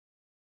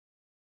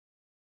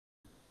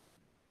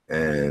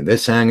And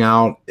this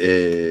hangout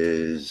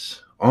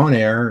is on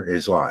air,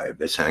 is live.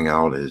 This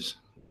hangout is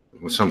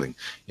something.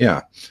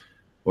 Yeah.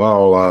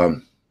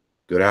 Well,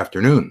 good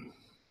afternoon.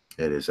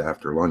 It is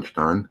after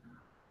lunchtime.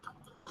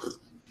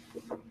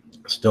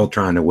 Still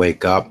trying to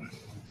wake up.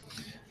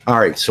 All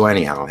right. So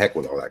anyhow, heck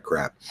with all that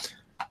crap.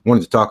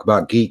 Wanted to talk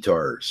about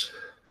guitars.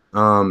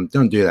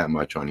 Don't do that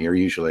much on here.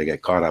 Usually I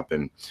get caught up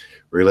in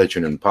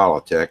religion and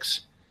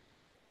politics.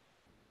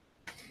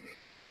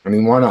 I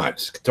mean, why not?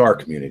 It's a guitar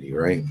community,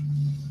 right?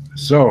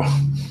 So,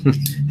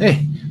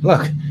 hey,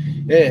 look,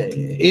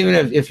 even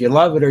if you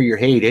love it or you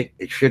hate it,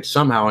 it should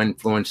somehow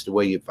influence the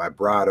way you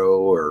vibrato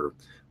or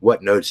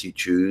what notes you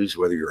choose,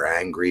 whether you're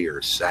angry or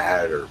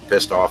sad or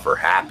pissed off or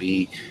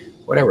happy,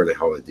 whatever the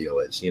hell the deal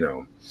is, you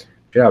know. It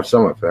should have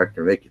some effect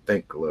or make you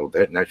think a little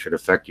bit, and that should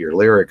affect your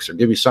lyrics or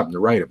give you something to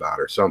write about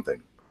or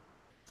something.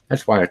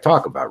 That's why I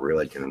talk about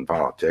religion and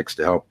politics,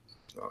 to help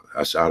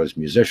us out as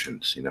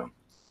musicians, you know.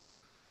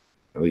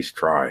 At least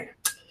try.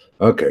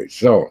 Okay,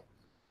 so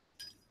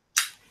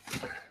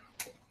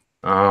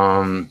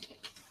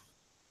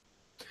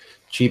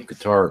cheap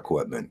guitar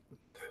equipment.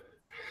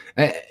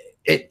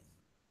 It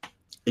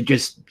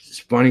just, it's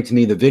funny to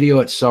me. The video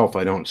itself,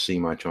 I don't see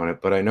much on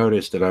it, but I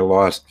noticed that I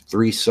lost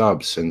 3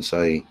 subs since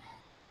I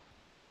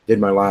did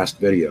my last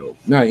video.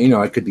 Now, you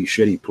know, I could be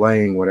shitty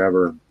playing,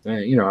 whatever.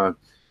 You know,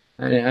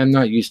 I'm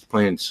not used to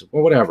playing,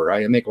 well, whatever.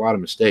 I make a lot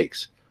of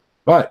mistakes,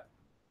 but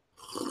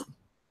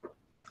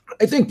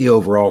I think the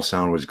overall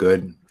sound was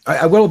good.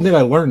 I will admit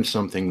I learned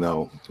something,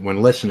 though,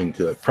 when listening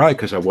to it. Probably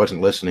because I wasn't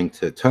listening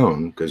to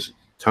tone, because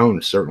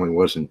tone certainly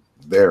wasn't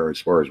there as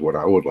far as what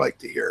I would like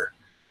to hear.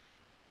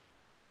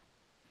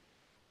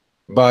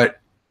 But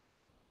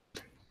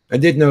I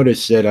did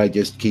notice that I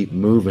just keep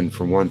moving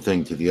from one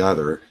thing to the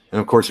other.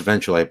 And, of course,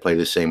 eventually I play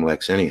the same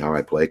licks anyhow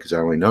I play, because I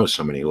only know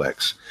so many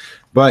licks.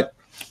 But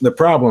the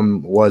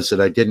problem was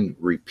that I didn't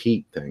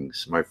repeat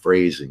things, my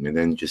phrasing, and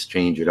then just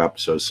change it up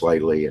so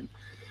slightly. And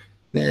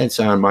it's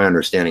on my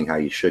understanding how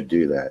you should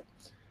do that.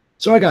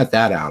 So I got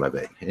that out of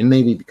it. And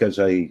maybe because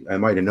I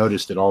might have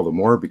noticed it all the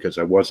more because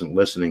I wasn't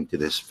listening to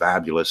this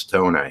fabulous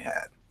tone I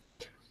had.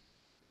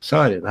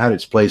 So it had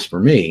its place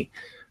for me.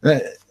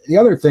 The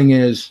other thing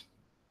is,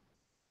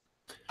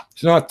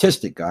 it's an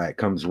autistic guy that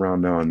comes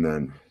around now and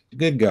then. A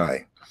good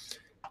guy.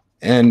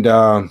 And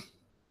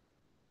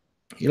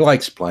he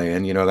likes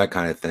playing, you know, that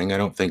kind of thing. I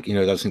don't think, you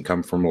know, it doesn't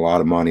come from a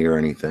lot of money or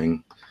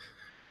anything.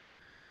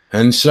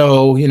 And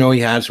so, you know,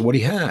 he has what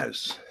he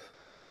has.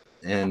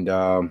 And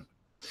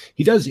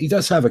he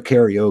does have a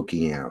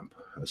karaoke amp,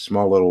 a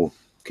small little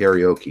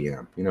karaoke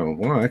amp. You know,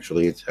 well,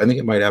 actually, I think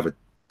it might have a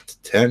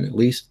 10, at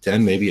least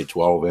 10, maybe a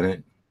 12 in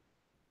it.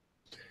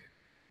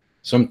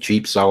 Some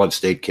cheap solid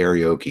state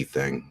karaoke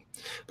thing.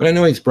 But I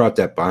know he's brought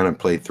that by and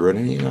played through it,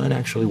 and, you know, it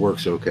actually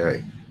works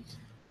okay.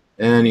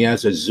 And he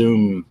has a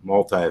Zoom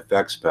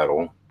multi-effects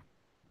pedal.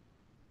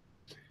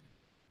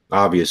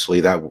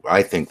 Obviously, that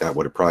I think that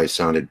would have probably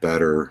sounded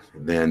better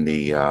than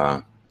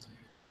the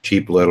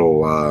cheap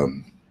little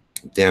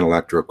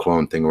Danelectro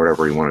clone thing, or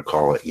whatever you want to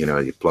call it. You know,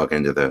 you plug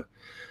into the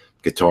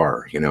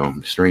guitar, you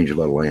know, strange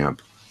little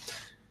amp.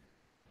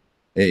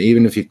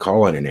 Even if you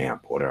call it an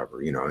amp,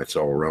 whatever, you know, it's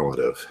all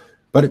relative.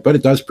 But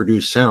it does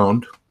produce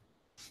sound,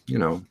 you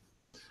know.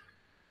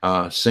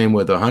 Same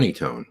with a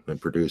Honeytone.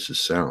 It produces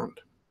sound.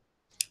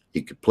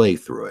 You could play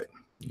through it,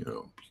 you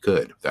know, you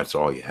could, if that's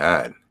all you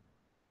had.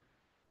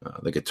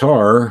 The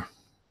guitar,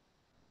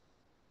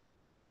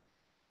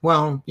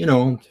 well, you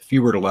know, if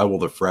you were to level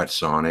the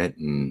frets on it,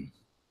 and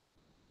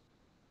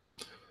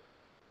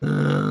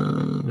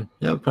that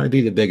would probably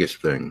be the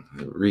biggest thing.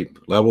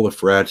 Level the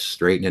frets,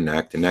 straighten the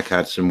neck. The neck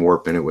had some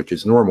warp in it, which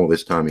is normal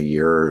this time of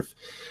year.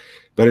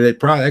 But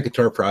that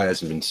guitar probably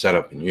hasn't been set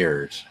up in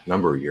years,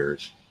 number of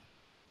years.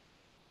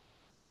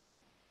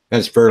 It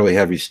has fairly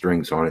heavy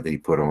strings on it that you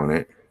put on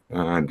it.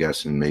 I'm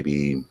guessing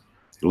maybe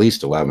at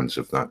least 11s,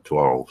 if not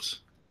 12s.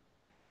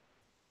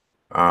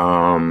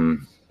 I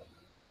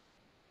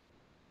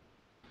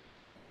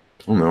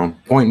don't know.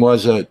 Point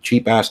was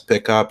cheap ass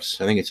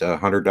pickups. I think it's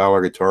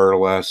 $100 guitar or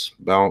less.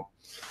 About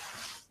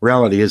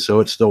reality is, so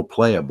it's still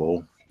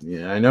playable.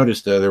 Yeah, I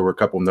noticed there were a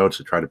couple notes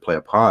that tried to play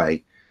up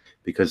high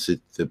because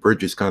the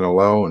bridge is kind of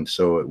low, and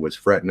so it was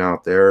fretting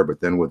out there.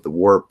 But then with the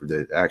warp,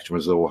 the action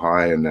was a little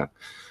high, and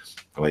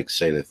like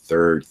say the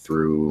 3rd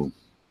through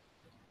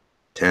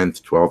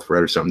 10th, 12th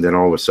fret or something, then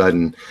all of a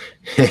sudden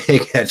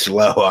it gets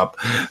low up,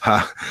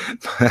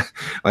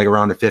 like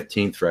around the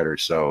 15th fret or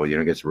so, you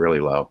know, it gets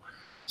really low.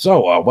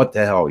 So what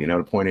the hell, you know,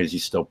 the point is you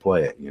still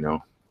play it, you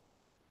know.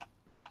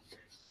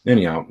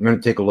 Anyhow, I'm going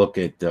to take a look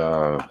at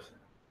the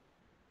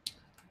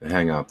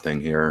Hangout thing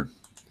here,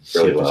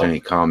 see if there's any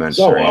comments.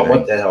 So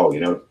what the hell, you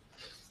know.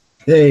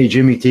 Hey,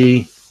 Jimmy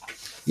T.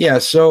 Yeah,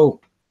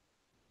 so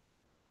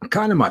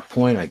kind of my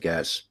point, I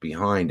guess,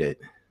 behind it.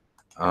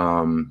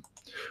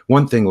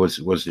 One thing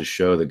was to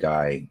show the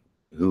guy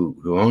who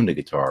owned a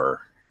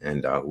guitar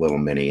and a little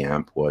mini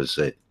amp was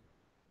that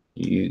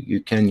you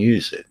can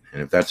use it,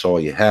 and if that's all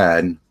you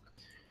had,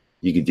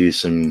 you could do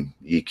some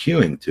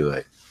EQing to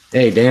it.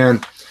 Hey,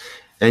 Dan.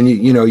 And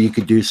you know, you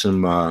could do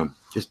some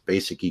just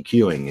basic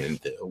EQing. And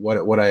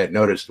what I had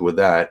noticed with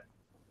that,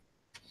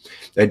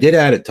 I did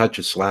add a touch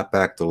of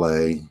slapback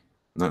delay,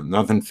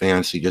 nothing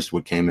fancy, just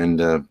what came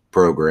into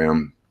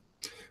program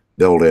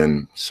built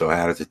in. So I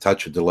added a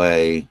touch of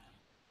delay.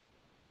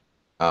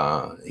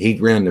 He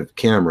ran the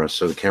camera,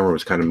 so the camera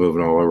was kind of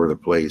moving all over the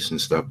place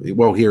and stuff.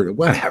 Well, here,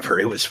 whatever,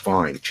 it was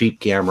fine. Cheap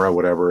camera,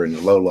 whatever, and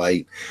low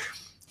light.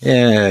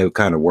 Yeah, it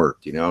kind of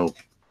worked, you know,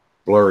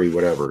 blurry,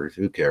 whatever.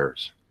 Who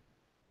cares?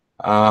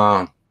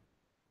 And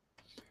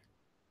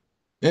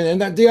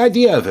the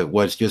idea of it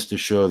was just to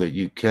show that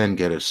you can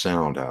get a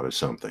sound out of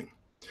something.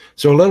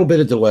 So a little bit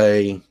of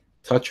delay,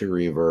 touch of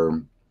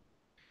reverb,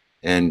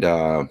 and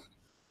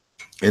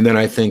then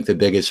I think the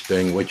biggest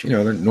thing, which, you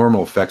know, the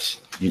normal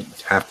effects you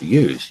have to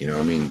use, you know,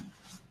 I mean,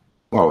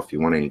 well, if you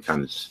want any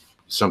kind of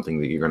something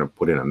that you're going to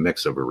put in a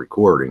mix of a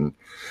recording,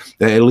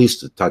 at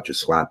least a touch of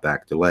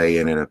slapback delay,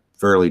 and in a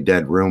fairly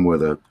dead room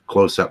with a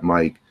close-up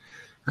mic,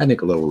 I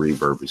think a little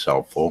reverb is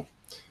helpful.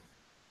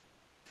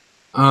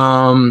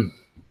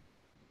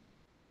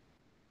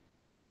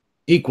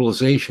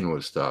 Equalization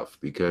was tough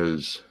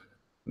because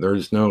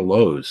there's no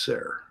lows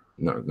there,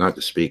 no, not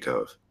to speak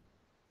of.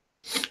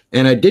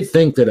 And I did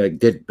think that I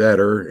did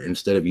better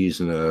instead of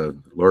using a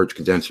large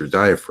condenser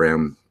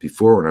diaphragm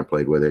before when I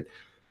played with it,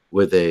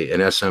 with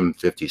an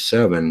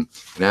SM57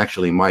 and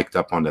actually mic'd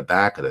up on the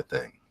back of the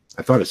thing.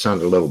 I thought it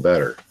sounded a little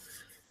better.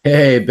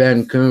 Hey,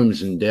 Ben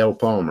Coombs and Dale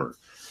Palmer.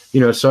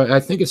 You know, so I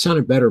think it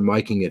sounded better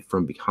miking it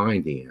from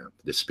behind the amp,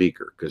 the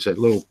speaker, because that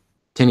little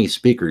tinny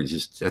speaker,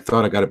 just I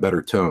thought I got a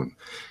better tone.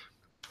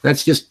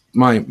 That's just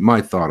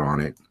my thought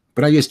on it.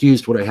 But I just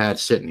used what I had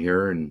sitting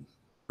here, and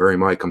very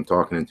mic I'm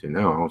talking into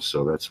now,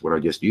 so that's what I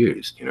just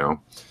used, you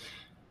know.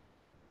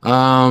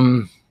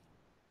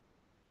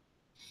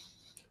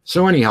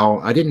 So anyhow,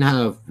 I didn't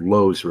have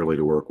lows really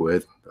to work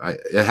with.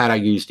 Had I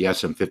used the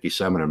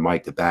SM57 and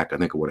mic the back, I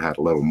think I would have had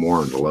a little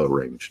more in the low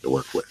range to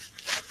work with.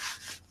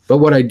 But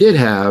what I did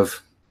have,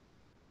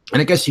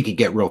 and I guess you could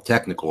get real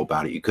technical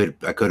about it.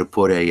 I could have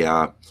put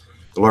a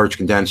large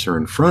condenser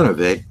in front of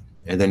it,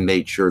 and then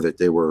made sure that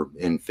they were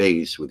in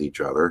phase with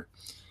each other,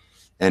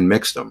 and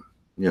mixed them.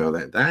 You know,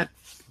 that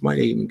might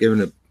have even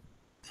given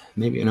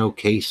maybe an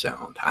okay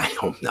sound. I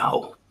don't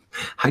know.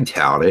 I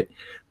doubt it.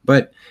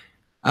 But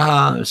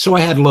so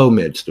I had low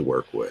mids to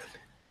work with,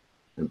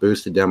 and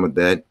boosted them a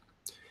bit.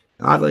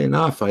 Oddly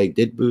enough, I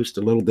did boost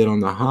a little bit on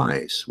the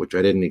highs, which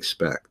I didn't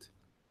expect.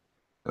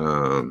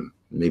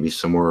 Maybe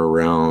somewhere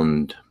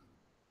around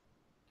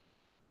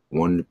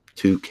 1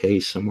 to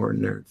 2K, somewhere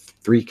in there,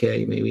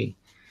 3K maybe.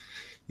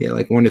 Yeah,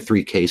 like 1 to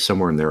 3K,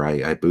 somewhere in there.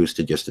 I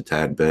boosted just a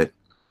tad bit.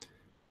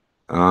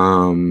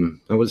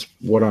 That was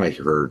what I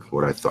heard,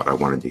 what I thought I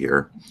wanted to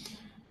hear.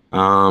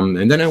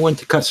 And then I went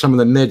to cut some of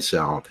the mids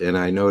out, and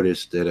I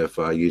noticed that if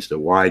I used a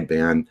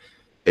wideband,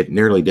 it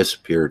nearly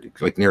disappeared,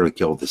 like nearly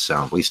killed the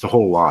sound, at least a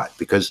whole lot,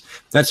 because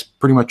that's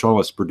pretty much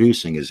all it's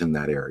producing is in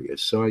that area.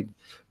 So I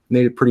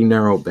made a pretty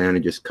narrow band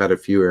and just cut a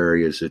few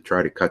areas to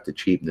try to cut the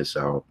cheapness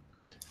out.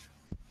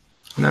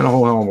 Not a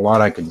whole hell of a lot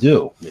I could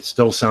do. It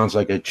still sounds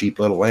like a cheap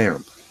little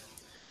amp,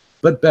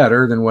 but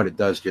better than what it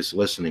does just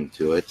listening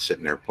to it,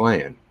 sitting there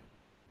playing.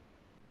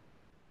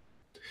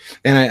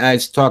 And I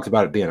talked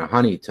about it being a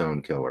honey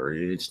tone killer.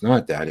 It's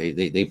not that.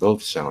 They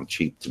both sound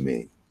cheap to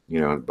me.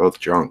 You know, both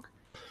junk.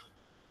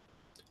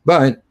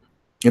 But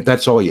if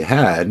that's all you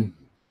had,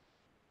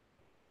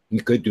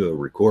 you could do a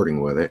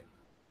recording with it.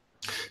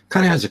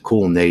 Kind of has a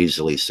cool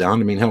nasally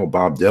sound. I mean, hell,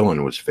 Bob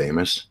Dylan was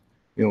famous.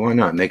 You know, why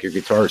not make your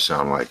guitar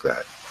sound like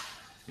that?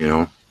 You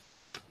know?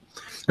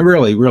 And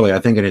really, I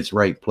think in its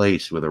right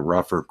place with a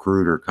rougher,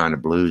 cruder kind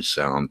of blues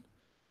sound,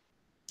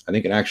 I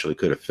think it actually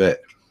could have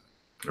fit.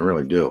 I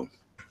really do.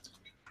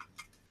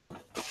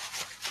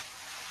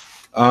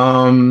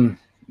 When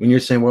you're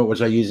saying what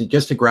was I using,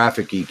 just a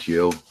graphic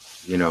EQ,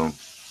 you know,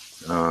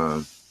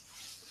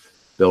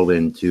 built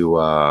into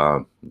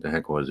what the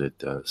heck was it,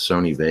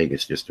 Sony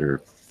Vegas, just their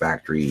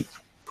factory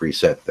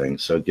preset thing.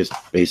 So just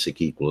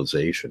basic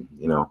equalization,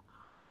 you know.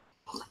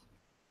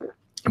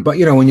 But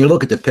you know, when you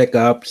look at the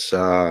pickups,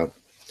 kind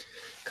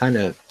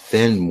of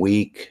thin,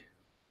 weak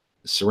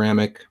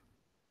ceramic,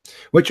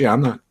 which yeah,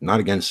 I'm not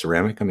against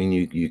ceramic. I mean,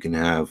 you can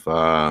have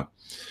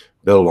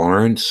Bill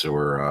Lawrence,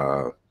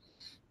 or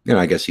you know,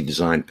 I guess he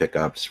designed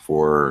pickups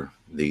for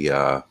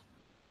the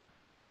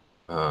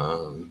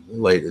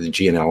later the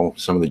G&L,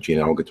 some of the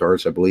G&L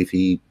guitars. I believe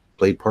he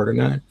played part in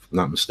that, if I'm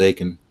not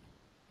mistaken.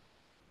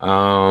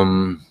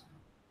 I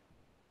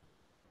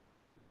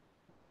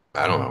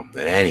don't know.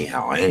 But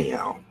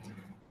anyhow,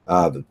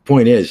 the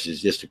point is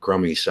just a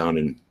crummy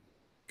sounding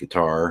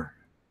guitar.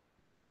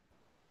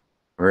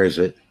 Or is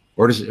it?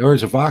 Or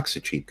is a Vox a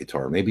cheap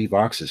guitar? Maybe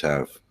Voxes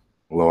have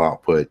low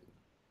output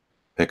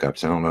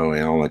pickups. I don't know.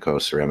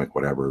 Alnico, ceramic,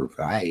 whatever.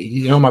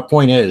 You know, my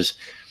point is,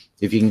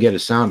 if you can get a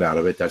sound out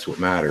of it, that's what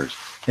matters.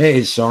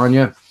 Hey,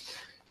 Sonia.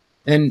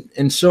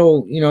 And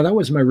so, you know, that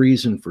was my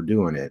reason for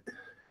doing it.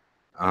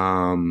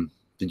 To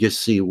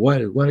just see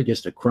what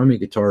just a crummy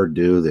guitar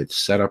do that's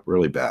set up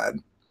really bad,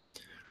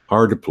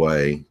 hard to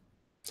play,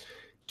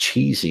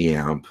 cheesy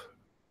amp.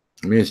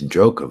 I mean, it's a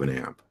joke of an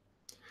amp.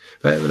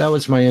 But that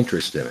was my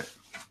interest in it.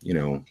 You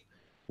know,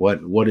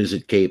 what is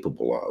it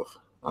capable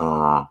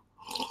of?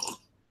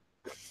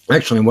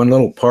 Actually, in one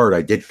little part,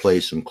 I did play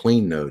some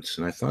clean notes,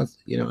 and I thought,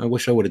 you know, I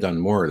wish I would have done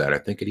more of that. I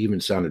think it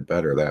even sounded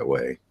better that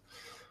way.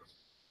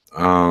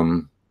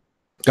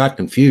 Got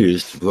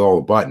confused with all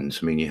the buttons.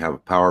 I mean, you have a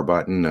power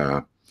button,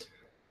 a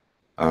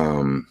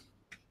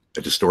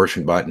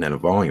distortion button, and a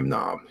volume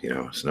knob, you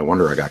know. So no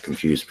wonder I got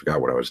confused, forgot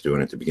what I was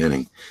doing at the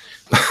beginning.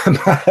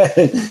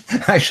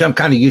 But actually, I'm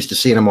kind of used to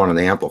seeing them on an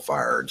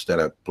amplifier instead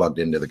of plugged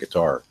into the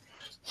guitar.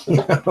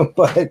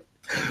 but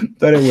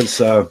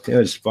it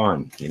was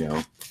fun, you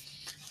know.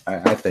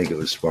 I think it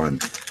was fun.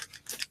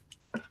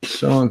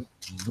 So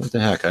what the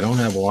heck? I don't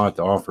have a lot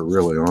to offer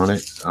really on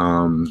it.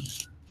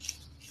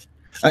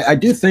 I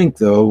do think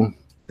though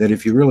that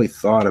if you really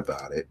thought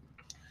about it,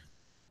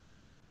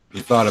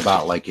 you thought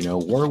about like, you know,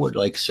 where would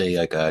like say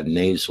like a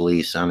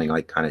nasally sounding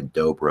like kind of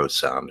dobro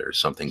sound or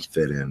something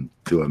fit in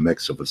to a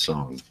mix of a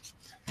song.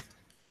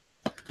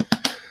 I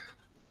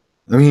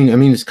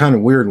mean, it's kind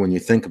of weird when you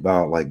think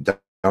about like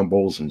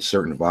Dumbles and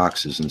certain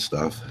Voxes and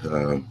stuff.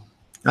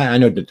 I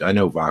know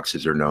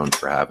Voxes are known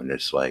for having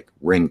this like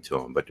ring to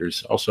them, but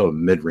there's also a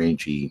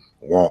mid-rangey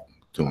walk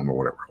to them or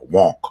whatever.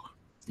 Walk,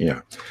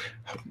 yeah,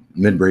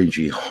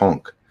 mid-rangey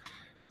honk.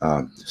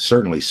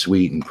 Certainly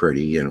sweet and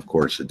pretty, and of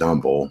course a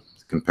Dumble.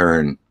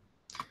 Comparing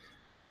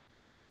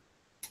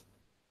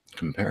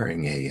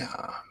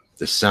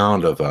the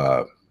sound of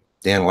a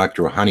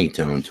Danelectro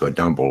Honeytone to a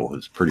Dumble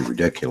is pretty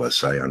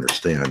ridiculous. I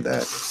understand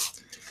that.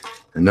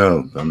 And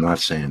no, I'm not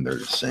saying they're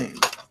the same.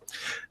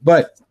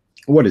 But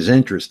what is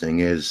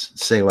interesting is,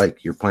 say,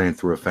 like you're playing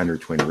through a Fender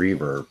Twin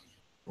Reverb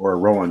or a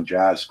Roland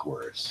Jazz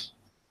Chorus,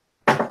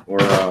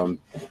 or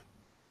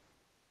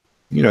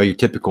you know, your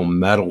typical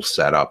metal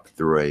setup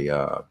through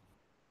a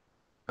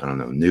I don't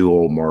know, new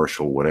old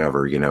Marshall,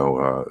 whatever, you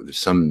know,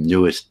 some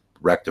newest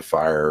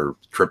rectifier,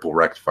 triple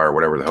rectifier,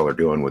 whatever the hell they're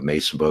doing with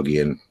Mesa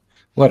Boogie and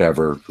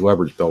whatever,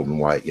 whoever's building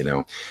what, you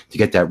know, to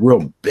get that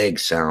real big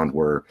sound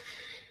where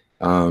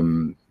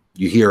you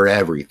hear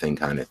everything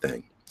kind of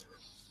thing.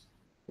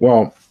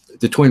 Well,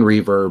 the Twin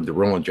Reverb, the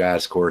Roland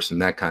Jazz Chorus,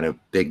 and that kind of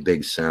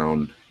big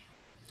sound,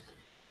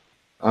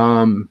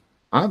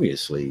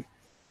 obviously,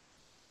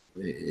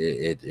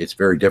 it's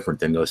very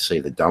different than, let's say,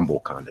 the Dumble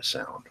kind of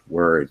sound,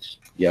 where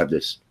you have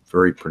this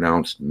very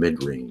pronounced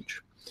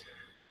mid-range,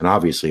 and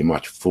obviously a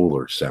much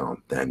fuller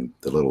sound than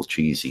the little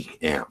cheesy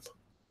amp.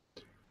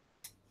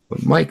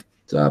 But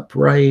mic'd up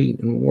right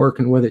and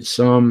working with it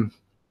some,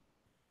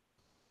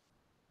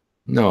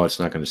 no, it's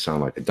not going to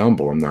sound like a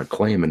Dumble. I'm not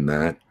claiming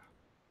that.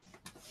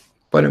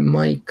 But it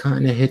might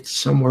kind of hit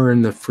somewhere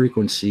in the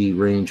frequency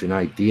range and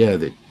idea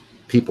that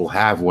people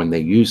have when they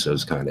use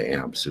those kind of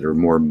amps that are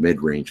more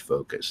mid-range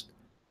focused.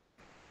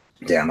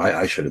 Damn,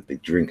 I should have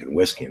been drinking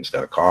whiskey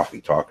instead of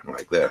coffee talking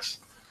like this.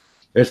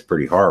 It's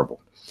pretty horrible.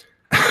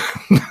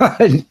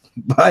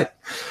 but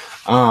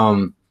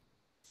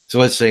so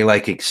let's say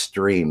like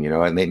extreme, you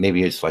know, and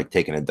maybe it's like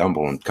taking a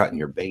Dumble and cutting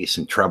your bass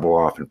and treble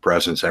off and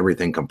presence,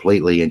 everything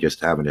completely, and just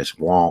having this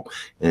wall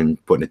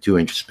and putting a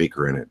 2-inch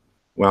speaker in it.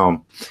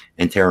 Well,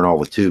 and tearing all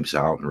the tubes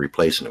out and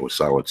replacing it with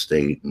solid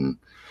state and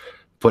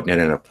putting it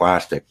in a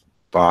plastic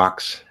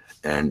box,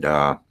 and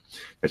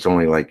it's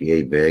only like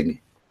yay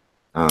big.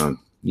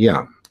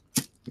 Yeah,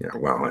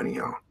 well,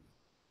 anyhow,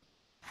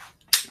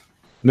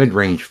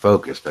 mid-range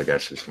focused, I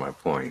guess, is my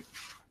point.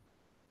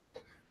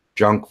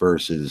 Junk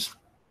versus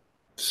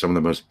some of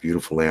the most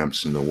beautiful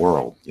amps in the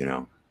world, you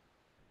know.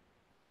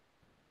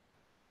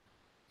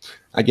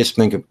 I just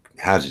think it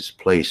has its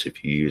place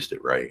if you used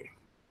it right.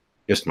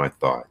 Just my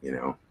thought, you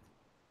know.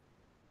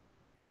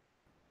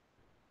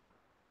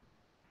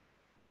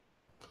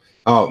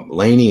 Oh,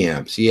 Laney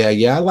amps. Yeah,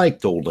 I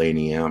liked old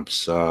Laney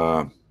amps.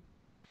 I've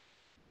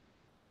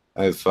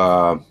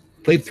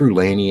played through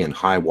Laney and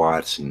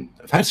Hiwatts, and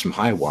I've had some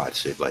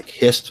Hiwatts that like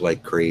hissed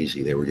like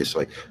crazy. They were just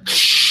like,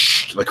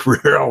 like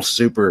real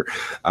super,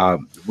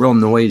 real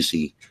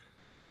noisy.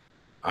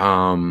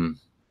 But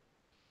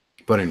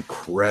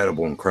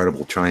incredible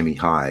chimey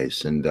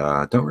highs. And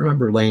don't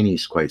remember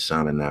Laney's quite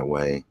sounding that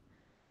way,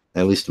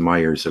 at least in my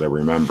ears that I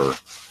remember.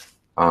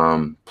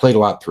 Played a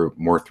lot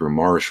more through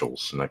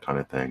Marshalls and that kind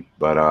of thing,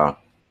 but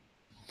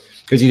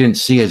because you didn't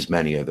see as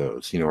many of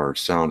those, you know, or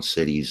Sound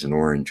Cities and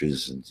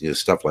Oranges and, you know,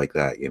 stuff like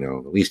that, you know,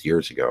 at least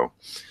years ago.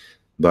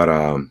 But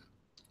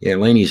yeah,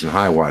 Laney's and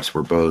Hiwatts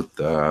were both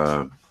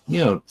you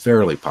know,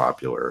 fairly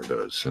popular,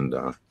 those, and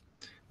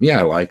yeah,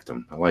 I liked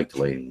them. I liked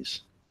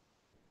Laney's.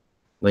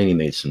 Laney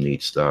made some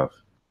neat stuff.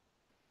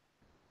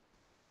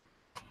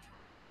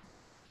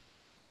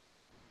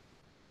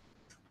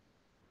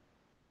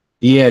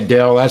 Yeah,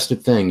 Dale, that's the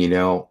thing, you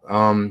know.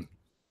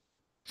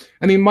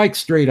 I mean, mic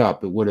straight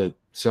up, it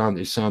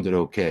sounded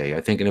okay. I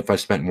think, and if I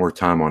spent more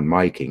time on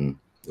miking,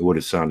 it would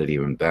have sounded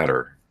even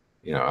better.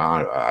 You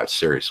know,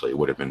 seriously, it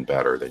would have been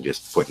better than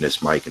just putting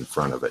this mic in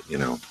front of it, you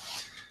know.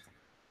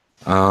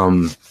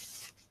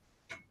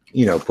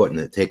 You know,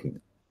 taking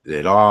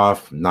it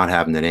off, not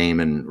having the name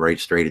and right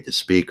straight at the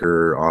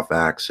speaker, off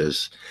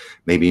axis,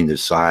 maybe in the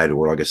side,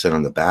 or like I said,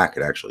 on the back,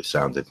 it actually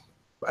sounded,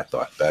 I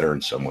thought, better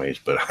in some ways,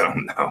 but I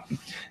don't know.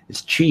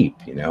 It's cheap,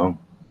 you know.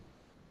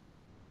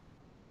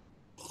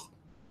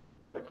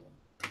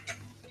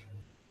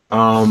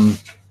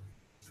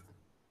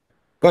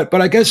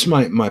 But I guess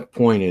my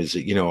point is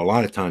that, you know, a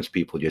lot of times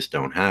people just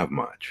don't have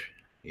much,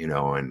 you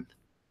know, and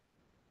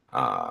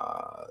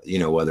you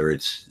know, whether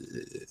it's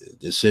a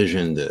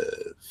decision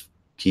to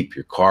keep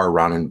your car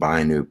running, buy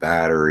a new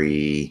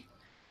battery,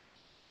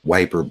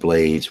 wiper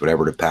blades,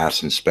 whatever, to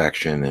pass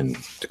inspection and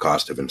the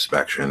cost of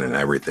inspection and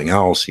everything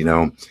else, you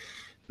know,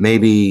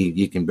 maybe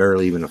you can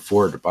barely even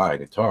afford to buy a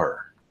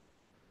guitar.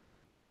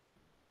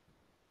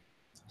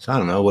 So I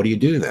don't know, what do you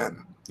do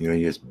then? You know,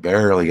 you're just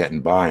barely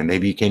getting by, and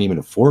maybe you can't even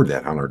afford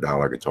that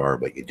 $100 guitar,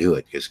 but you do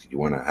it because you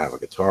want to have a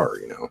guitar,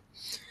 you know.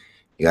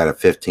 You got a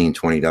 $15,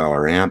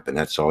 $20 amp, and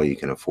that's all you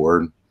can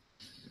afford.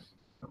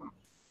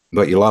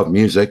 But you love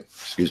music.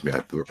 Excuse me, I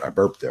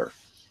burped there.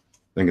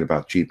 Thinking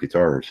about cheap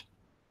guitars.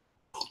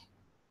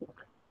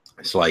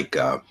 It's like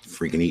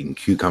freaking eating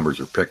cucumbers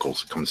or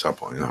pickles. It comes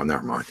up on, oh,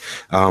 never mind.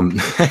 No,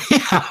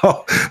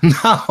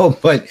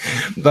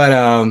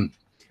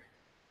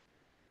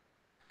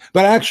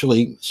 but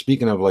actually,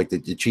 speaking of like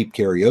the cheap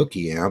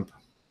karaoke amp,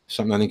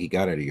 something I think he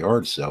got at a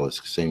yard sale.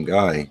 It's the same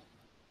guy.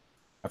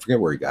 I forget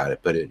where he got it,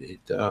 but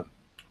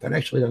that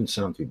actually doesn't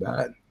sound too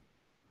bad.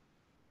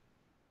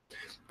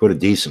 Put a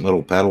decent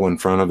little pedal in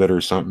front of it or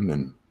something,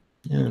 and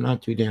yeah,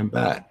 not too damn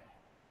bad.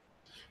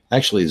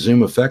 Actually, a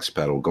Zoom effects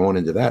pedal going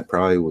into that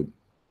probably would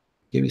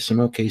give you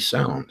some okay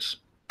sounds,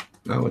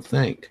 I would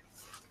think.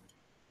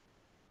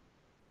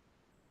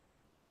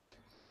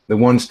 The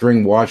one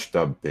string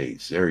washtub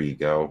bass. There you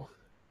go.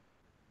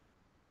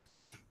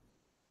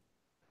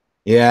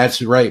 Yeah,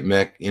 that's right,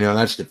 Mick. You know,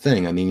 that's the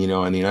thing. I mean, you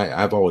know,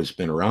 I've always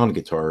been around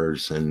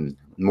guitars, and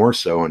more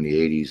so in the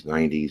 80s,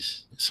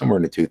 90s, somewhere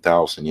in the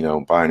 2000s, you know,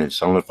 buying and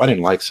selling. If I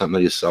didn't like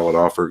something, I just sell it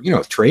off or, you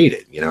know, trade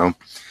it, you know.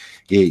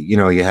 You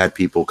know, you had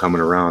people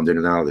coming around in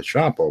and out of the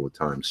shop all the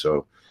time.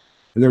 So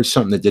if there's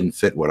something that didn't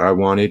fit what I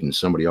wanted and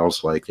somebody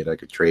else liked it, I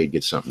could trade,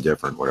 get something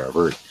different,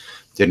 whatever. It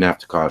didn't have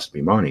to cost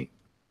me money.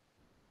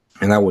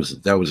 And that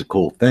was a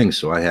cool thing.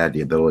 So I had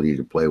the ability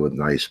to play with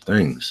nice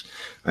things.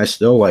 I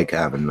still like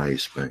having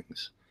nice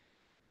things.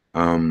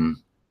 I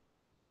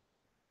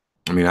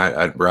mean,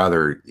 I'd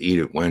rather eat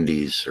at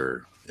Wendy's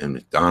or in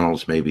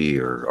McDonald's maybe,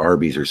 or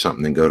Arby's or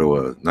something, than go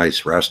to a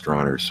nice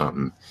restaurant or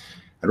something.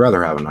 I'd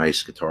rather have a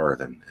nice guitar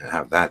than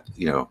have that,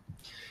 you know,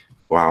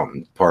 go out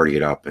and party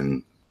it up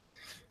and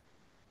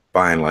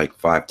buying like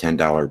 $5,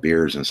 $10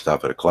 beers and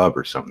stuff at a club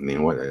or something. I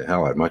mean, what the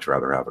hell? I'd much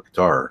rather have a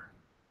guitar.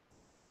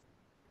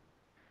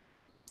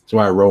 That's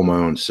why I roll my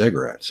own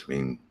cigarettes. I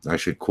mean, I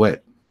should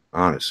quit,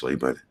 honestly,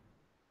 but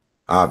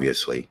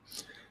obviously,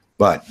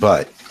 but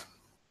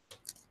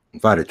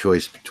if I had a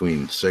choice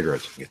between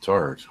cigarettes and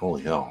guitars,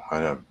 holy hell,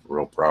 I'd have a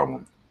real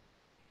problem.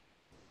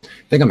 I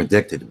think I'm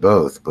addicted to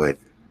both, but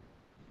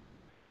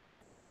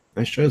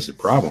that shows the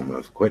problem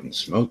of quitting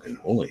smoking.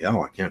 Holy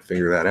hell, I can't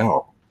figure that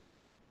out.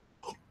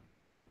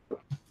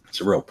 It's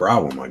a real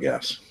problem, I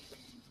guess.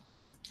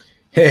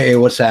 Hey,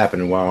 what's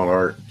happening, Wild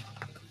Heart?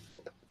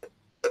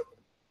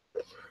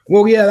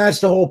 Well, yeah, that's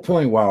the whole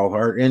point, Wild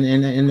Heart.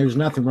 And there's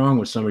nothing wrong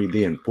with somebody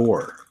being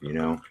poor, you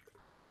know.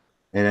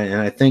 And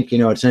I think, you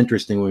know, it's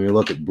interesting when you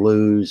look at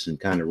blues and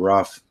kind of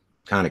rough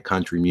kind of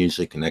country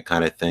music and that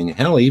kind of thing.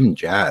 Hell, even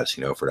jazz,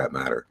 you know, for that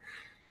matter.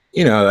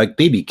 You know, like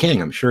B.B.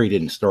 King, I'm sure he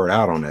didn't start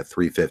out on that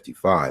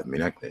 355. I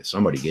mean,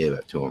 somebody gave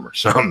it to him or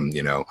something,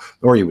 you know,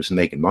 or he was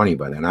making money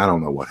by then. I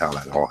don't know how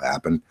that all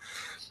happened,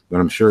 but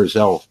I'm sure as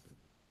hell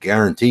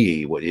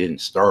guarantee he didn't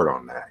start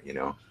on that, you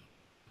know.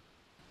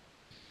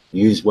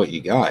 Use what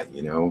you got,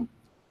 you know.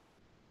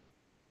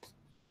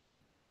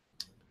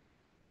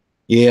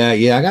 Yeah,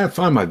 I gotta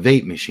find my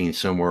vape machine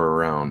somewhere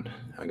around.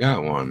 I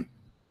got one.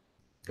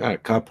 Got a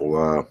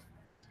couple.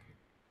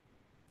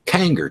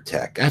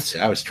 Kangertech.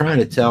 I was trying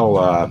to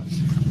tell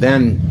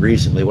Ben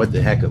recently what the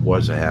heck it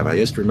was I have. I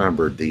just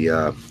remembered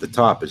the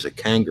top is a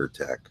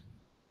Kangertech,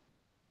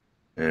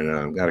 and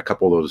I've got a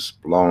couple of those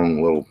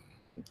long little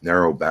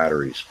narrow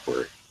batteries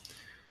for it.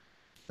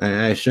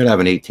 I should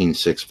have an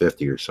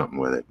 18650 or something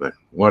with it, but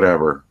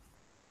whatever.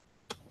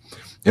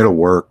 It'll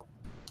work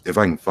if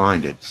I can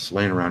find it. It's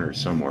laying around here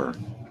somewhere.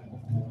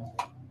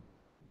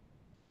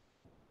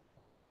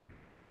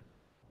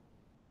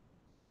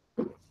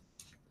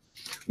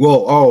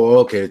 Well, oh,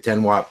 okay, the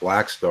 10-watt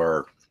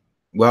Blackstar.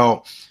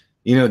 Well,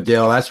 you know,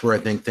 Dale, that's where I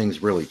think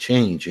things really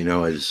change, you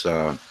know, is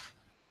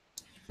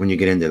when you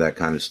get into that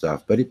kind of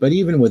stuff. But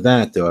even with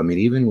that, though, I mean,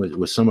 even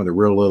with some of the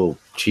real little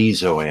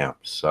cheezo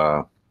amps,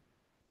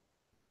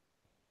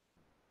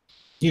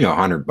 you know,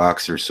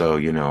 $100 or so,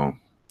 you know,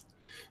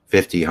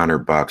 50,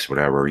 $100,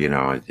 whatever, you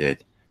know, I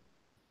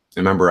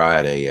remember I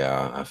had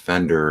a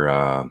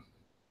Fender,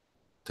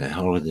 the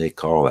hell did they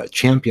call that?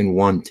 Champion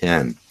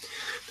 110.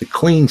 The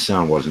clean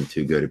sound wasn't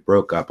too good. It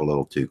broke up a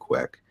little too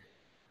quick.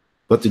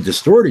 But the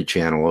distorted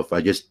channel, if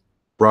I just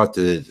brought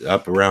the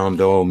up around,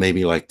 oh,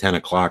 maybe like 10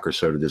 o'clock or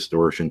so to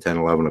distortion, 10,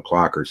 11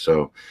 o'clock or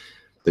so,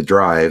 the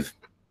drive,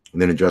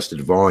 and then adjusted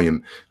the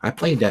volume. I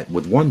played that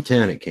with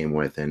 110 it came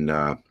with, and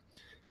I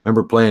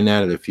remember playing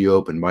that at a few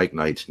open mic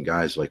nights and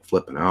guys like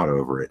flipping out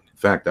over it. In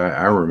fact,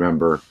 I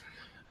remember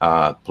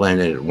playing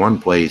it at one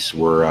place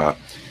where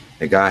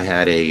a guy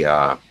had he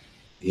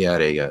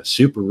had a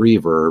super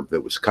reverb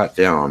that was cut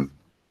down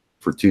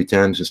for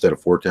 210s instead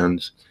of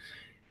 410s.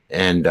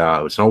 And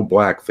it was an old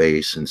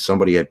blackface, and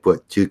somebody had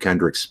put 2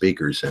 Kendrick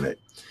speakers in it.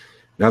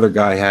 Another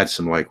guy had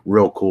some like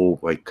real cool,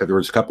 like there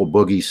was a couple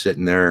boogies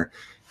sitting there,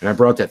 and I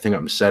brought that thing up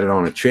and set it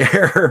on a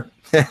chair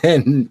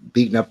and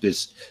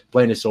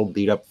playing this old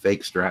beat up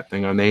fake Strat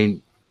thing. I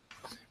mean,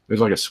 it was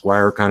like a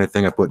Squire kind of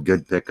thing. I put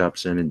good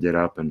pickups in and did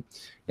up. And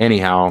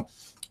anyhow,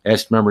 I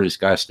just remember this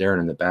guy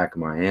staring in the back of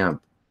my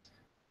amp.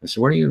 I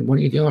said, what are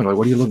you doing? Like,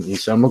 what are you looking? He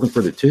said, I'm looking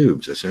for the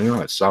tubes. I said,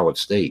 it's solid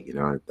state.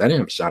 That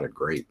amp sounded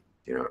great.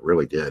 It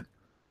really did.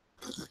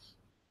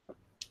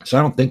 So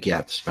I don't think you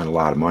have to spend a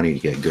lot of money to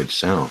get good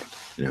sound,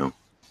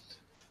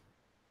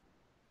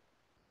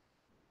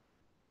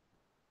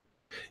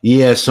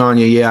 Yeah,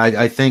 Sonia. Yeah,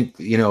 I think,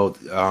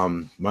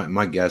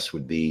 my guess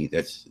would be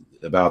that's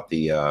about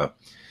the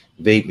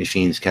vape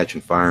machines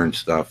catching fire and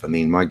stuff. I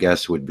mean, my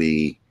guess would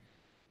be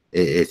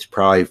it's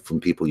probably from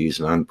people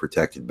using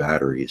unprotected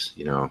batteries,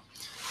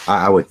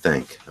 I would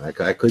think.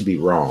 I could be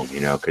wrong,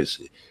 because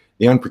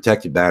the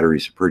unprotected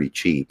batteries are pretty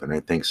cheap, and I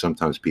think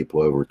sometimes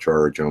people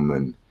overcharge them,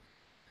 and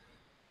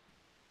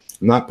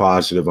I'm not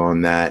positive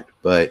on that,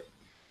 but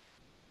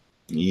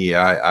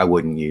yeah, I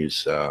wouldn't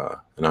use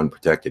an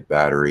unprotected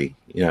battery.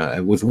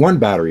 With one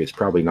battery, it's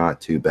probably not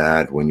too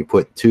bad. When you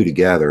put 2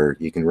 together,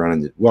 you can run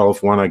into, well,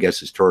 if one, I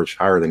guess, is charged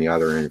higher than the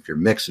other, and if you're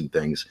mixing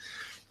things,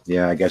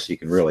 yeah, I guess you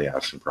can really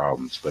have some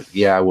problems. But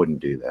yeah, I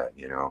wouldn't do that,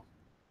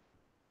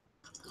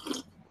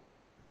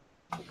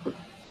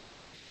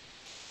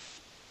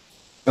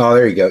 Oh,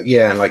 there you go.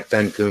 Yeah, and like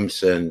Ben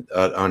Coombs and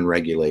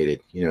unregulated,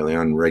 the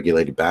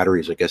unregulated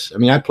batteries. I guess. I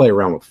mean, I play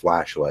around with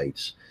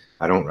flashlights.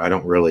 I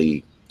don't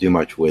really do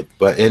much with,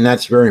 and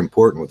that's very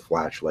important with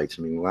flashlights.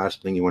 I mean, the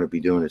last thing you want to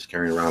be doing is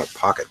carrying around a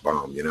pocket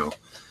bomb,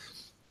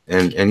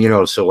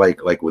 and so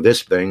like with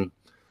this thing,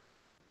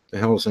 the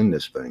hell's in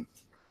this thing?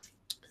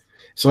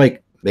 It's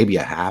like maybe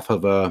a half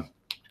of a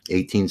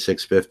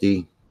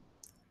 18650,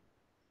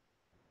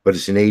 but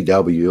it's an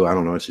AW. I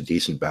don't know. It's a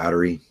decent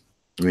battery.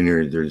 I mean,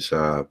 there's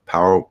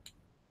power,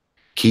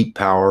 Keep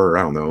Power.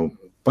 I don't know,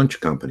 a bunch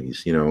of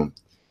companies. With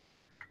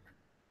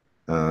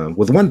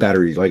one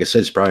battery, like I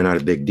said, it's probably not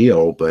a big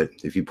deal. But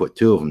if you put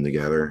 2 of them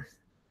together,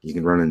 you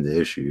can run into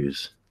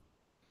issues.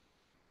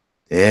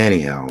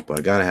 Anyhow, but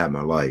I gotta have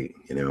my light.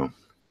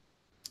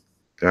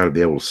 Gotta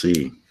be able to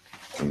see.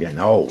 I'm getting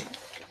old.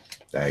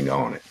 Dang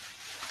on it.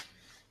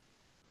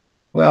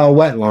 Well,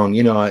 wet lung.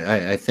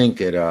 I think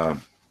that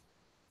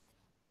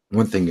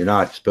one thing, you're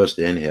not supposed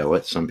to inhale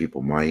it. Some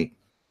people might.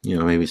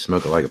 Maybe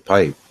smoke it like a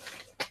pipe.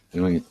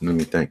 Let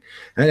me think.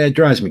 And it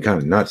drives me kind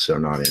of nuts, so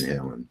not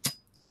inhaling.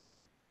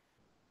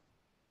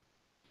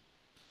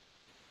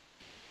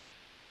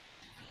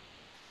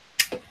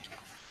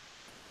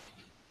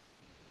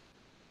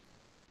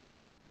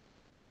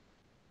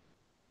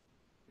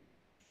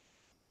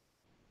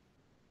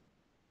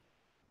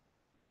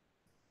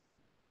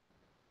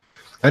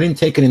 I didn't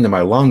take it into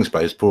my lungs, but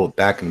I just pulled it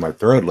back into my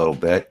throat a little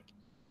bit.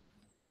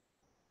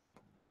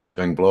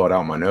 So I can blow it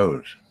out my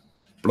nose.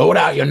 Blow it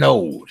out your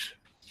nose.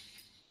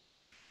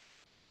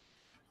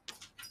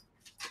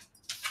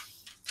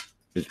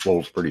 This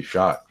bowl's pretty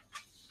shot.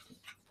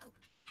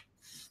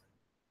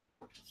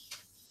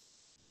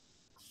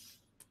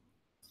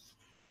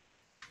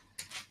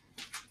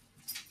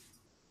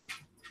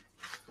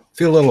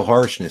 Feel a little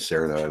harshness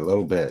there, though, a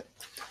little bit.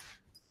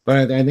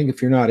 But I think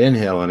if you're not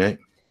inhaling it,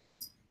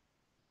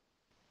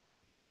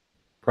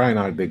 probably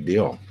not a big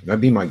deal. That'd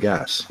be my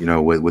guess,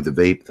 with the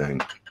vape thing.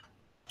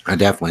 I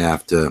definitely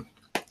have to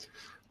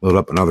load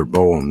up another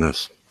bowl on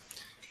this.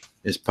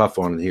 Just puff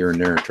on it here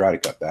and there and try to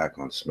cut back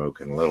on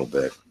smoking a little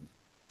bit.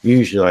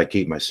 Usually I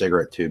keep my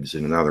cigarette tubes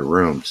in another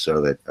room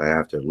so that I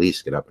have to at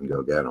least get up and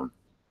go get them.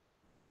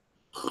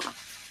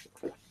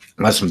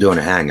 Unless I'm doing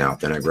a hangout,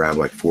 then I grab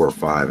like 4 or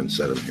 5 and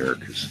set them here,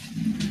 because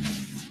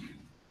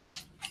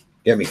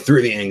get me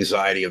through the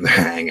anxiety of the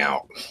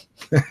hangout.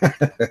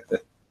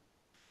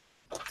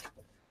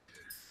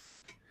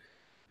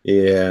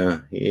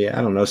 Yeah,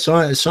 I don't know. So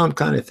I'm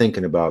kind of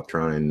thinking about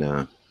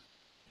trying.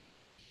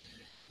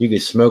 You can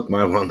smoke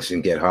my lungs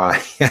and get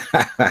high.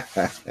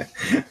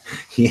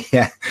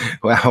 Yeah.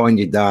 Well, when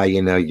you die,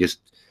 you just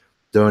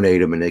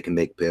donate them and they can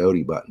make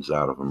peyote buttons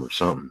out of them or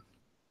something.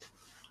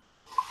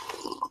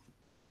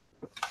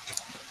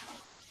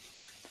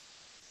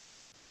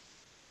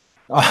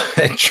 Oh,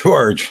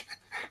 George,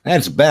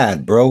 that's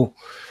bad, bro.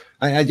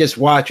 I just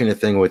watching a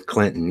thing with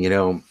Clinton,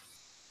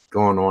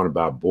 going on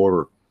about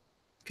border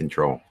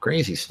control.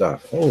 Crazy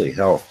stuff. Holy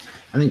hell.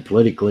 I think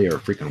politically our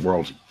freaking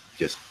world's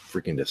just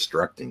freaking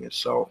destructing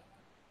itself.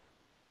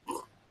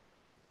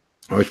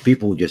 I wish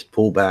people would just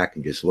pull back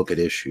and just look at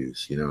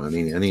issues. You know,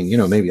 you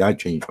know, maybe I'd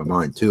change my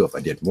mind too if I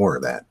did more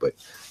of that. But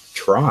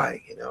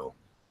try, you know.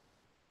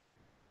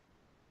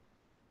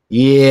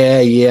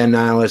 Yeah,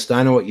 nihilist.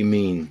 I know what you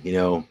mean. You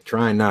know,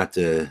 trying not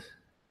to.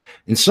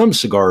 And some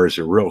cigars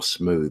are real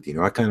smooth. You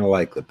know, I kind of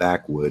like the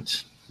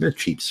backwoods. They're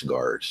cheap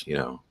cigars, you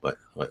know, but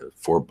like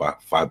 $4,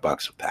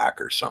 $5 a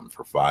pack or something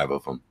for 5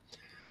 of them.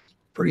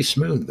 Pretty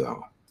smooth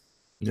though.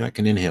 You know, I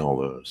can inhale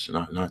those.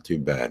 Not too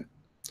bad.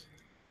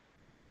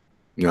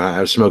 You know,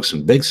 I've smoked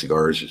some big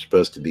cigars. They're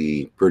supposed to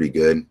be pretty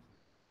good,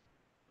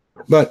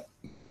 but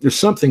there's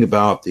something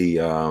about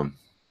the I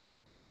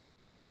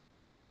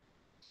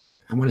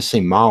want to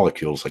say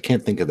molecules. I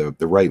can't think of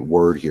the right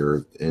word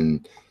here.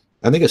 And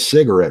I think a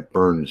cigarette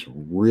burns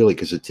really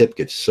because the tip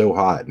gets so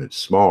hot and it's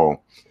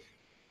small.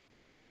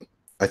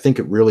 I think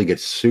it really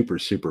gets super,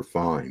 super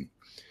fine.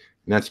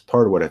 And that's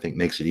part of what I think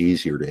makes it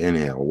easier to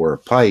inhale. Where a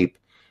pipe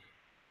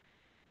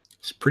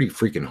is pretty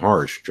freaking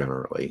harsh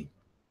generally.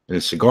 And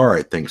a cigar,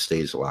 I think,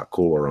 stays a lot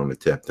cooler on the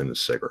tip than a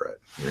cigarette.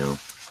 You know,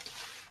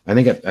 I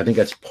think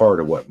that's part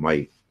of what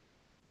might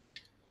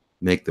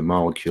make the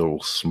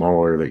molecule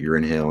smaller that you're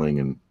inhaling,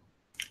 and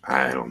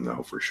I don't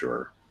know for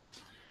sure.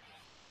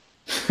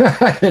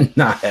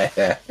 Not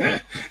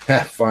that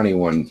funny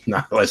one.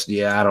 Not less.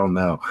 Yeah, I don't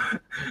know.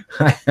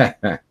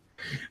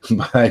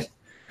 but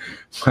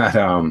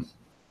but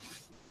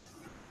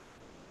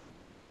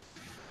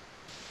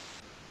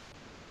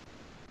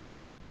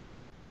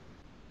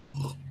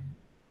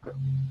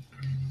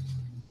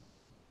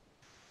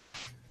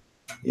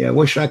yeah, I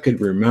wish I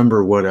could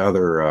remember what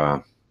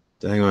other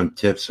dang on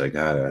tips I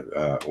got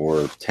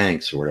or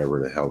tanks or whatever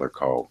the hell they're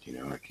called. You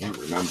know, I can't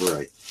remember.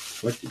 I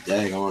put the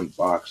dang on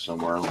box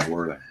somewhere. I don't know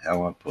where the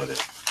hell I put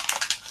it.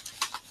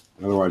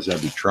 Otherwise,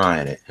 I'd be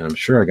trying it. And I'm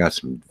sure I got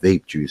some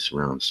vape juice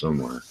around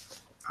somewhere.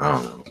 I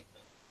don't know.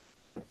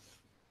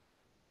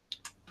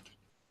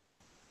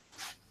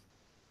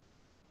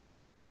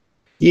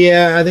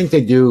 Yeah, I think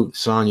they do,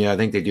 Sonia. I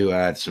think they do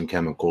add some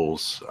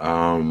chemicals.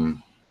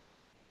 Kind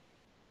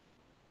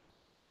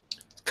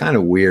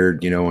of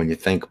weird, you know, when you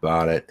think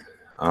about it.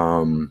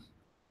 Um,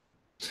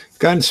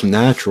 Gotten some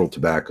natural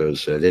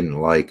tobaccos that I didn't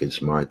like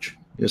as much.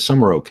 You know,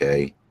 some are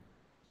okay.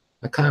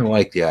 I kind of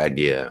like the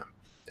idea.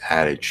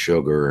 Added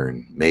sugar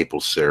and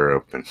maple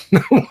syrup and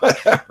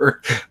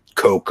whatever,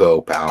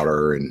 cocoa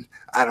powder, and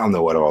I don't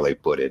know what all they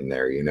put in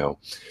there, you know.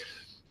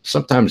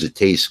 Sometimes it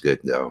tastes good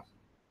though.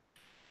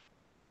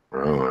 I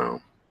don't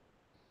know.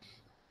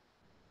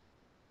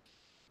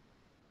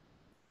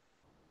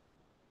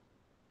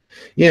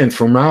 Yeah, and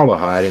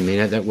formaldehyde, I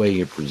mean, that way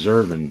you're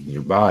preserving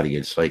your body.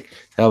 It's like,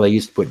 hell, they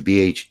used to put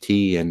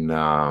BHT and,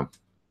 I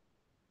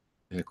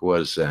think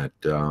was that,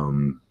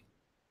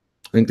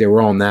 I think they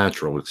were all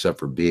natural except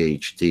for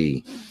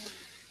BHT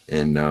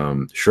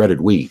and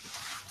shredded wheat.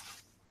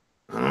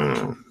 I don't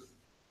know.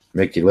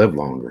 Make you live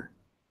longer.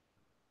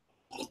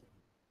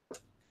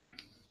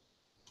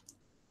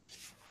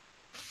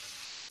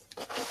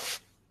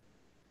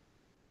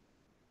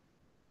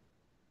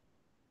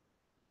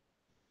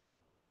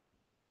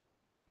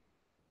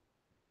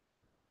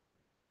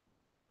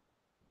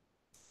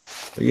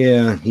 But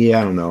yeah,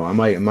 I don't know. I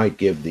might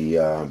give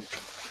the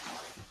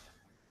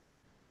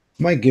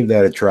might give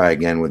that a try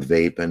again with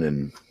vaping,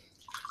 and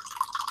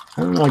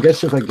I don't know. I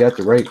guess if I got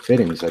the right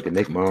fittings, I could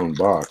make my own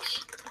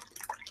box.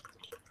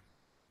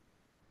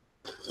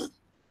 I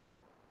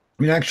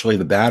mean, actually,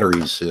 the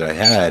batteries that I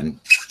had,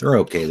 they're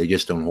okay. They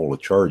just don't hold a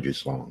charge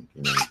as long.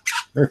 You know,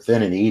 they're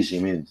thin and easy.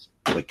 I mean, it's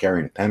like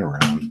carrying a pen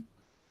around.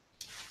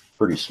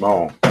 Pretty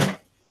small.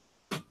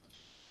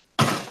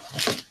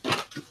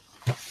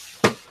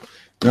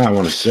 Now I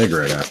want a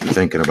cigarette after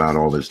thinking about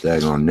all this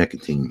daggone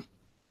nicotine.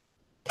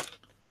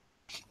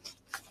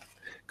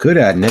 Could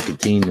add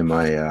nicotine to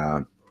my, you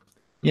know,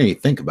 you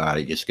think about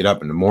it. Just get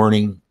up in the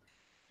morning,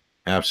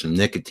 have some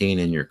nicotine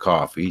in your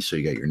coffee. So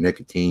you got your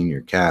nicotine,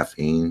 your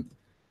caffeine.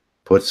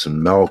 Put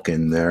some milk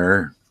in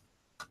there.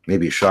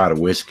 Maybe a shot of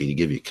whiskey to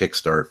give you a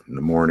kickstart in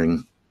the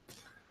morning.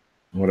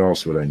 What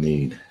else would I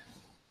need?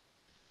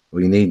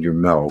 Well, you need your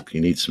milk. You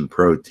need some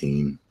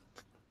protein.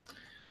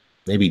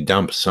 Maybe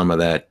dump some of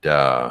that,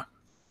 the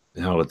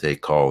hell did they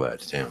call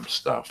that damn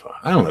stuff?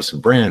 I don't know, some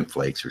bran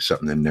flakes or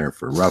something in there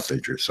for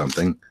roughage or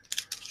something.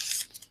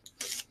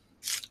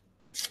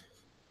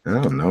 I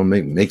don't know,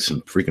 make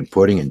some freaking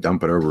pudding and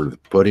dump it over the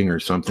pudding or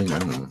something. I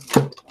don't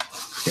know.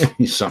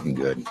 Something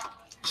good.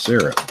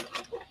 Syrup.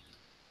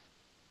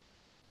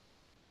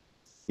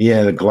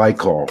 Yeah, the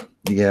glycol.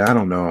 Yeah, I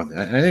don't know.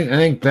 I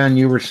think Ben,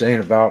 you were saying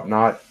about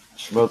not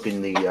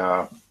smoking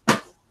the.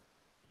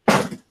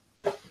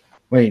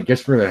 Wait,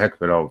 just for the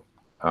heck of it,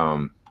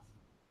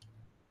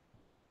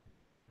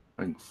 I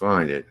can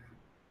find it.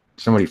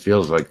 Somebody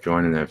feels like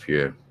joining if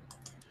you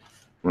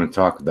want to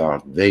talk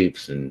about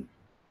vapes and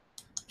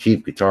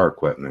cheap guitar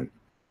equipment.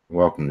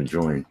 Welcome to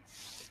join.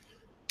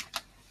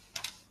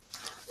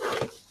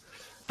 I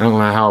don't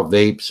know how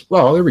vapes.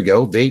 Well, there we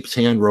go. Vapes,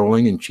 hand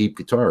rolling, and cheap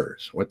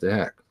guitars. What the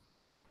heck?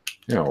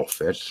 It all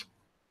fits.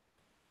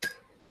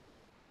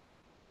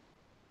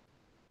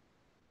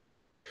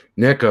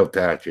 Nico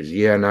patches.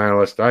 Yeah,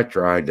 Nihilist, I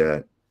tried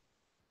that.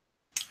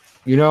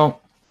 You know,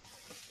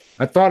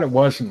 I thought it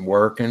wasn't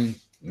working,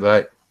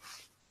 but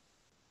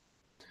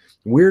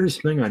the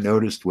weirdest thing I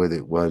noticed with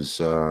it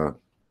was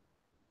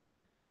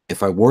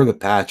if I wore the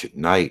patch at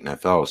night and I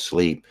fell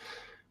asleep,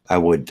 I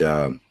would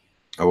I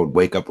would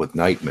wake up with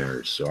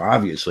nightmares. So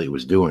obviously it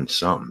was doing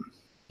something.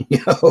 You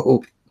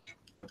know,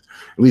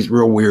 at least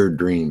real weird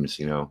dreams,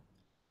 you know.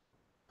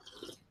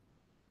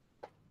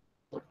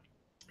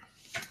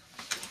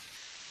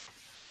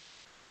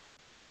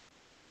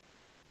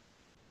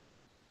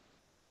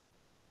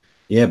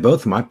 Yeah,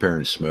 both of my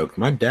parents smoked.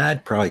 My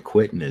dad probably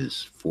quit in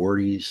his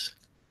 40s.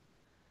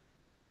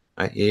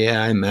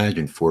 Yeah, I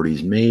imagine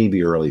 40s,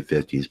 maybe early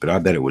 50s, but I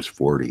bet it was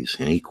 40s.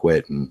 And he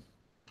quit and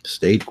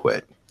stayed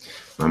quit.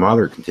 My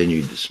mother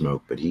continued to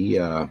smoke, but he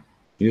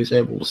was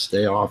able to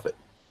stay off it.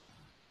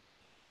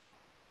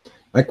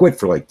 I quit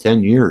for like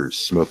 10 years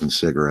smoking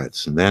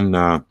cigarettes. And then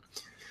I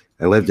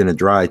lived in a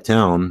dry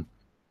town.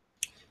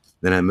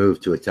 Then I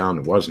moved to a town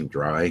that wasn't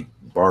dry.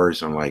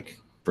 Bars on like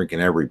freaking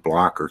every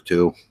block or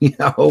two, you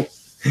know,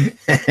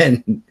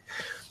 and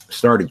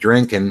started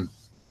drinking.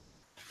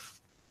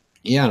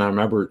 Yeah, and I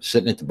remember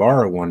sitting at the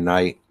bar one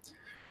night,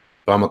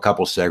 bum a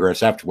couple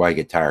cigarettes. After a while, I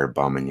get tired of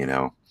bumming, you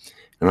know.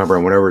 I remember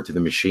I went over to the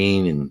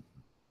machine and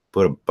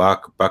put a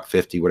buck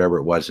 50, whatever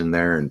it was in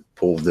there and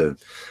pulled the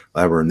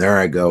lever. And there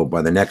I go.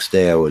 By the next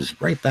day, I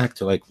was right back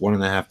to like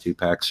 1.5, 2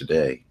 packs a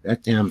day.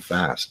 That damn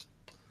fast.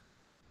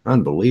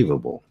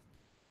 Unbelievable.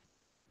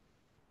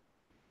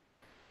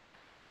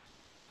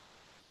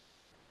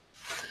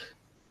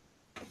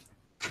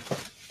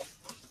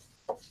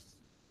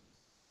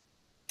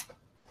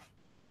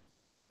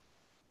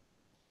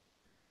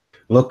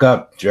 Look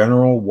up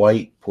General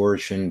White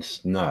Portion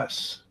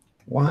Snus.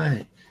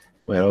 What?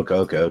 Wait,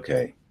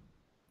 okay.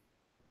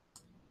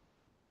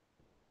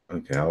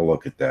 Okay, I'll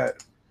look at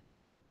that.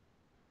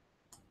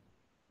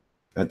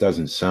 That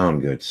doesn't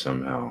sound good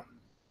somehow.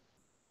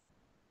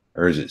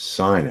 Or is it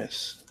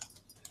sinus?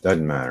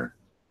 Doesn't matter.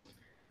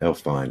 They'll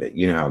find it.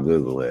 You know how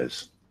Google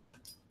is.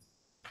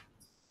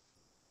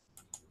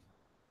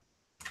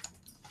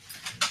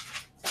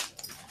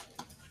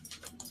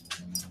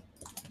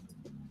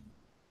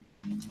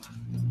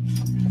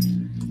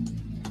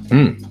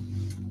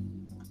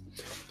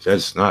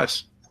 Says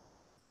snus.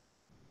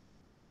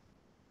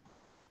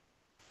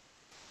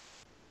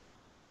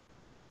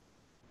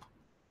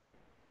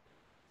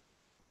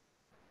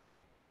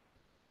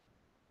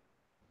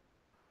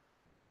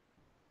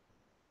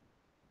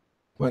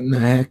 What in the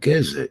heck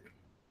is it?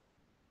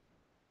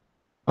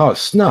 Oh,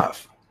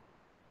 snuff.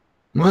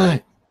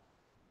 What?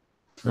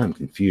 I'm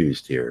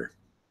confused here.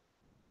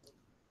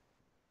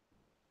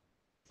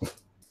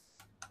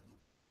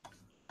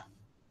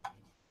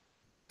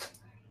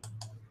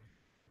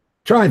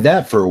 Tried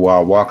that for a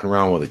while, walking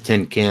around with a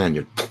tin can.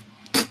 You're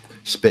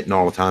spitting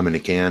all the time in the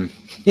can.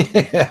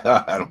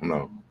 Yeah, I don't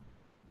know.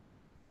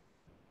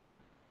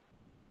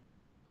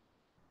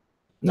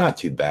 Not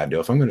too bad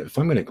though. If I'm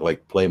gonna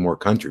like play more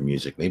country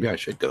music, maybe I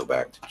should go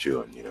back to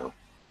chewing. You know,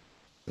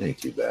 it ain't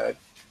too bad.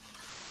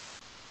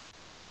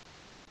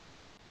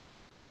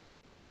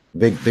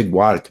 Big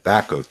wad of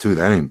tobacco too.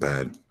 That ain't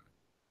bad.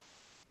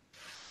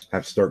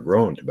 Have to start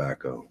growing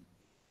tobacco.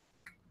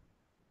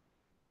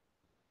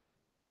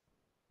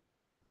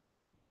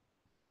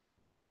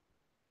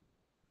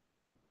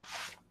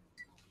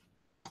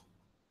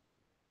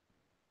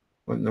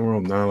 What in the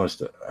world? Now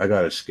I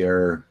got a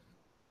scare.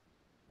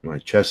 My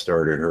chest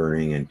started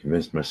hurting and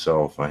convinced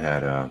myself I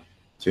had a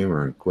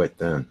tumor and quit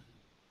then.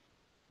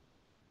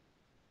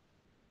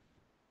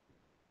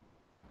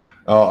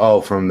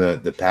 From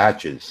the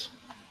patches.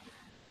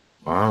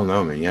 Well, I don't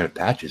know, man. Yeah, the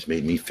patches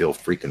made me feel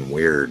freaking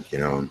weird, you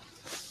know. And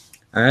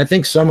I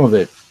think some of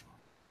it,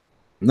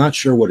 I'm not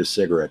sure what a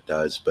cigarette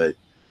does, but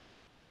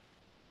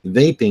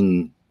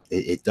vaping,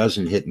 it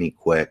doesn't hit me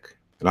quick.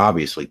 And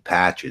obviously,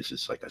 patches,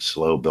 it's like a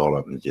slow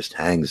buildup and it just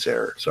hangs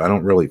there. So I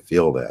don't really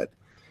feel that.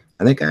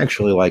 I think I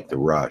actually like the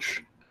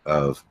rush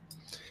of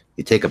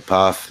you take a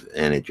puff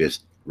and it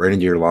just right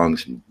into your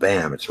lungs and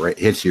bam, it's right,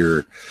 hits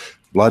your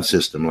blood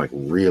system like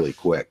really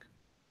quick.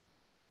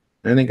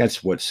 And I think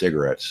that's what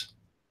cigarettes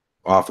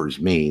offers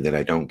me that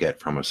I don't get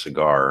from a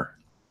cigar.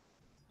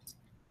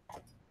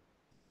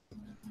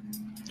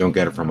 Don't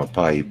get it from a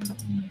pipe.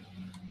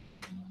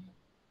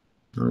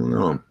 I don't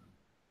know.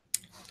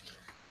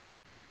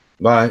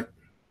 But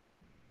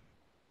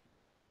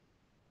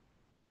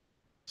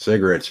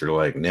cigarettes are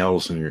like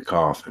nails in your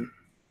coffin.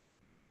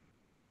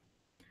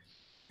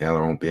 Yeah,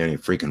 there won't be any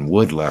freaking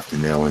wood left to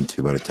nail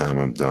into by the time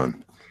I'm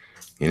done.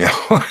 You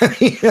know,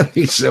 there'll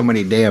be so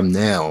many damn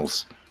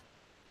nails.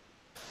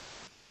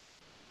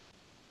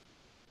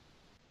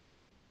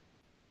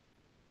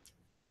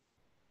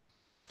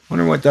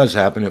 Wonder what does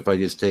happen if I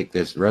just take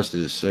this rest of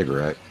this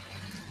cigarette.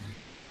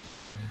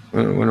 I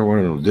wonder what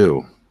it'll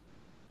do.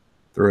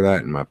 Throw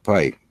that in my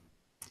pipe.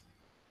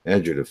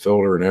 Edge of the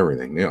filter and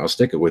everything. Yeah, I'll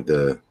stick it with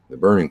the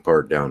burning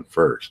part down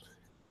first.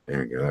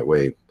 There you go. That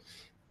way,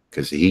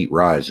 because the heat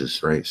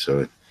rises, right? So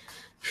it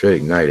should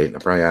ignite it. And I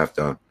probably have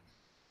to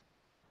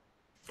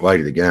Light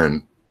it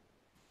again,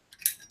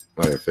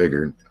 like I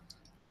figured.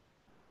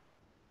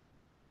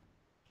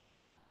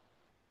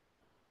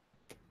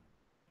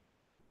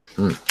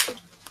 I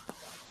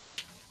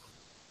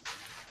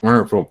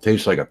wonder if it'll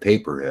taste like a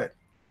paper hit.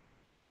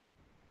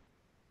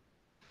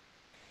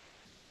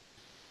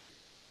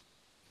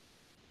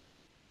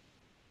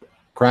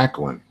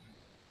 Crackling.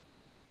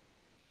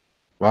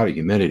 A lot of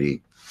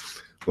humidity.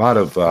 A lot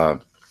of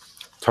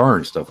tar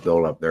and stuff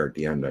built up there at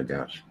the end, I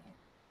guess.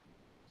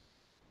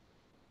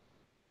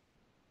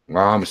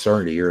 Well, I'm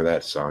starting to hear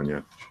that,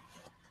 Sonia.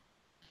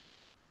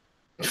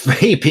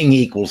 Vaping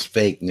equals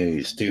fake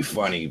news. Too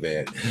funny,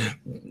 man.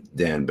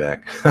 Dan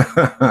Beck.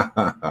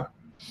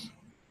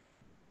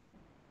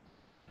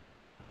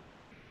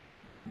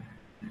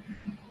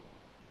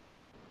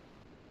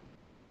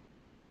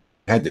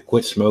 Had to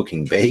quit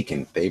smoking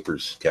bacon.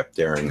 Papers kept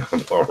tearing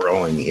while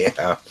rolling.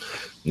 Yeah,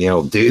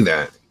 I'll do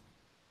that.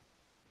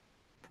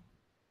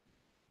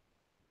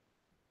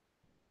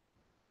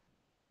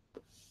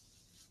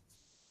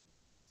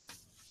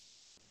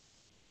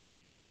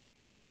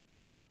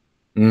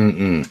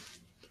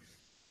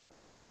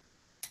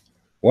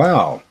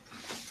 Wow.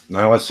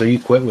 Now let's say you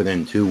quit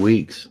within 2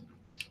 weeks.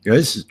 Yeah,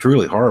 this is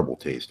truly horrible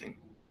tasting.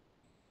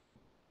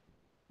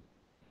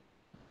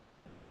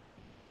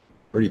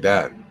 Pretty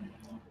bad.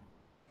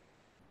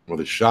 With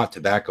a shot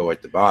tobacco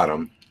at the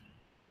bottom,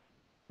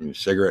 and a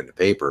cigarette in the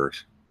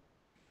papers.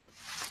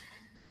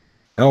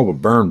 Hell of a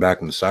burn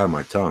back on the side of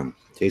my tongue.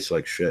 Tastes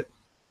like shit.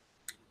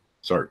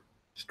 Sorry.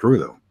 It's true,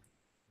 though.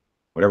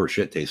 Whatever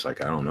shit tastes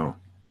like, I don't know.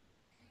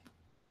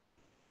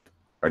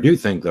 I do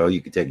think, though,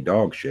 you could take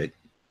dog shit.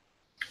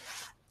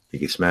 You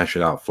could smash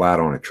it out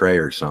flat on a tray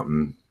or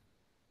something.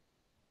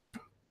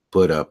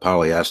 Put a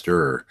polyester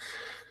or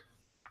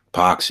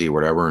epoxy or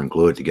whatever and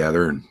glue it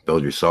together and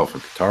build yourself a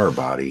guitar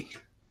body.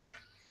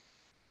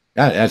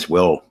 That's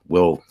Will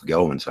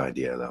Gelman's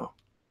idea, though.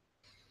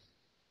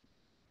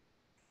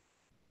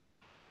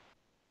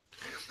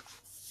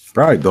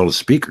 Probably build a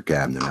speaker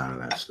cabinet out of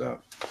that stuff.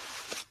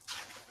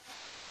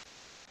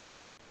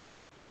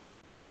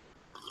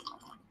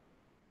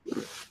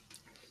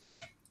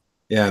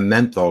 Yeah,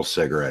 menthol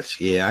cigarettes.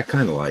 Yeah, I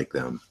kind of like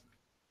them.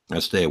 I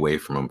stay away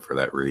from them for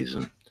that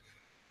reason.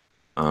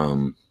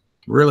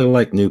 Really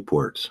like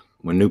Newports.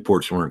 When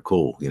Newports weren't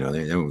cool,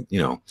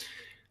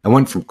 I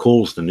went from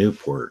Cools to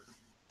Newport.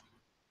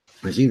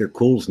 It was either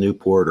Cools,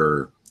 Newport,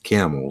 or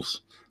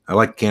Camels. I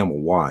like Camel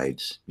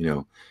Wides,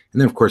 and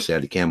then of course they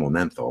had the Camel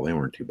Menthol. They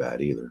weren't too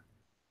bad either.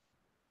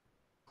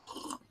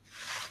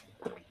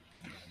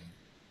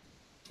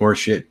 Or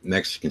shit,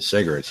 Mexican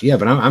cigarettes. Yeah,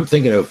 but I'm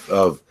thinking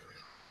of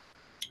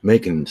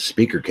making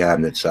speaker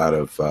cabinets out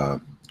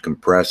of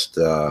compressed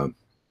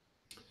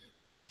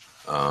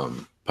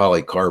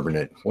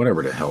polycarbonate,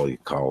 whatever the hell you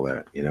call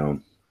that,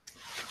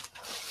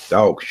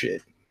 dog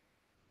shit.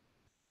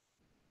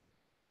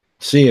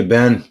 See you,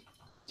 Ben.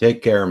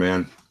 Take care,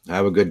 man.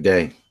 Have a good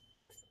day.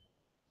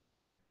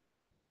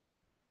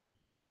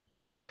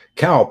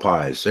 Cow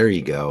pies, there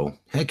you go.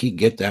 Heck, you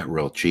get that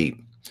real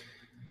cheap.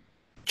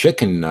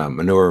 Chicken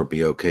manure would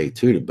be okay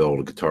too to build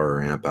a guitar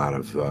or amp out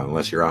of,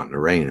 unless you're out in the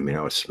rain. I mean,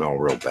 that would smell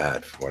real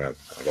bad, from what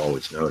I've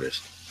always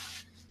noticed.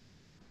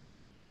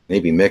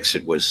 Maybe mix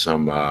it with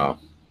some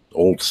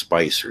Old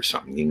Spice or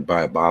something. You can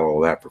buy a bottle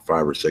of that for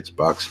 $5 or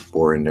 $6 and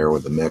pour in there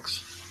with the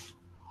mix.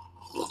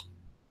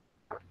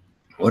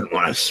 Wouldn't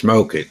want to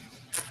smoke it.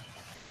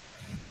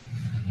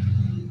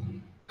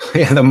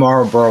 Yeah, the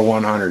Marlboro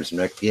 100s,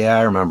 Mick. Yeah,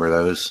 I remember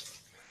those.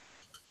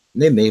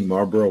 They made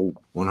Marlboro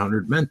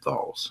 100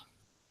 menthols.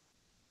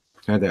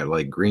 Had that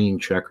like green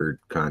checkered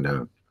kind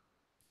of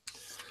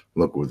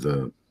look with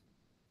the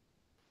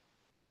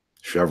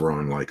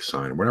chevron like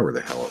sign, whatever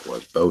the hell it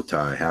was. Bow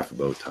tie, half a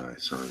bow tie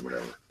sign,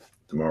 whatever.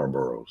 The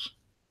Marlboros.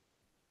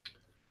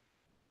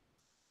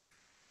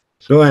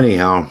 So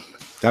anyhow,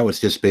 that was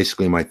just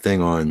basically my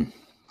thing on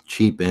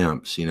cheap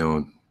amps.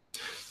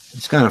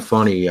 It's kind of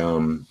funny.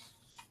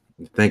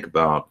 Think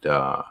about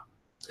a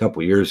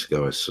couple years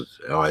ago.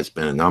 It's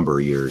been a number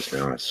of years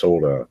now. I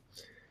sold a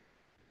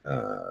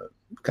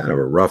kind of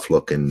a rough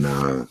looking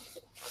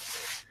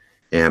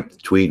amp. The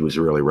tweed was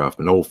really rough.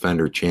 An old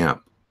Fender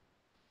Champ.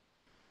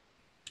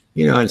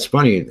 It's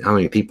funny how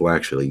many people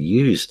actually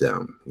use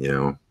them.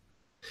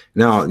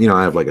 Now,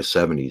 I have like a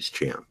 70s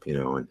Champ,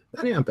 and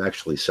that amp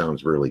actually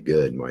sounds really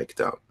good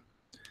mic'd up.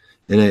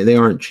 And they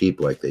aren't cheap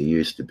like they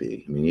used to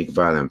be. I mean, you could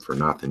buy them for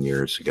nothing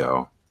years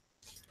ago.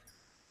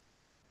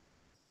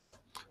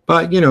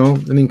 But,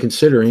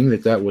 considering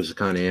that was the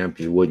kind of amp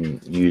you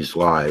wouldn't use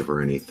live or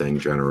anything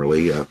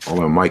generally,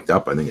 although mic'd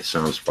up, I think it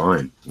sounds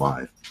fine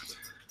live.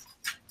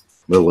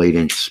 Little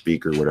 8-inch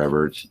speaker,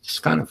 whatever. It's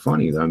kind of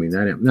funny, though. I mean,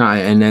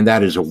 and then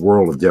that is a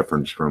world of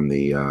difference from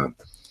the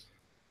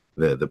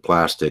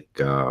plastic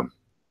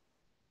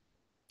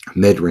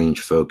mid-range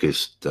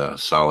focused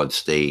solid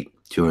state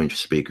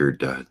 2-inch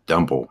speakered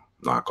Dumble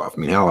knockoff. I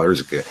mean, hell,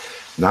 there's a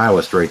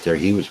nihilist right there.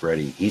 He was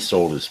ready. He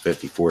sold his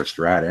 54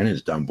 Strat and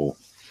his Dumble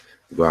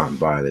to go out and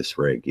buy this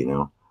rig, Because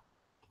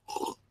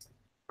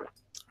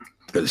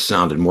it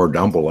sounded more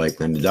Dumble-like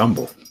than the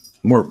Dumble.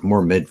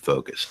 more mid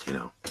focused, you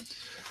know.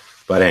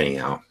 But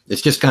anyhow,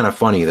 it's just kind of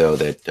funny though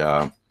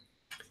that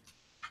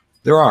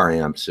there are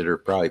amps that are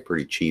probably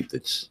pretty cheap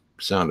that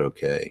sound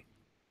okay.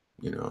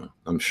 You know,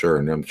 I'm sure,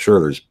 and I'm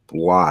sure there's a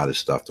lot of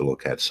stuff to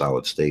look at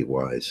solid state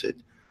wise that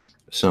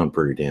sound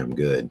pretty damn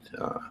good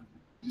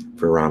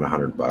for around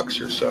 $100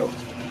 or so.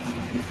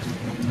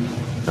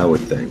 I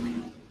would think.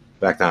 In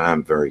fact,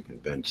 I'm very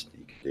convinced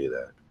you can do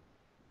that.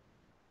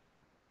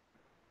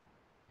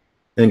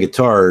 And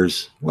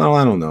guitars, well,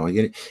 I don't know.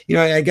 You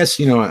know, I guess,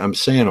 you know, I'm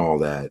saying all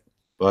that,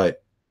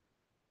 but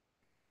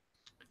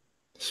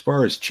as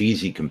far as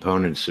cheesy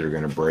components that are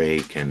going to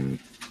break, and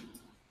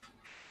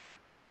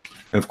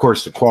of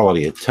course, the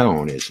quality of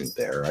tone isn't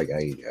there. I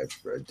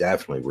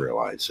definitely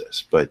realize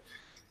this, but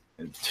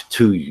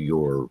to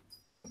your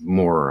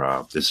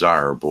more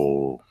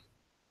desirable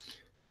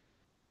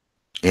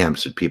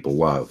amps that people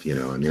love, you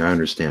know, I mean, I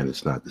understand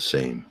it's not the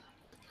same,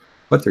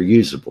 but they're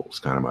usable is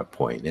kind of my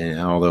point. And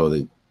although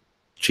the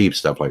cheap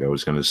stuff, like I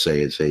was going to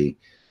say, is they're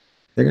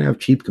going to have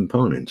cheap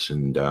components,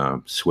 and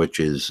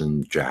switches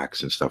and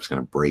jacks and stuff's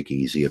going to break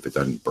easy if it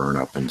doesn't burn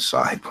up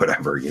inside,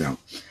 whatever, you know.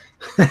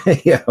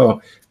 You know,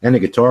 and the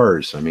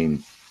guitars, I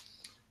mean,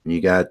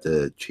 you got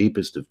the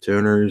cheapest of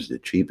tuners, the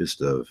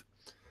cheapest of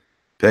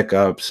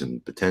pickups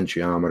and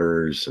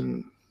potentiometers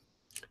and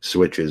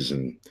switches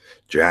and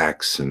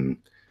jacks and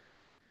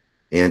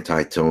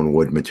anti-tone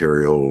wood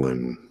material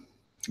and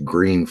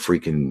green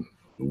freaking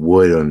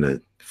wood on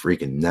the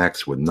freaking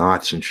necks with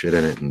knots and shit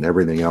in it and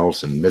everything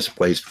else, and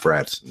misplaced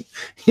frets. And,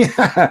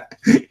 yeah,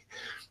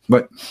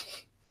 but you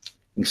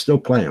can still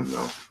play them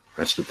though.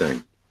 That's the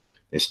thing.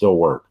 They still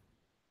work.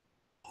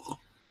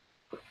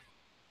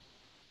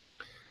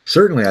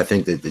 Certainly, I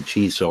think that the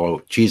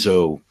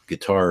Chizo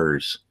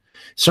guitars,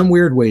 some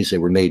weird ways they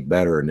were made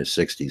better in the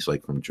 60s,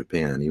 like from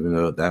Japan, even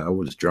though that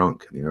was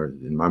junk. You know,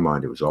 in my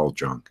mind, it was all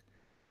junk.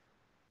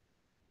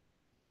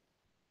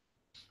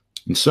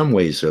 In some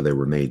ways, though, they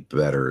were made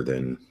better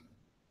than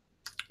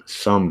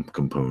some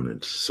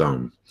components,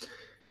 and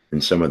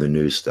some of the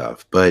new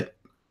stuff. But,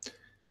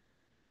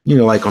 you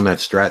know, like on that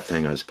Strat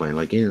thing I was playing,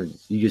 like, you know,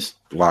 you just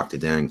lock the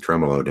dang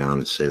tremolo down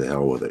and say the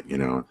hell with it, you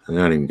know. I'm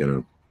not even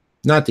going to,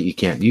 not that you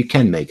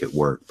can make it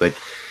work, but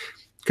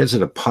because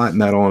of the pot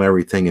metal and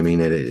everything, I mean,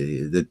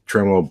 the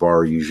tremolo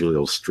bar usually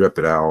will strip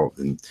it out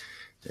and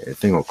the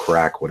thing will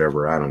crack,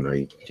 whatever. I don't know.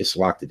 You just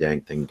lock the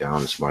dang thing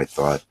down is my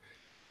thought.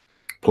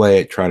 Play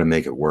it, try to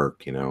make it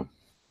work, you know.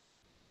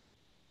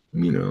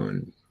 You know,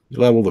 and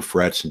level the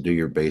frets and do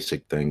your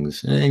basic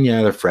things. And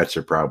yeah, the frets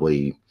are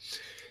probably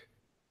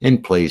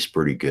in place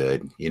pretty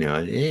good. You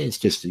know, it's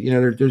just, you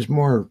know, there's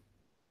more,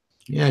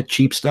 yeah,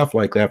 cheap stuff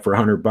like that for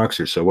 $100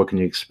 or so. What can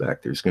you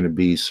expect? There's going to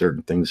be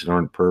certain things that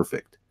aren't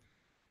perfect.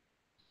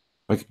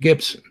 Like a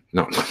Gibson.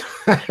 No,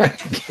 I'm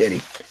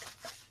kidding.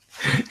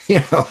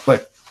 You know,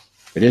 but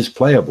it is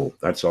playable.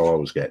 That's all I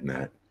was getting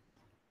at.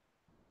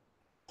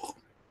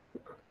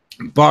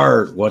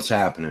 Bart, what's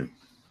happening?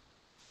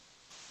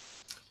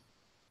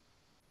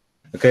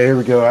 Okay, here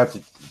we go. I have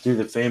to do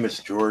the famous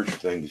George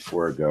thing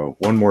before I go.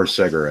 One more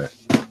cigarette.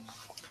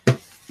 What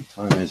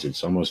time is it?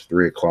 It's almost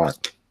 3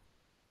 o'clock.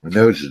 My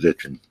nose is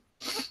itching.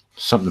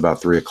 Something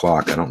about 3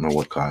 o'clock. I don't know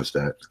what caused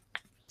that.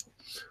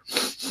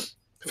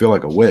 I feel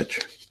like a witch.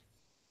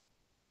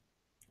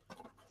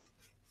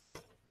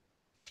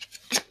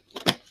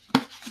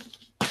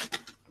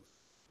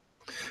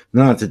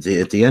 Now, at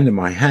the end of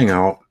my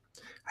hangout,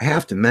 I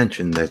have to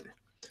mention that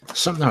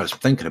something I was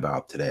thinking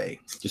about today,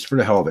 just for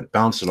the hell of it,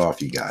 bounce it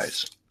off you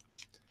guys.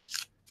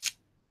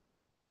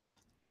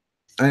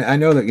 I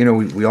know that, you know,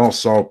 we all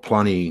saw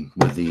plenty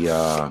with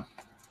the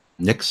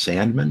Nick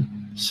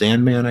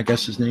Sandman, I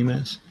guess his name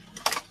is.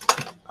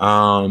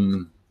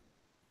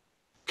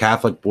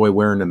 Catholic boy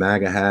wearing the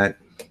MAGA hat.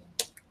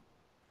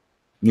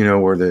 You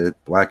know, where the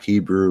black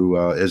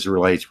Hebrew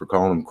Israelites were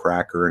calling him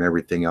Cracker and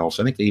everything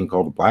else. I think they even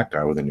called a black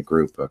guy within the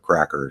group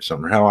Cracker or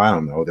something. Hell, I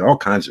don't know. They're all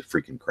kinds of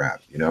freaking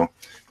crap, you know,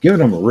 giving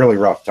them a really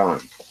rough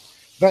time.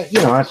 But,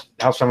 you know, that's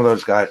how some of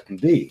those guys can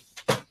be.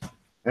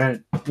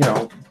 And, you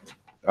know,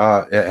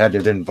 had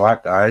it been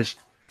black guys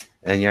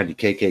and you had the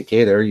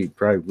KKK there, you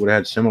probably would have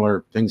had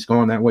similar things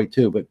going that way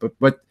too.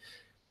 But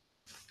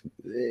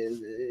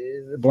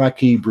the black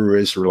Hebrew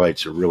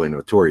Israelites are really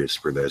notorious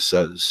for this.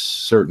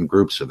 Certain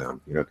groups of them,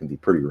 you know, can be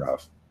pretty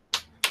rough.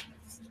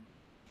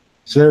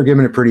 So they're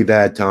giving a pretty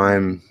bad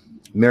time.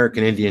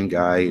 American Indian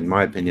guy, in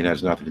my opinion,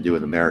 has nothing to do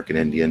with American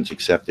Indians,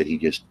 except that he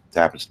just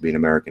happens to be an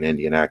American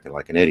Indian acting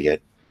like an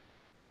idiot.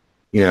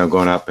 You know,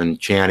 going up and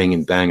chanting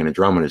and banging a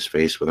drum in his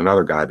face with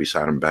another guy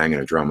beside him banging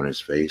a drum in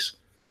his face.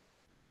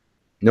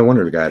 No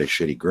wonder the guy had a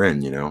shitty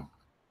grin, you know.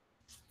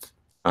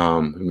 I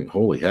mean,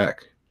 holy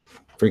heck.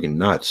 Freaking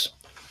nuts.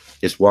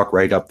 Just walk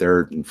right up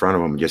there in front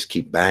of him and just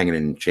keep banging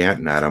and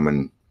chanting at him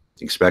and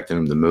expecting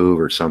him to move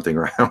or something,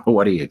 or I don't know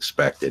what he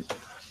expected.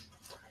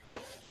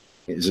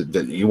 Is it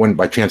that you wouldn't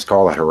by chance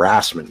call it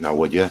harassment now,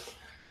 would you?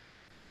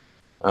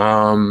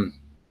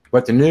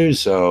 But the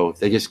news, though,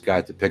 they just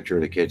got the picture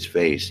of the kid's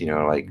face, you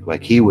know,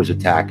 like he was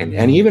attacking.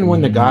 And even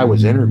when the guy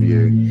was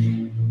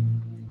interviewed,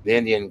 the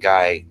Indian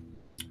guy,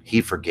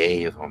 he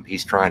forgave him.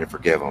 He's trying to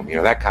forgive him. You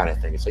know, that kind of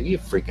thing. It's like, you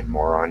freaking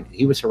moron.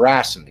 He was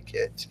harassing the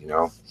kids, you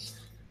know.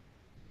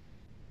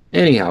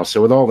 Anyhow,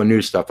 so with all the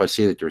new stuff, I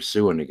see that they're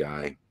suing the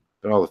guy.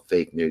 But all the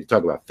fake news,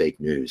 talk about fake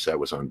news, that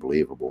was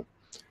unbelievable.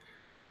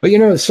 But, you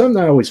know,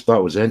 something I always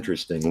thought was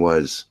interesting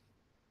was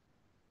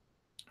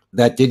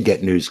that did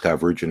get news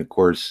coverage. And, of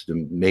course,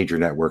 the major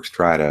networks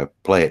try to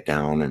play it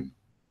down. And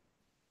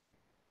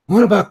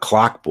what about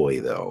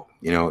Clockboy, though?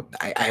 You know,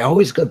 I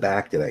always go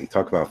back to that. You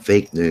talk about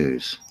fake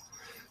news.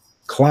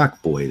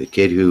 Clockboy, the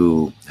kid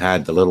who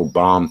had the little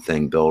bomb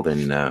thing built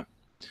in, oh,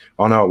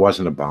 no, it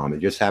wasn't a bomb.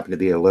 It just happened to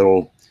be a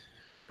little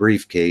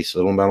briefcase, a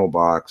little metal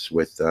box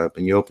with,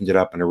 and you opened it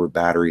up and there were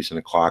batteries and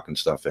a clock and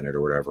stuff in it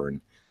or whatever.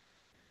 And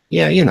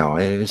yeah, you know,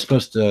 it was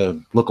supposed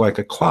to look like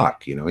a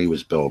clock, you know, he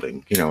was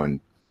building, you know, and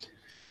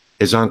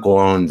his uncle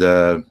owned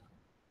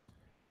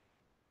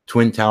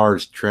Twin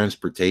Towers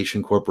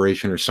Transportation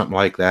Corporation or something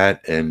like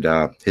that. And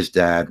his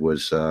dad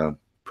was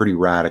pretty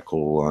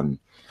radical on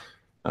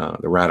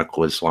the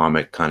radical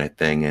Islamic kind of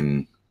thing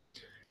and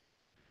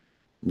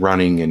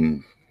running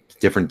and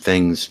different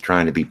things,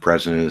 trying to be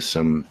president of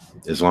some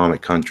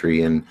Islamic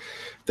country. And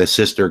the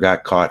sister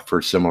got caught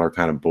for similar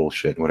kind of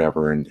bullshit,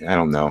 whatever. And I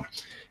don't know.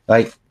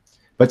 Like,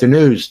 but the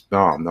news,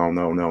 oh, no,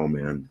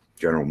 man.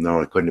 General, no,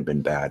 it couldn't have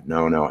been bad.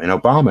 No. And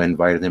Obama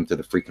invited him to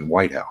the freaking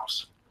White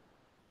House.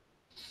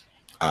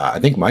 I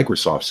think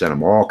Microsoft sent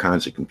him all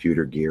kinds of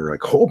computer gear.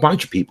 Like a whole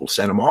bunch of people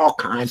sent him all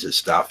kinds of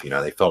stuff. You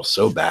know, they felt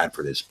so bad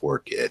for this poor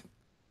kid.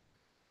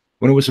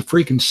 When it was a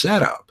freaking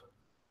setup.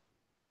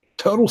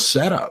 Total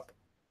setup.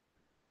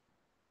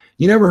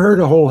 You never heard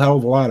a whole hell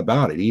of a lot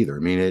about it either. I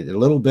mean, a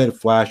little bit of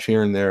flash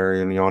here and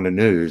there on the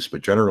news,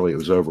 but generally it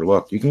was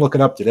overlooked. You can look it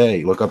up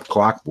today. Look up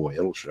Clockboy.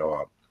 It'll show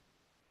up.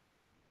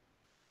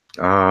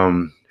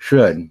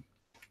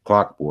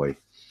 Clockboy.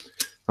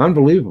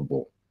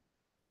 Unbelievable.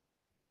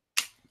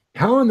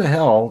 How in the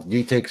hell do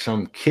you take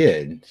some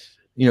kids,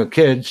 you know,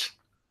 kids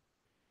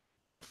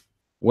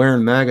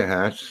wearing MAGA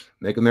hats,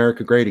 make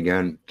America great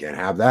again? Can't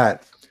have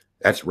that.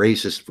 That's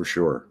racist for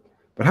sure.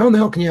 But how in the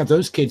hell can you have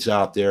those kids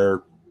out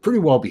there pretty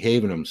well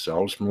behaving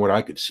themselves from what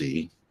I could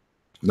see?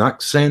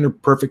 Not saying they're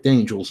perfect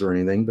angels or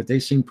anything, but they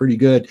seem pretty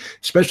good,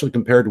 especially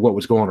compared to what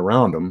was going on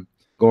around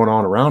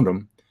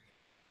them.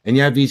 And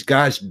you have these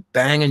guys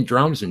banging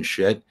drums and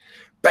shit.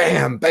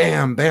 Bam,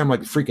 bam, bam,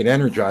 like a freaking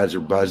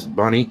Energizer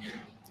bunny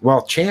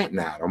while chanting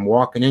at them,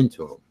 walking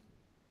into them.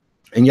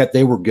 And yet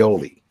they were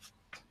guilty.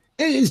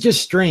 It's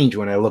just strange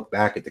when I look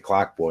back at the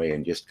Clockboy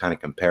and just kind of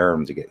compare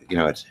them to get, you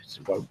know, it's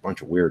a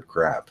bunch of weird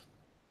crap.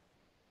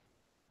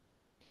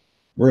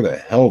 Where the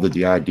hell did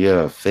the idea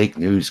of fake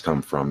news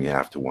come from, you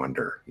have to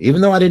wonder.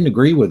 Even though I didn't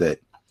agree with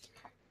it,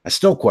 I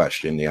still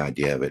question the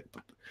idea of it.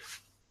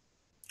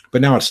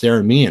 But now it's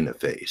staring me in the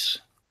face.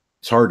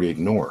 It's hard to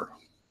ignore.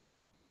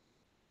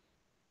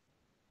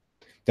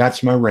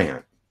 That's my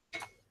rant.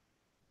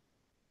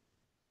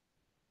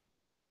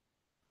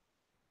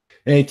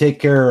 Hey, take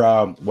care,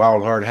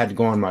 Wildheart. I had to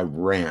go on my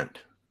rant.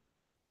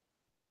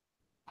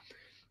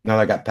 Now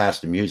that I got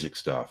past the music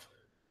stuff.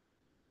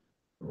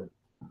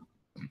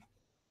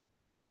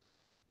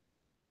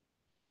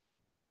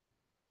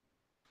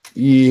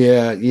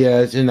 Yeah,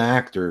 it's an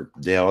actor,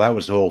 Dale. That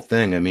was the whole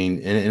thing. I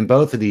mean, and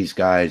both of these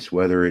guys,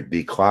 whether it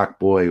be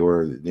Clockboy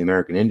or the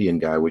American Indian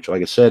guy, which,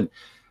 like I said,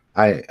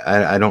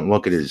 I don't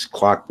look at it as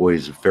Clockboy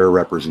as a fair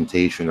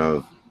representation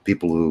of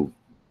people who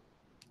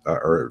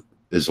are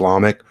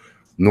Islamic,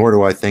 nor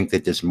do I think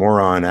that this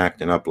moron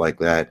acting up like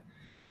that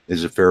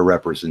is a fair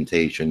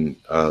representation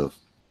of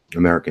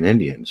American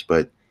Indians.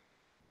 But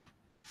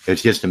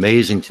it's just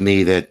amazing to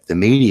me that the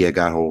media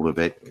got hold of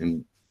it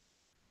and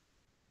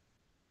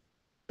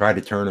tried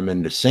to turn them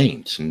into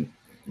saints in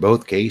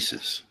both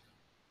cases.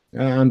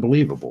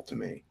 Unbelievable to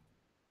me.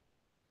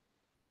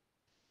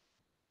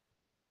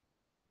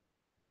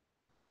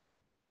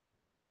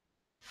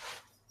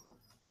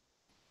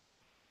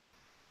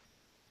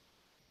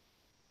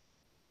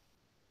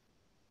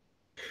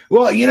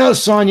 Well, you know,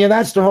 Sonia,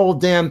 that's the whole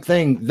damn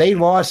thing. They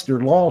lost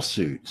their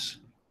lawsuits.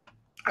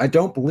 I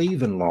don't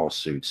believe in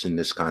lawsuits in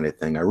this kind of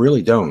thing. I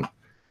really don't.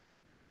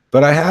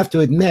 But I have to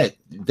admit,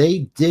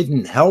 they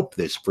didn't help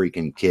this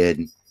freaking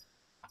kid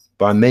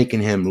by making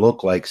him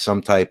look like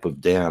some type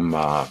of damn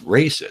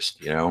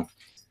racist, you know.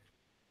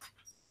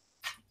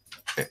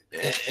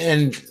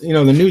 And, you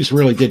know, the news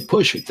really did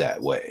push it that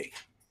way.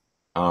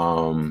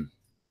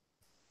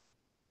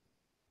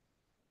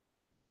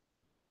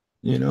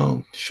 You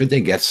know, should they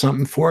get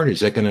something for it? Is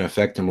that going to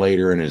affect him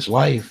later in his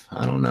life?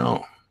 I don't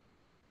know.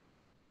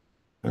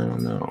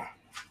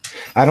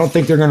 I don't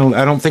think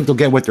they'll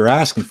get what they're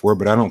asking for,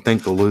 but I don't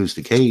think they'll lose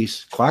the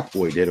case.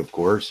 Clockboy did, of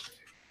course.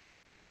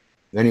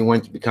 Then he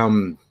went to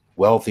become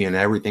wealthy and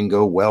everything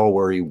go well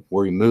where he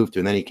moved to,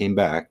 and then he came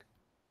back.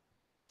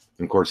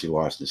 And of course, he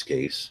lost his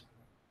case.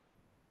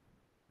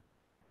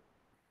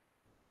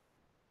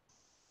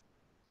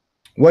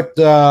 What,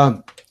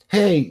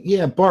 hey,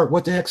 yeah, Bart,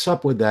 what the heck's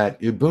up with that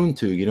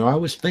Ubuntu? You know, I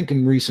was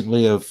thinking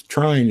recently of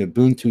trying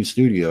Ubuntu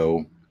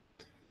Studio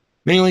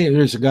Mainly,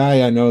 there's a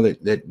guy I know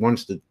that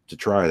wants to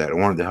try that. I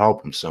wanted to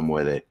help him some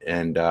with it,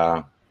 and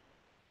I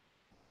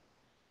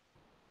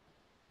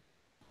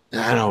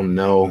don't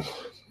know.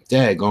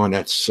 Daggone,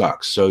 that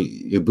sucks. So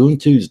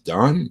Ubuntu's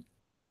done.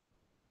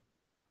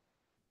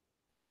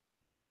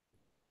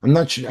 I'm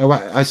not sure.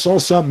 I saw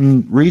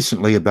something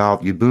recently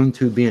about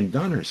Ubuntu being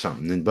done or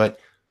something, but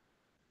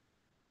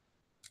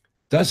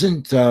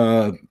doesn't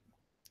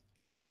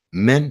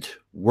Mint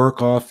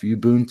work off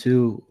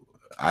Ubuntu?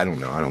 I don't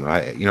know. I don't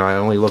know. I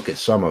only look at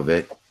some of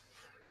it,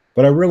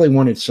 but I really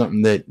wanted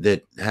something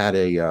that had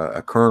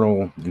a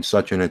kernel and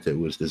such in it that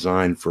was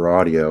designed for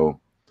audio.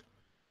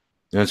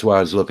 That's why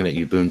I was looking at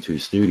Ubuntu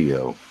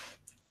Studio.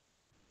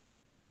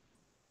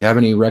 Have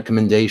any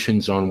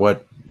recommendations on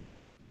what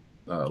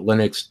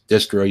Linux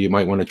distro you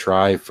might want to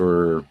try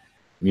for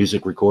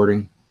music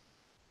recording?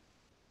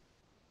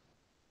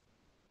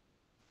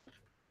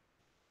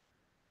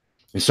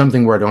 It's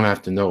something where I don't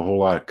have to know a whole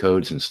lot of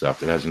codes and stuff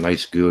that has a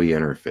nice GUI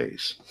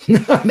interface.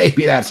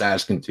 Maybe that's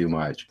asking too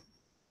much.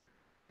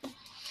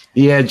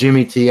 Yeah,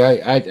 Jimmy T.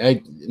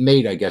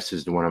 Mate, I guess,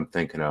 is the one I'm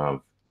thinking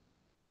of.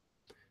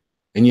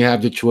 And you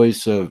have the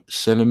choice of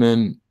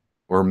Cinnamon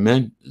or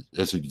Mint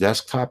as a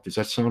desktop. Does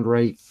that sound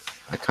right?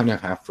 I kind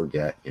of half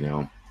forget.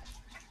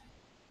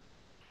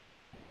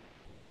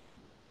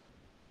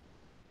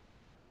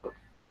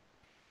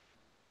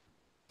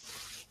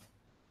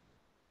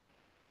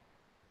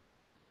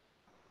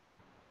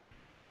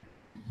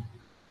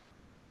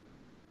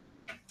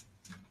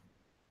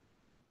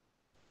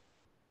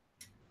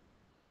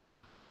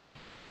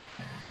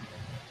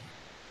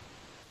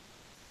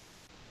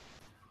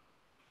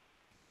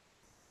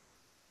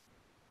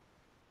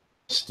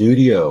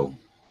 Studio,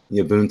 the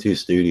Ubuntu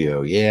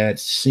Studio. Yeah, it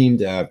seemed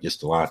to have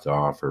just a lot to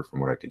offer from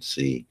what I could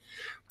see.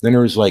 Then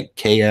there was like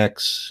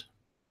KX.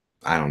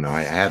 I don't know.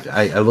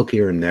 I look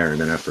here and there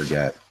and then I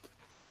forget.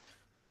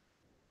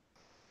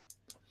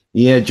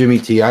 Yeah, Jimmy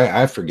T.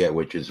 I forget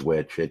which is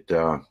which.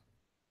 I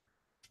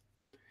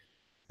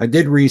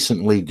did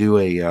recently do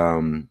a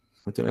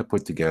what did I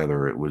put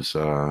together? It was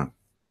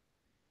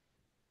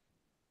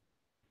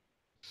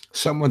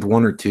something with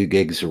 1 or 2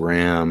 gigs of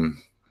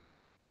RAM,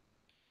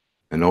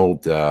 an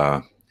old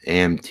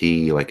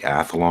AMT like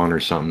Athlon or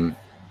something.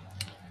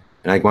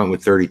 And I went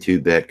with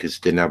 32-bit because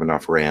it didn't have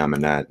enough RAM in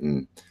that,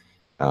 and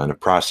a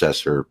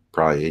processor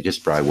probably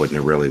wouldn't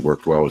have really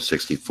worked well with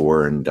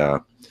 64. And I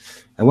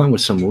went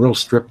with some real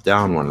stripped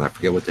down one, and I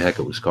forget what the heck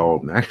it was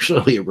called. And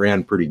actually, it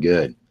ran pretty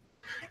good.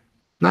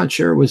 Not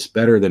sure it was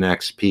better than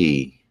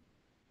XP.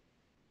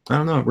 I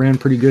don't know. It ran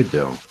pretty good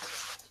though.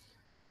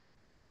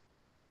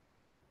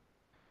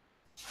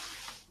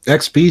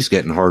 XP's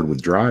getting hard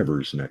with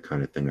drivers and that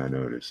kind of thing. I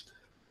noticed.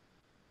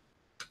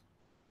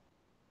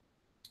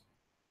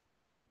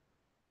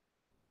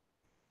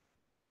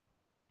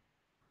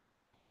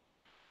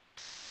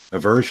 A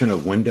version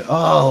of Windows.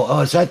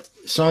 Oh, is that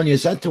Sonia?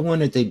 Is that the one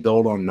that they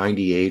built on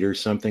 98 or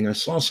something? I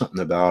saw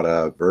something about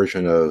a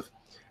version of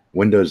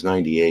Windows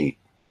 98.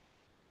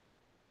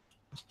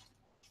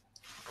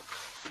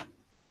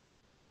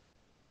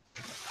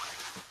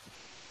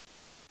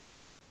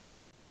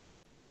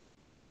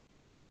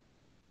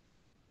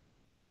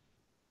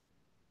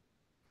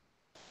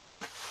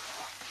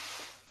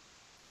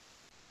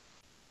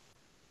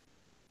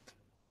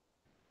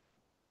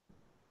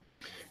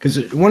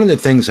 Because one of the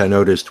things I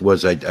noticed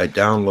was I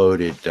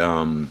downloaded,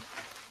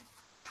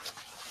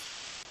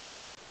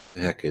 the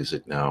heck is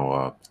it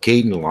now?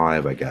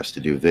 Kdenlive, I guess,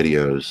 to do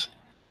videos.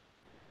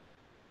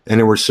 And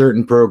there were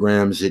certain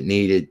programs that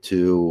needed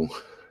to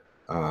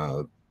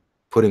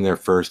put in there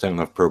first. I don't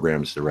know if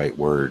program's the right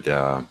word.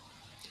 I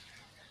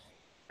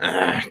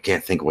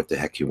can't think of what the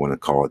heck you want to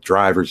call it.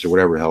 Drivers or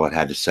whatever the hell it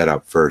had to set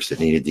up first. It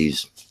needed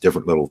these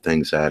different little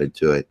things added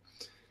to it.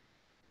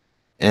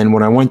 And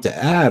when I went to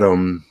add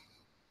them,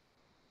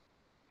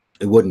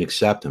 it wouldn't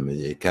accept them.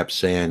 It kept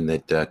saying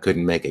that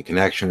couldn't make a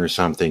connection or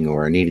something,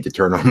 or I needed to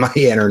turn on my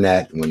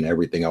internet when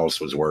everything else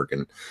was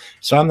working.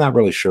 So I'm not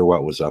really sure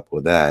what was up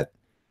with that.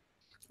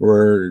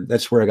 Or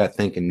that's where I got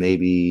thinking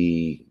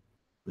maybe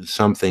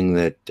something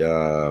that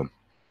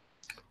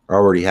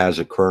already has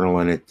a kernel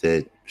in it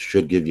that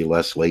should give you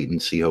less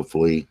latency,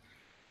 hopefully.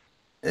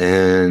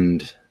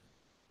 And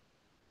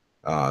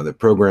the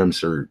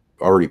programs are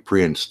already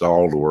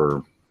pre-installed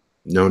or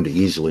known to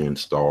easily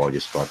install. I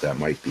just thought that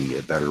might be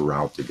a better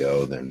route to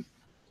go than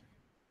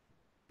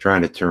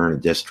trying to turn a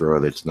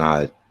distro that's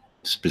not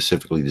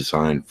specifically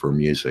designed for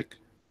music.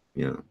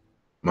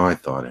 My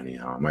thought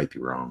anyhow. I might be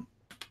wrong.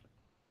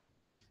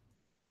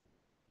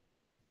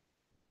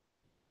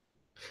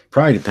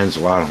 Probably depends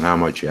a lot on how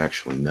much you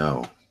actually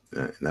know.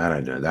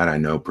 That I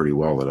know pretty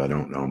well that I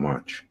don't know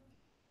much.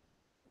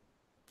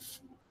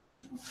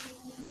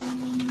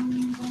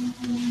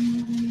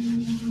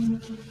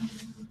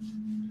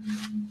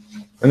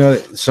 I know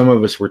that some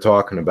of us were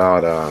talking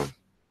about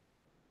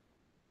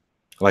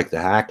like the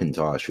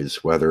Hackintoshes,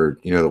 whether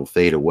they'll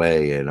fade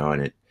away, and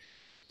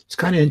it's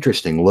kind of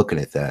interesting looking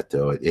at that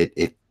though.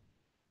 It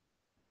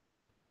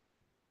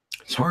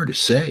It's hard to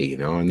say, you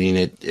know. I mean,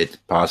 it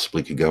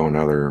possibly could go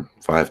another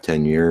 5,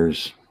 10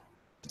 years.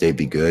 They'd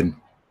be good.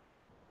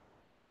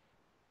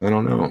 I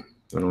don't know.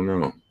 I don't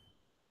know.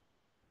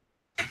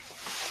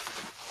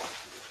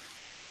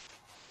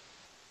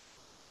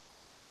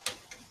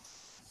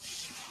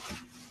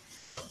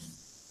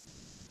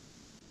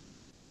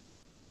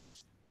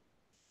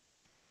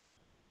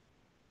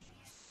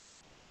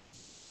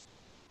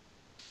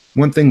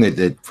 One thing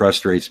that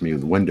frustrates me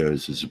with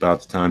Windows is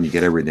about the time you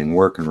get everything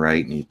working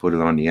right and you put it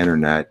on the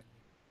internet,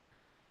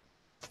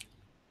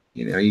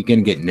 you know, you're going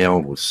to get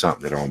nailed with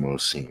something, it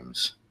almost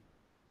seems.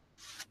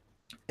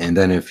 And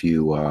then if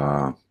you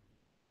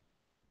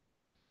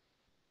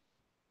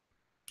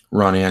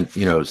run,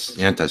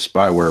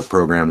 anti-spyware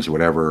programs or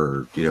whatever,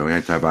 or,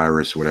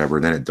 antivirus or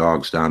whatever, then it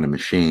dogs down the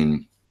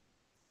machine.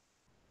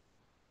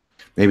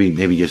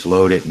 Maybe just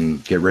load it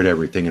and get rid of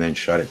everything and then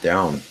shut it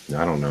down.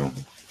 I don't know.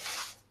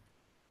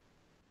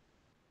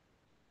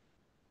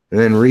 And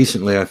then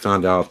recently I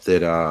found out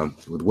that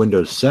with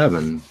Windows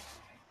 7,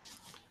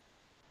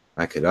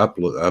 I could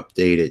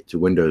update it to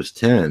Windows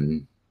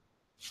 10.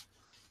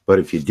 But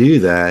if you do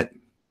that,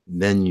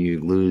 then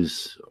you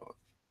lose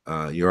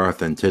your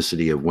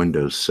authenticity of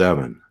Windows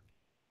 7.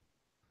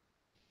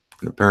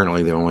 And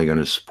apparently they're only going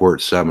to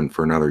support 7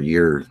 for another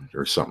year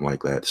or something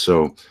like that.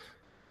 So,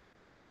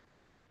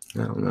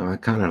 I don't know. I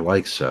kind of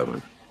like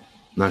 7.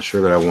 Not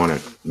sure that I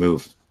want to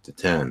move to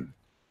 10.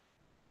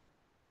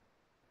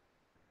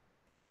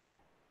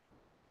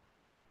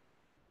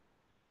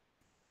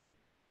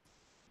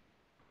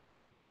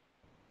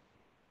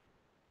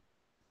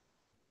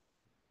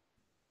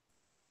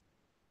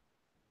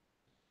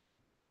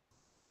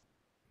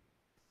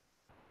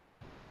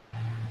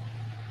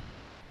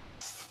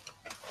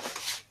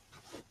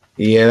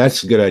 Yeah,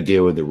 that's a good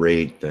idea with the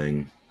RAID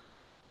thing.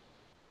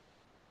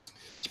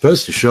 It's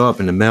supposed to show up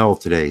in the mail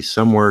today.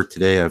 Somewhere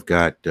today I've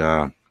got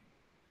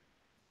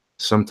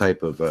some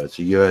type of, it's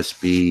a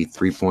USB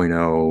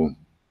 3.0,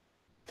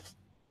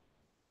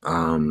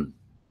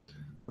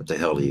 what the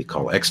hell do you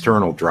call it?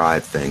 External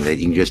drive thing that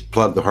you can just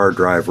plug the hard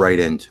drive right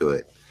into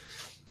it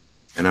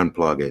and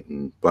unplug it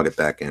and plug it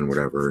back in,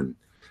 whatever. And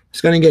it's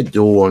going to get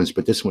dual ones,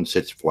 but this one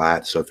sits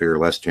flat, so I figure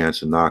less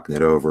chance of knocking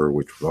it over,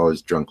 which with all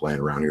this junk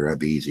laying around here, that'd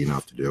be easy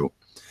enough to do.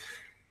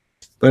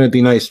 But it'd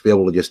be nice to be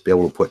able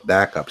to put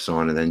backups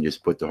on and then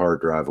just put the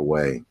hard drive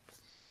away.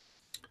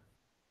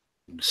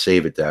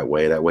 Save it that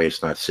way. That way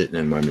it's not sitting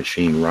in my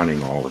machine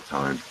running all the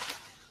time.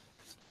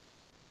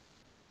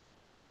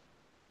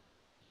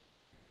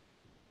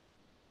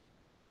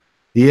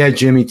 Yeah,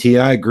 Jimmy T,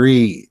 I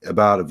agree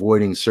about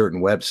avoiding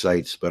certain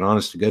websites, but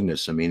honest to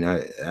goodness, I mean,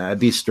 I'd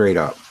be straight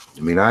up. I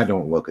mean, I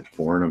don't look at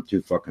porn. I'm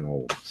too fucking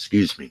old.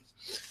 Excuse me.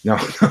 No,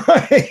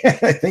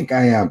 I think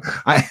I am.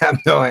 I have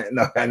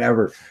I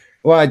never.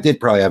 Well, I did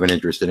probably have an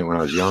interest in it when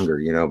I was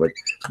younger, but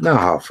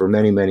no, for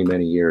many, many,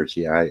 many years,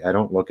 yeah, I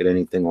don't look at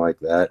anything like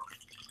that.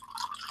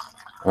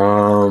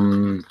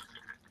 I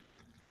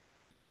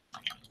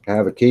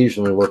have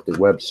occasionally looked at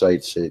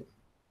websites that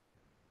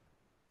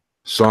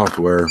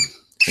software,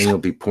 and you'll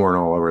be pouring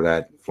all over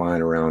that,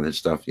 flying around and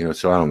stuff,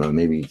 so I don't know,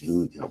 maybe,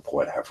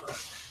 whatever.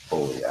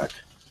 Holy heck.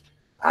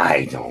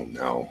 I don't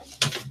know.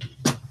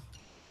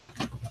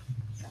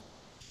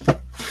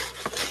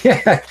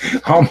 Yeah,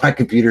 all my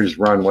computers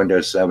run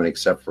Windows 7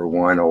 except for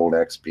one old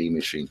XP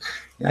machine.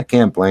 I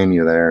can't blame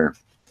you there.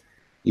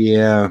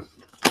 Yeah.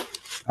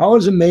 I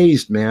was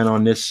amazed, man,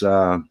 on this.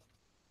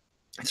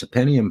 It's a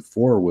Pentium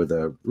 4 with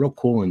a real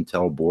cool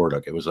Intel board.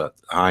 Like, it was a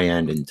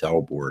high-end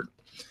Intel board.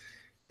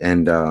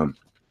 And what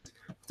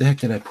the heck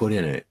did I put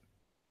in it?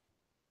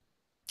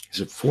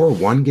 Is it 4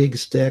 1 gig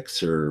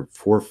sticks or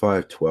 4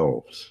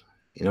 512s?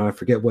 I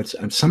forget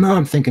somehow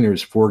I'm thinking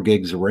there's 4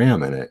 gigs of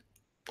RAM in it.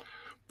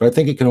 But I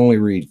think it can only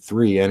read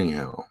 3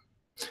 anyhow.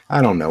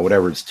 I don't know,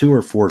 whatever. It's 2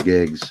 or 4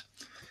 gigs.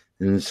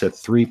 And it's a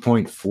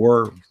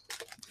 3.4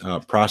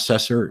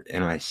 processor.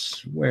 And I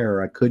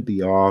swear I could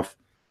be off.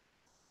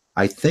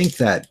 I think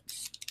that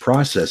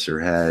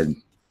processor had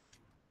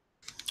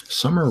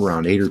somewhere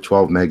around 8 or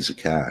 12 megs of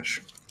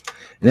cache.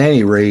 At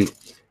any rate,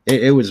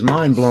 it was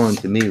mind-blowing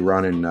to me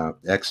running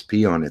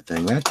XP on the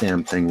thing. That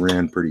damn thing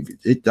ran pretty good.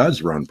 It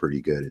does run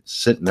pretty good. It's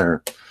sitting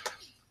there.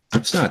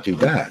 It's not too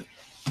bad.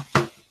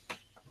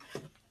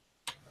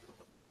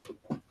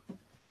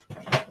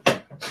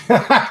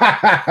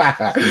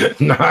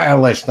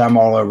 Nihilist, I'm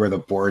all over the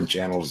porn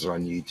channels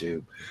on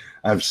YouTube.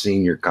 I've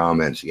seen your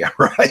comments. Yeah,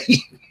 right.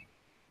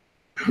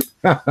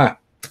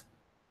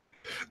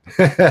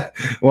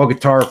 Well,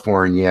 guitar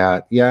porn,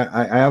 yeah.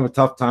 I have a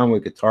tough time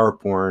with guitar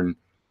porn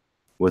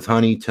with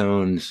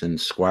Honeytones and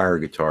Squire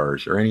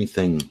guitars or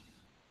anything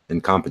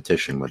in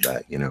competition with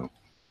that,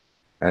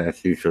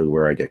 That's usually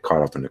where I get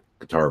caught up in the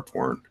guitar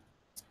porn.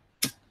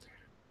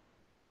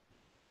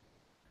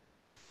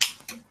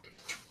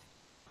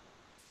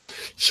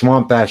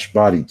 Swamp Ash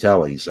Body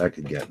Tellys, that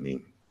could get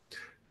me.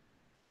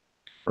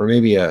 Or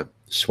maybe a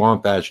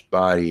Swamp Ash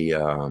Body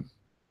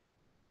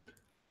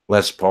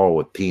Les Paul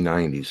with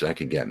P90s, that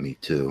could get me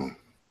too.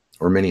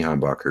 Or mini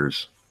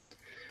humbuckers.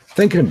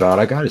 Thinking about,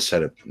 I got a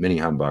set of mini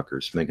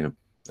humbuckers.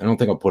 I don't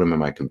think I'll put them in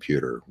my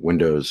computer,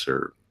 Windows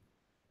or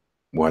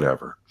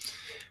whatever.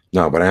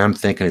 No, but I am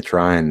thinking of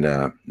trying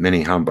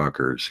mini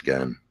humbuckers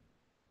again.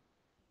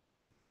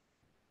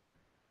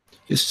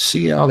 Just to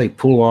see how they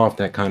pull off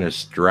that kind of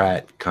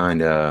Strat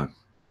kind of.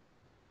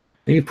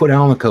 Maybe put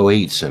Alnico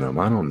 8s in them.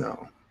 I don't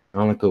know.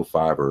 Alnico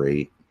 5 or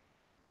 8.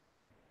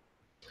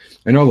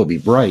 I know they'll be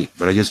bright,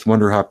 but I just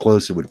wonder how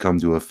close it would come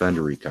to a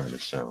Fendery kind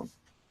of sound.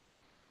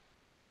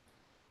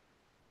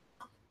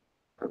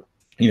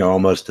 You know,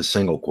 almost a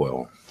single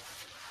coil.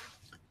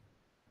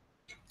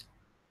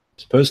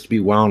 It's supposed to be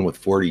wound with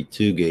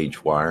 42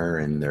 gauge wire,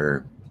 and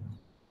they're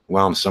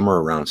wound somewhere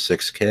around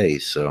 6K,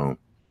 so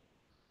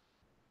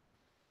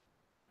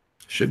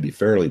should be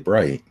fairly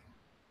bright.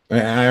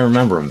 I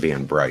remember them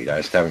being bright.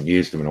 I just haven't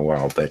used them in a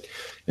while, but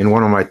in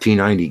one of my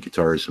T90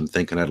 guitars, I'm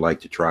thinking I'd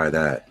like to try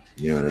that,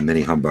 you know, the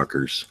mini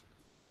humbuckers.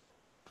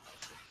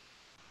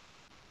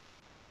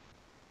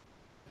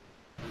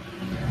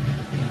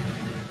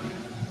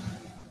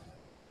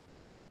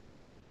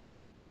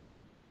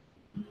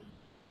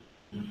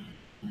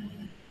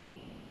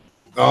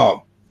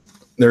 Oh,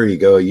 there you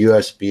go, a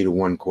USB to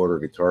 1/4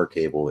 guitar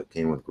cable that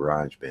came with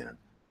GarageBand.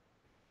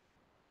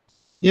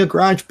 Yeah,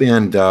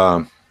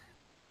 GarageBand,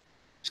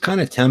 it's kind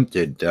of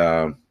tempted.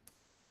 I've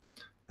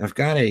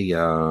got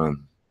a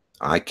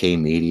IK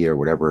Media or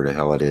whatever the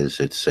hell it is.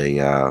 It's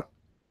a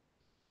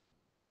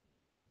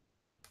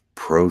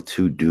Pro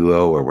 2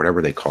 Duo or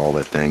whatever they call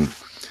that thing.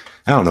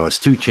 I don't know. It's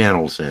 2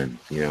 channels in,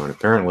 you know, and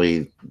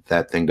apparently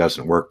that thing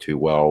doesn't work too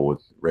well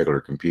with regular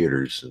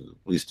computers. At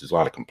least there's a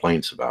lot of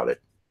complaints about it.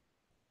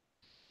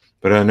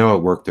 But I know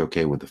it worked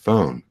okay with the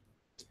phone.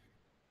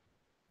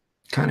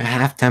 Kind of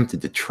half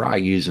tempted to try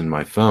using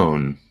my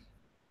phone.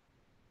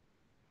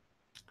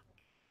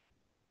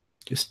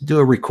 Just to do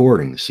a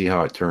recording, see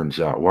how it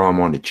turns out while I'm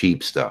on the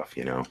cheap stuff,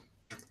 you know.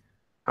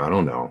 I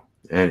don't know.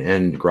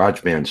 And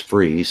GarageBand's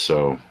free,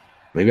 so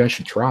maybe I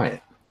should try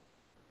it.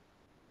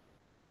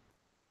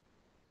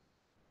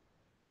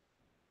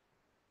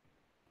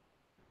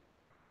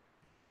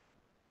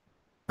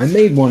 I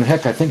made one.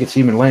 Heck, I think it's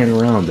even laying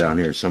around down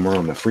here somewhere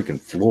on the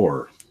freaking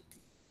floor.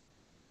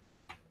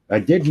 I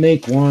did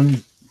make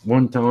one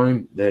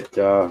time that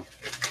I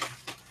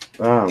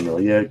don't know.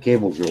 Yeah,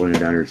 cables are laying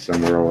down here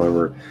somewhere all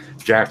over.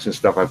 Jacks and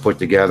stuff I put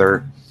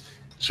together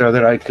so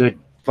that I could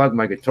plug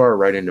my guitar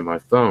right into my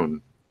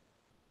phone.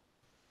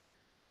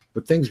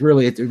 But things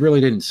really, it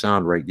really didn't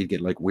sound right. You'd get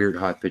like weird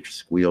high pitched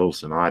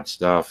squeals and odd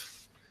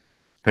stuff,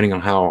 depending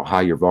on how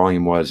high your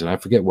volume was. And I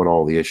forget what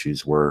all the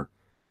issues were.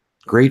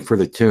 Great for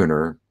the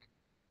tuner,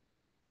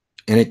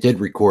 and it did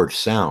record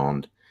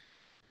sound,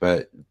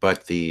 but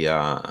the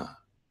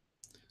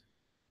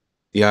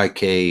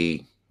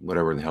IK,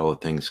 whatever the hell the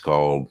thing's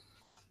called,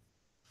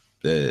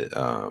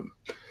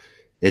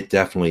 it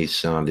definitely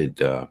sounded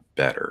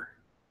better.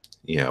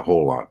 Yeah, a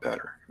whole lot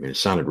better. I mean, it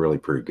sounded really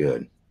pretty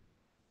good.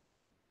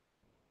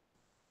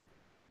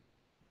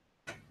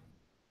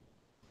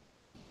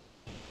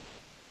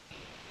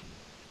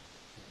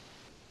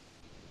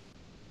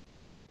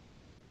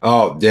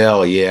 Oh,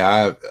 Dell,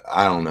 yeah,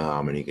 I don't know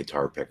how many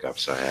guitar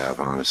pickups I have,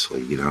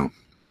 honestly, you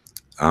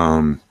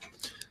know.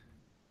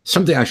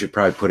 Someday I should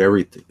probably put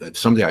everything,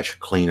 someday I should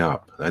clean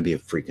up. That'd be a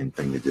freaking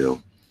thing to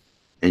do.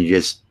 And you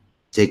just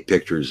take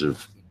pictures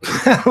of,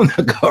 I don't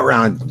know, go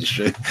around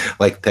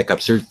like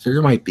pickups.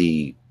 There might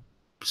be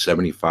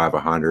 75,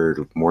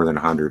 100, more than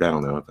 100. I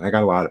don't know. I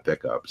got a lot of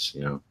pickups,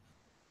 you know.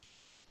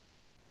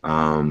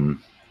 A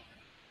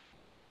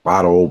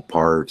lot of old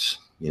parts,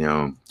 you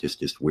know,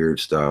 just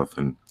weird stuff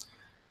and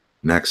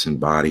necks and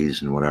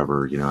bodies and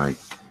whatever, you know.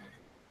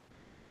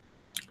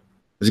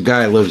 There's a guy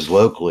that lives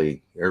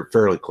locally or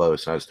fairly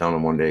close. I was telling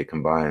him one day,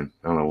 come by and,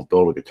 I don't know,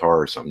 build a guitar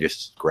or something,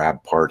 just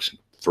grab parts and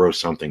throw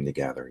something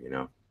together, you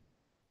know,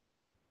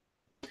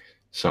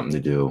 something to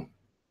do.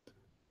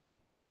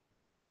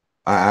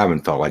 I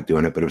haven't felt like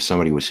doing it, but if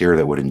somebody was here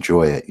that would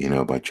enjoy it, you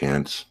know, by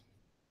chance,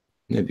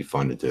 it'd be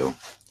fun to do.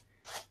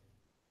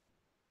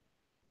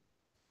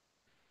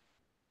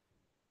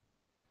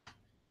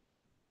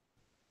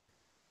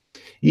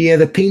 Yeah,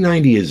 the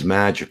P90 is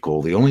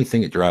magical. The only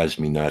thing that drives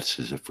me nuts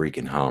is a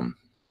freaking hum.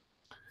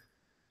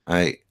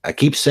 I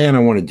keep saying I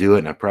want to do it,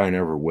 and I probably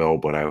never will,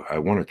 but I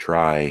want to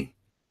try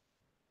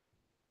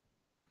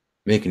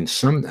making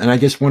some, and I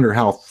just wonder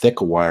how thick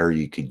a wire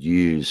you could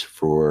use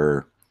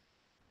for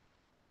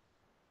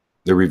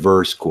the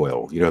reverse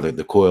coil, you know,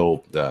 the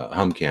coil, the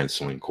hum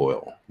canceling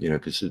coil, you know,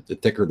 because the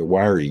thicker the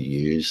wire you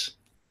use,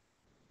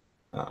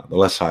 the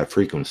less high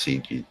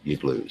frequency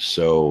you'd lose.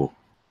 So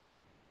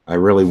I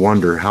really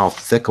wonder how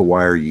thick a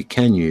wire you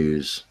can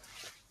use.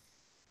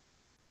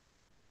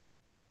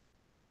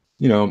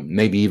 You know,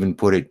 maybe even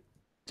put it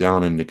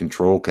down in the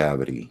control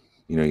cavity.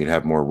 You know, you'd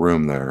have more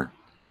room there.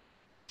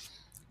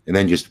 And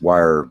then just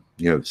wire,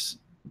 you know,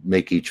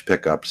 make each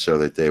pickup so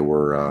that they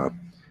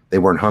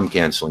weren't hum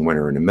canceling when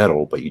they're in the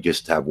middle, but you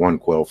just have one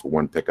coil for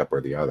one pickup or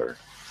the other.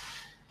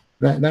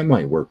 That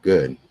might work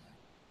good.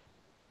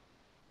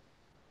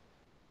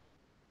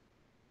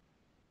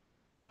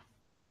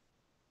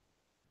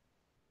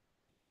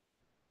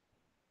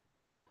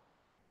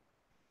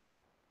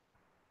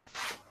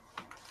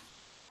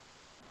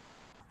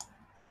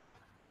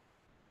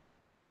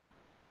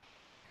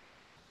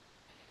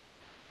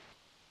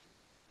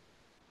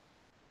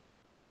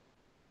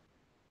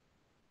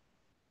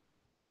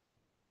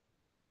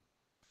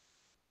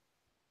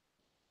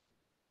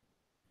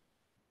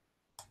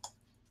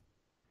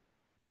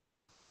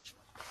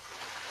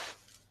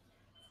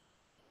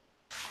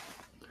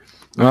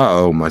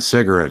 Uh-oh, my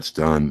cigarette's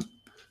done. I'm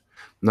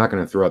not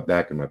going to throw it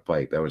back in my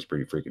pipe. That was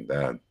pretty freaking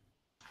bad.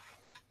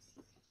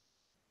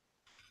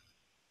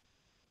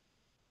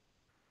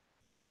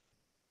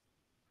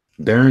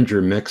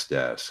 Behringer mix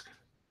desk.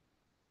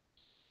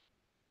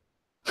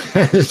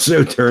 It's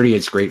so dirty,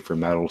 it's great for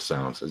metal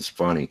sounds. It's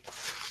funny.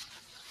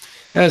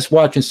 I was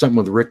watching something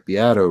with Rick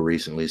Beato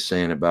recently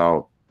saying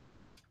about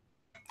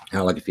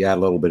how, like, if you add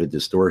a little bit of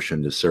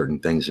distortion to certain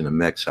things in a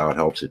mix, how it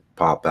helps it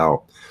pop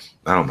out.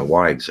 I don't know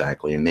why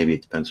exactly, and maybe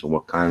it depends on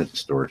what kind of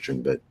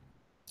distortion, but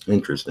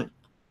interesting.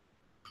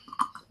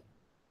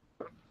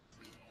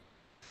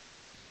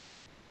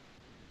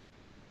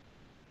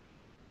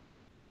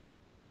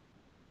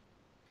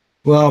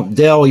 Well,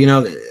 Dale,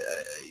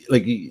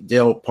 like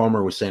Dale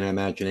Palmer was saying, I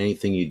imagine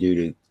anything you do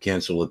to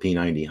cancel the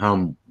P90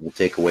 hum will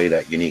take away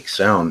that unique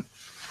sound.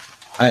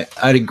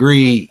 I'd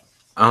agree.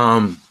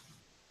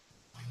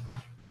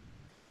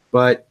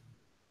 But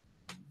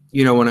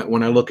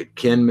when I look at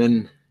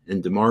Kinman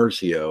and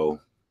DiMarzio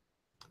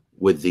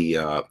with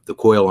the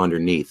coil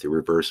underneath, the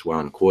reverse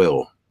wound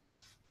coil,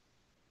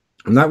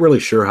 I'm not really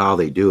sure how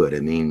they do it. I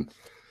mean,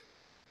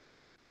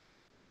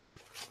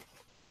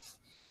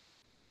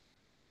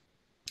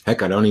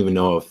 heck, I don't even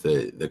know if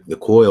the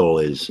coil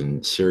is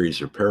in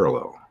series or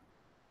parallel.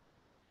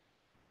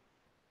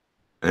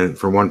 And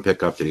from one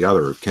pickup to the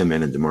other,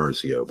 Kinman and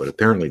DiMarzio, but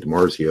apparently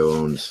DiMarzio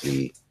owns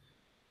the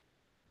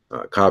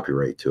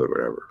copyright to it,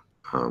 whatever,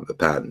 the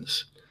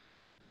patents.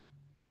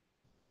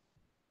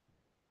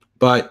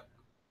 But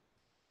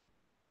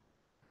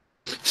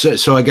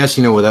so I guess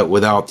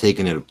without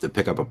taking it the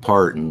pickup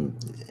apart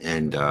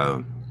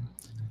and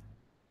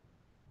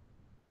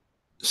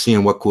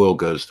seeing what coil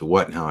goes to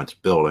what and how it's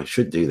built, I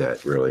should do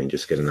that really and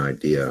just get an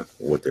idea of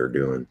what they're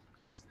doing.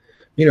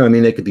 I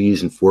mean, they could be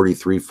using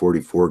 43,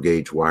 44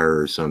 gauge wire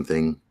or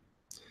something,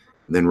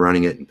 then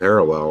running it in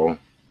parallel.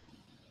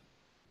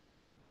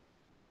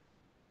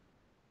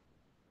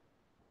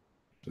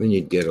 Then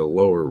you'd get a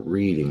lower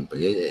reading. But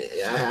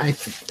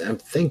I'm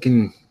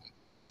thinking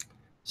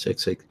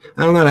 6. I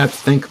don't know. I have to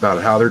think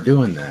about how they're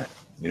doing that.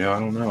 I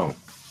don't know.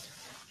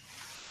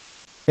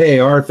 Hey,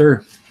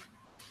 Arthur.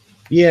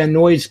 Yeah,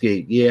 noise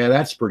gate. Yeah,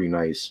 that's pretty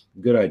nice.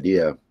 Good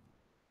idea.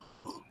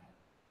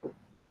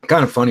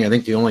 Kind of funny. I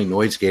think the only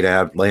noise gate I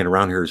have laying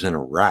around here is in a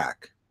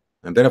rack.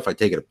 I bet if I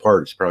take it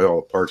apart, it's probably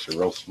all the parts are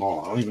real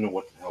small. I don't even know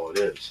what the hell it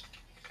is.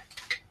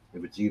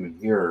 If it's even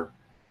here.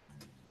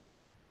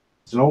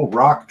 It's an old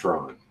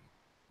Rocktron.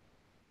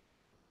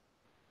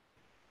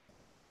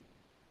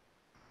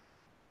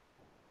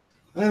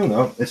 I don't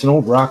know. It's an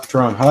old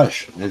Rocktron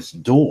Hush. And it's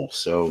dual,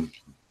 so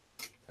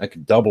I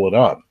could double it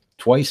up.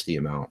 Twice the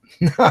amount.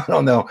 I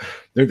don't know.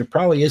 There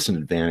probably is an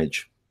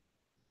advantage.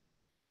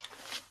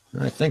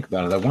 When I think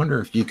about it, I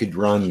wonder if you could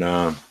run,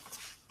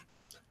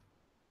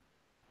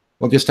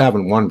 just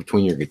having one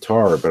between your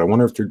guitar, but I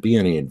wonder if there'd be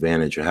any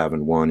advantage of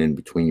having one in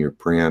between your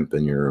preamp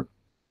and your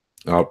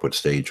output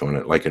stage on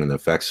it, like in an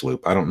effects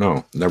loop. I don't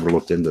know. Never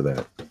looked into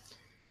that.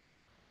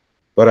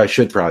 But I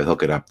should probably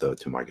hook it up, though,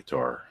 to my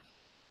guitar.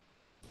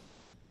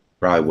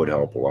 Probably would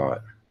help a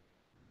lot.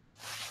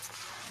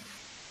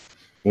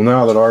 Well,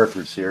 now that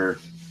Arthur's here,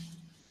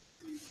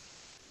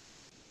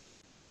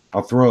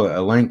 I'll throw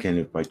a link in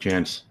if by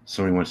chance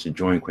somebody wants to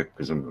join quick,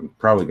 because I'm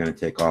probably going to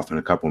take off in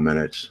a couple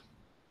minutes.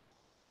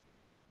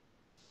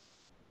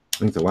 I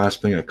think the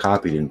last thing I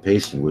copied and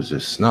pasted was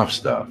this snuff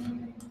stuff.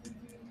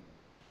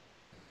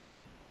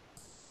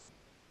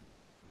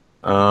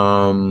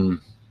 Oh,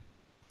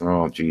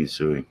 geez,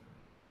 Suey.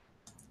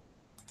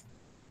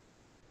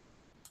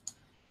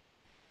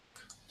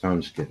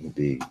 Time's getting to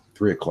be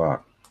 3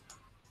 o'clock.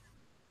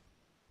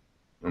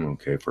 I'm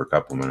okay for a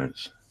couple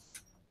minutes.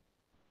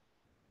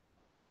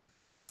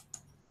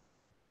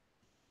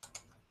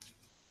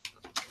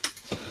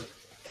 I'm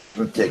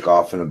going to take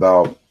off in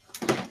about...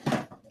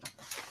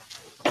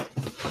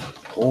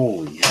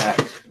 Holy heck.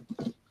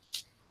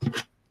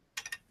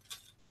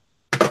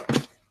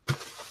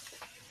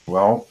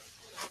 Well,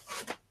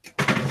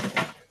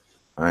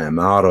 I am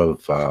out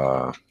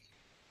of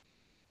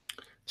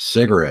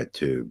cigarette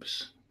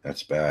tubes.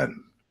 That's bad.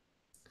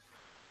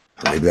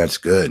 Maybe that's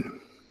good.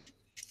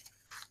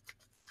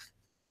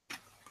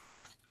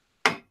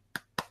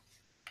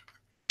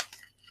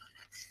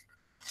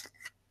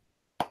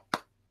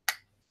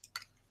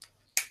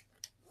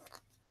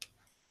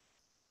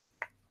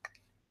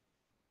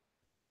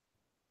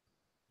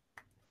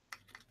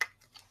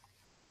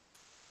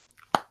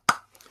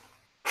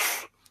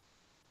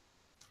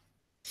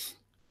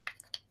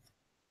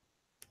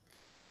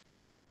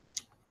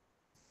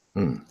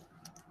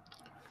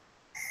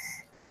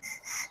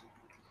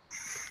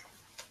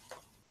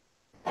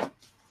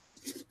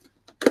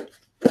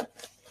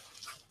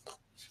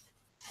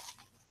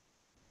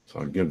 So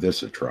I'll give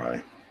this a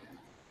try.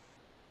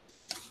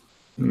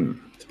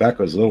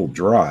 Tobacco's a little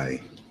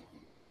dry.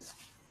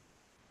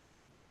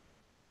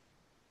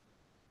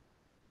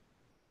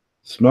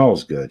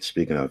 Smells good.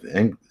 Speaking of,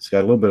 it's got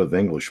a little bit of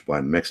English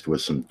blend mixed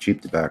with some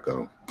cheap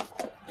tobacco.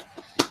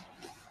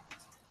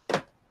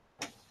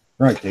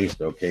 Right, tastes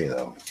okay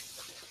though.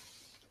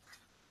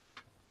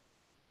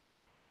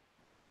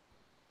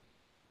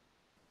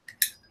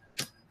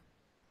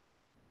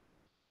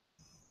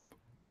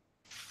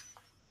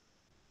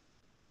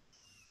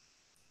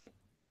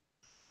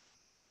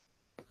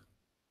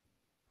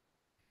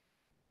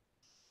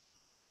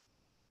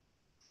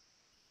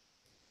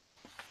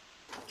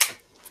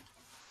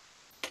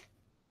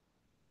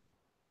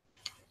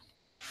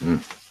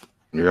 Mm.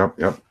 Yep,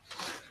 yep.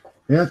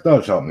 Yeah, it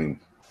does help me.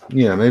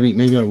 Yeah,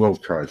 maybe I will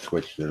try to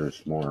switch to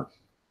this more.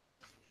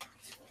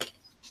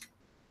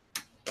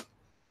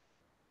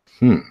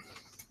 Hmm.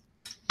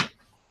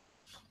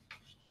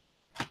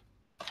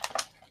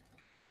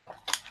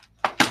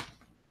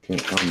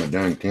 Can't find my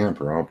dang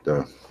tamper. I'll have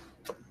to.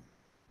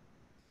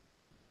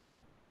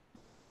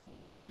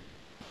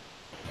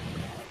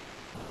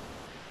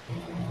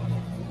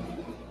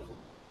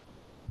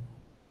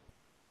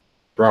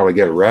 Probably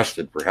get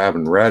arrested for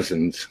having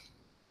resins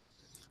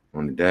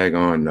on the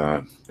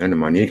daggone end of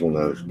my needle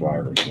nose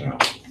pliers now.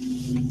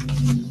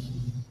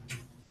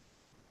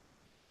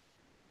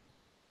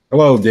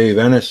 Hello, Dave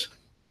Ennis.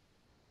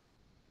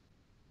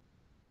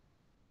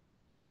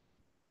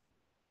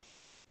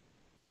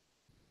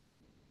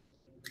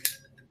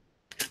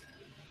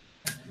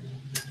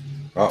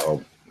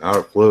 Uh-oh. Out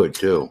of fluid,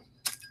 too.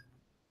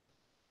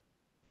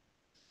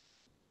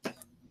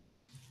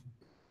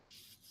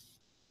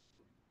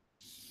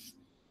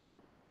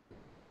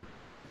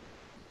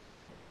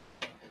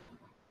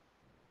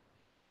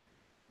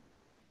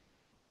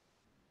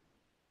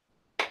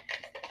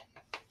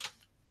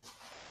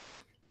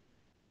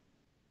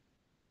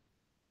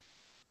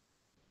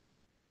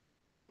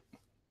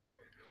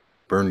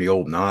 Burn the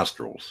old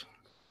nostrils.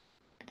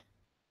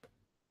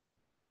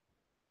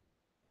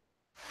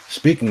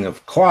 Speaking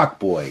of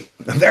Clockboy,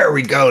 there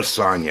we go,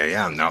 Sonya.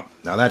 Yeah, no,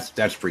 now that's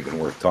freaking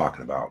worth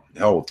talking about.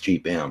 Hell with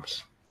cheap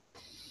amps.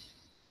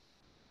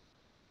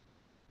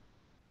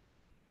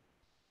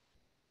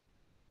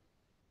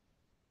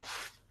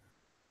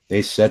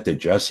 They set the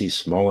Jussie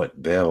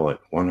Smollett bail at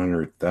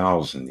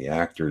 100,000. The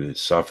actor that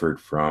suffered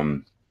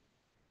from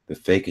the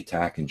fake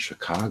attack in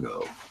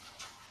Chicago.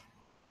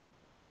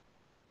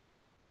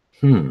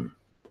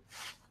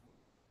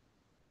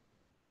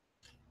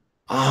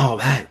 Oh,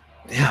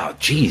 yeah,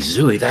 geez,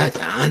 Zooey, that's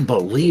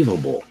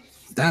unbelievable.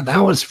 That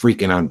was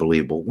freaking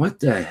unbelievable.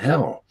 What the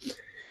hell?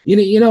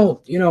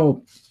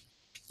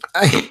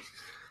 I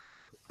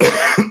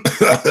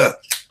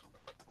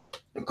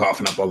I'm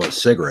coughing up all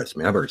those cigarettes,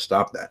 man. I better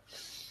stop that.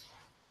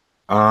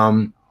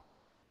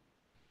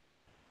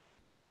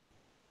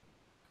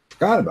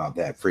 Forgot about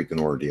that freaking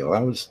ordeal.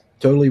 That was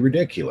totally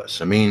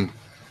ridiculous. I mean,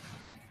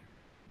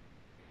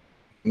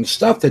 and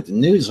stuff that the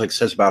news like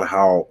says about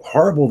how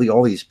horrible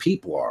all these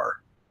people are.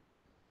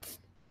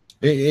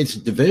 It's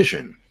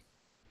division.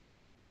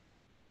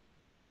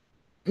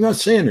 I'm not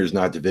saying there's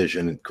not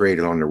division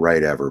created on the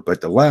right ever, but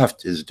the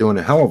left is doing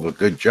a hell of a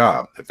good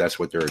job if that's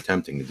what they're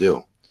attempting to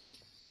do.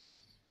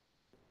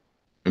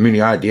 I mean,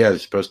 the idea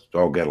is supposed to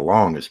all get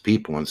along as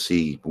people and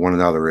see one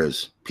another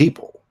as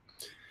people.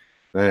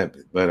 But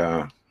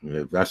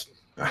that's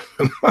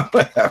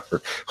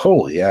whatever.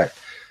 Holy heck.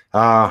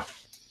 But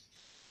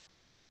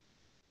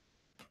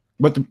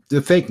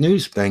the fake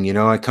news thing,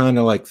 I kind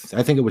of I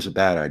think it was a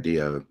bad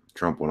idea.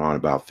 Trump went on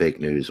about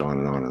fake news on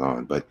and on and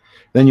on. But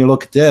then you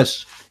look at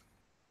this.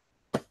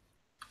 I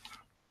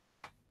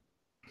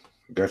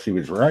guess he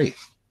was right.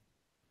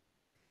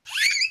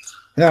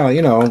 Now,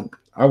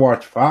 I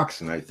watch Fox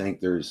and I think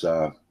there's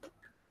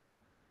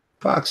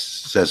Fox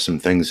says some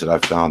things that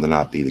I've found to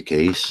not be the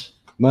case.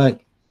 But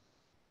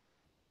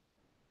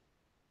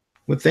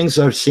with things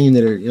I've seen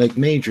that are like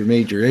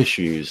major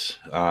issues,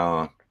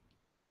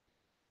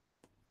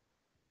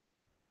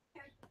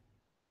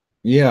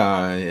 yeah,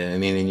 I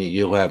mean,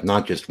 you'll have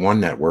not just one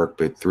network,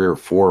 but 3 or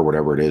 4,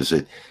 whatever it is,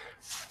 that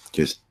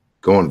just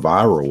going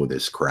viral with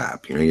this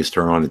crap. You just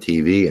turn on the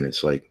TV and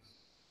it's like,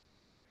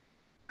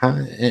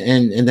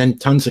 and then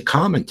tons of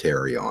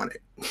commentary on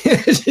it.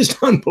 It's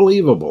just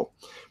unbelievable.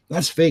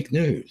 That's fake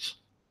news,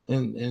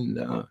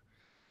 and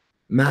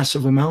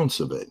massive amounts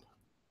of it.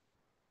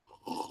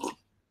 I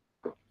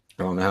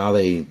don't know how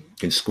they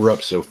can screw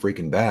up so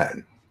freaking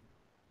bad.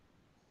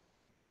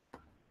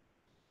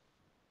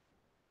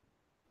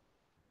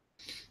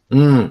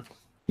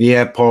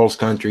 Yeah, Paul's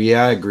Country.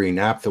 Yeah, I agree.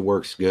 Naphtha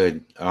works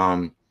good.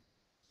 The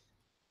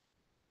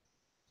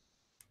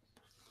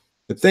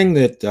thing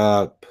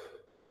that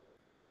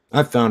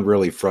I found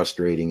really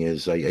frustrating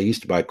is I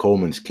used to buy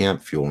Coleman's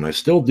camp fuel, and I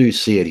still do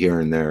see it here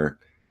and there.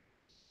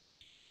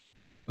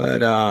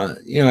 But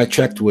I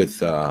checked with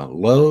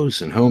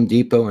Lowe's and Home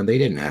Depot, and they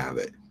didn't have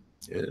it.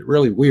 It's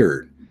really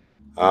weird,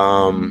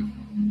 and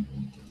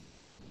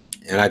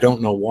I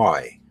don't know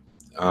why.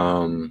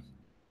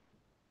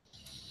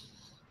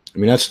 I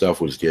mean, that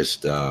stuff was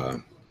just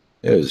it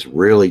was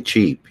really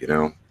cheap. It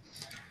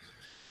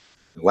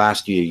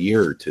last you a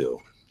year or two.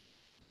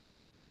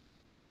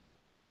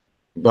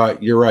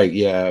 But you're right.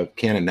 Yeah, a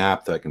can of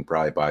naphtha I can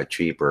probably buy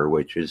cheaper,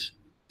 which is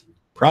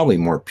probably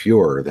more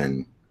pure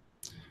than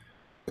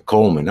the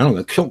Coleman. I don't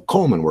know.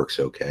 Coleman works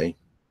okay.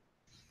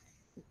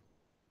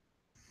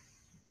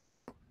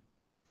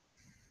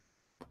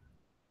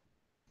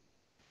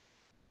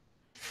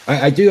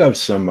 I do have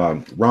some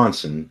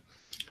Ronson,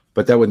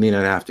 but that would mean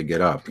I'd have to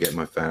get up, get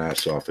my fat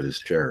ass off of this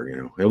chair.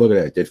 Hey, look at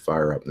that. It did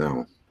fire up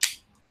now.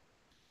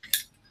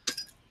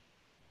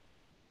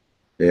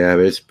 Yeah,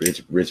 but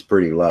it's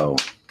pretty low.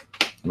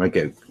 Might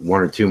get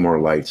 1 or 2 more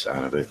lights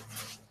out of it.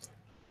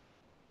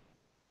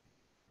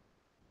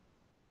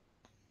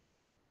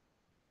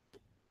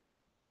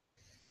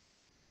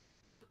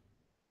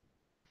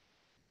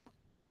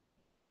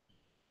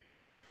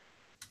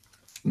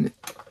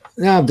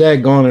 Now,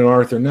 daggone it,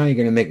 Arthur. Now you're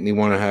gonna make me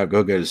want to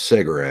go get a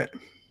cigarette.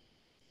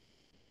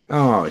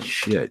 Oh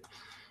shit!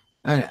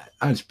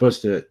 I'm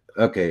supposed to.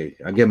 Okay,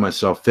 I give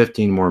myself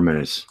 15 more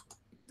minutes,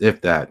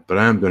 if that. But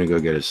I'm gonna go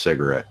get a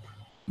cigarette.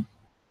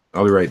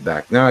 I'll be right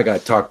back. Now I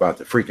gotta talk about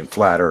the freaking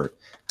flat Earth.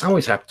 I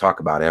always have to talk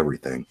about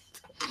everything.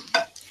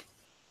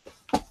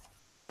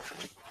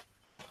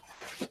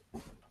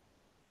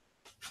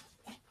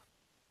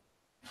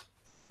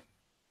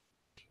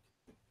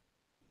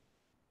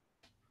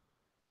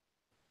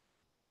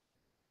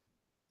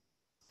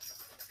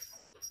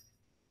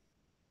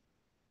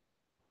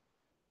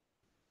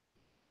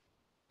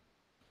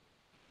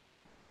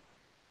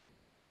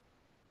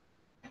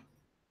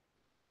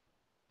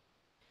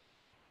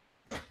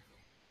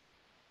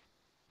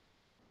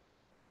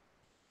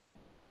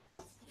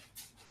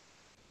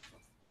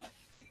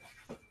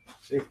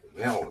 See if the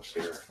mail was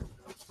here.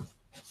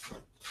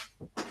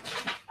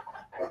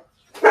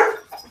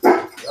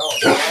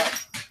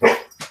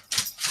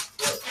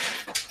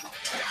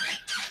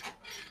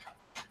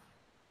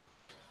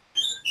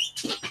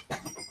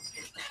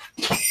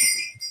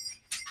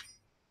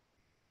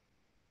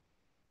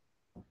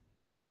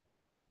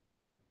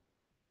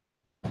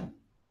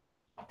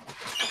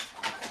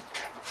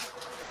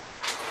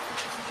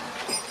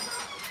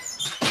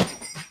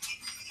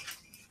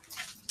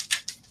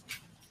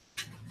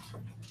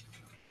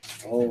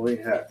 Holy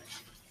heck.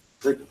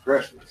 Freaking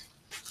Christmas.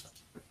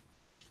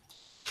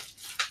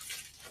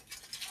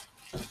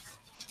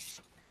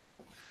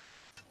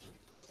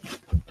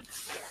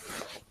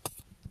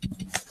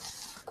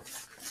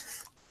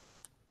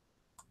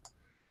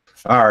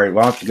 All right,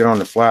 well, I'll have to get on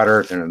the flat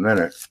Earth in a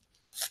minute.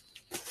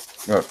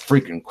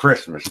 Freaking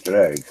Christmas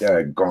today.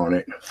 Daggone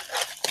it.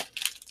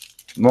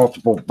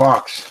 Multiple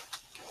box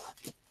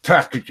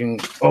packaging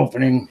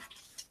opening.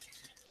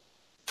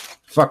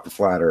 Fuck the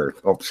flat Earth.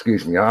 Oh,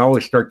 excuse me. I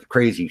always start the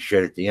crazy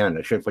shit at the end.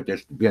 I should put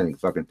this at the beginning.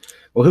 Fucking.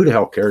 Well, who the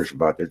hell cares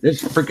about this?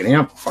 This is a freaking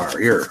amplifier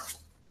here.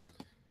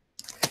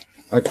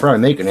 I could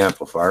probably make an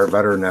amplifier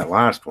better than that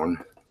last one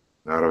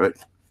out of it.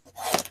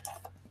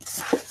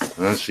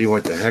 Let's see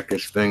what the heck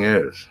this thing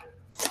is.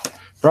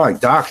 Probably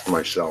doxed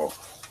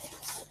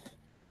myself.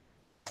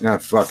 Nah,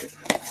 fuck it.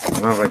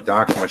 Well, if I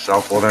doxed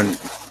myself, well then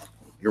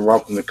you're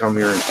welcome to come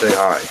here and say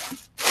hi.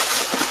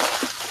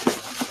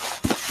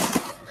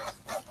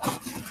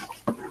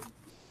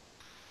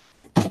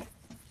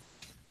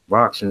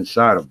 Box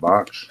inside a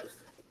box.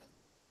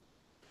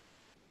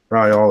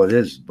 Probably all it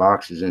is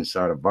boxes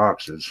inside of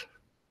boxes.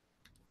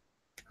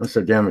 I'm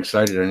so damn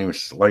excited I didn't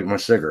even light my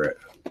cigarette.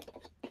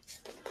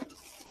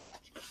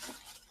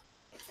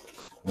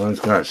 Well, it's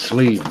got a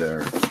sleeve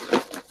there.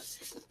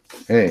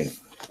 Hey,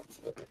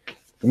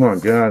 come on,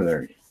 get out of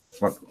there.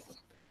 Fuck.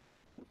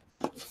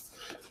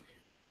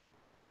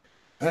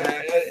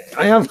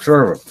 I am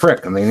sort of a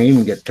prick. I mean, I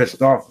even get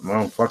pissed off at my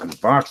own fucking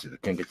boxes. I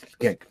can't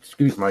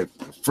excuse my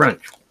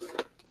French.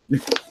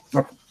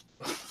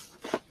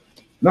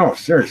 No,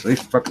 seriously,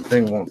 this fucking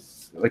thing won't.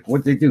 Like,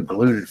 what'd they do?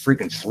 Glue the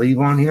freaking sleeve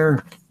on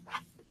here?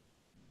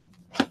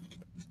 I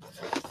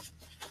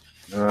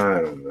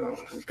don't know.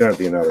 There's got to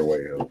be another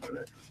way to open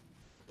it.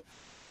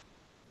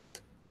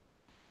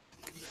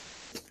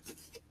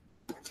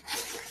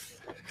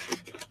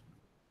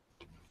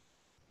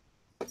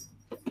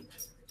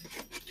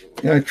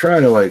 Yeah, I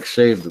try to like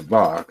save the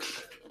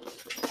box.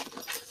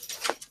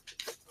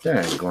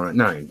 Dang, going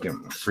now you get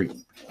my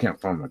freaking can't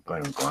find my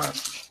cleaning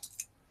glasses.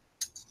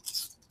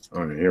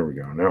 Oh, here we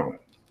go. No.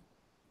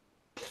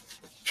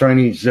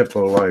 Chinese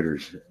Zippo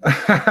lighters.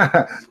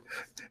 I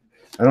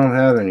don't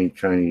have any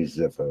Chinese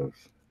Zippos.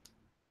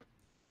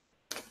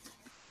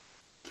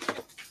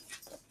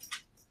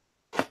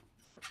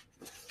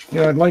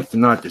 Yeah, I'd like to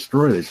not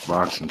destroy this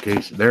box in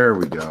case. There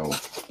we go.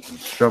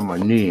 Shove my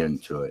knee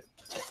into it.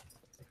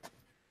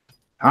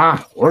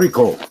 Ah, very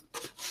cool.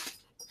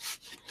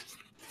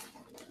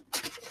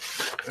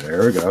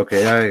 There we go.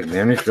 Okay, I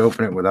managed to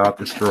open it without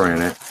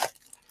destroying it.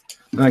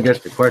 And I guess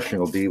the question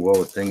will be, will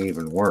the thing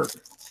even work?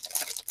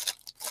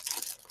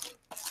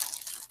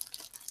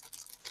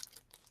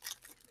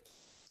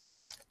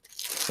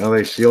 Well,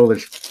 they seal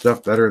this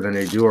stuff better than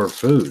they do our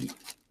food.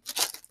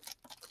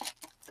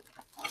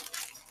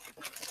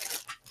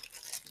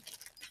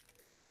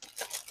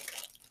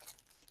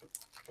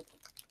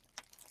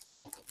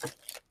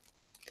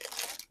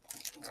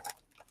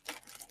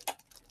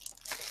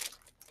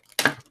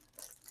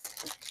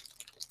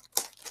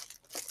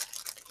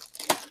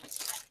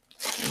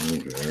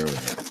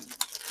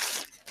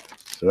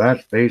 So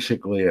that's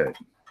basically it.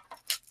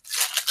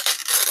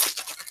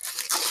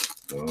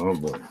 Oh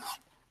boy.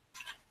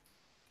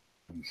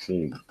 Let's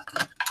see.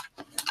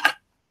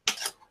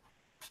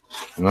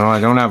 Well,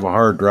 I don't have a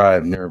hard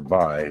drive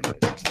nearby, but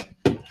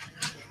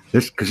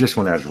because this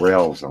one has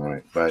rails on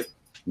it, but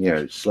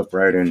yeah, slip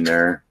right in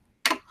there.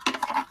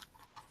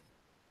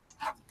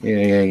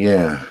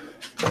 Yeah.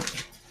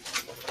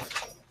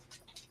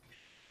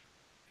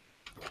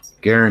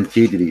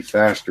 Guaranteed to be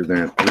faster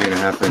than a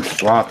 3.5-inch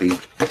floppy.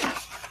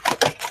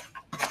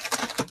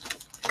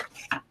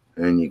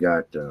 And you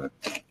got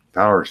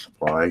power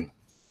supply.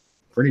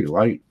 pretty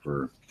light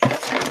for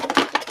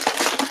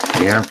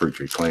the amperage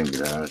it claims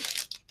it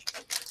has.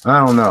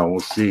 I don't know. We'll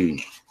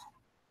see.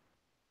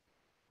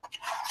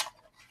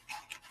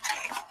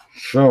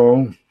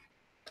 So,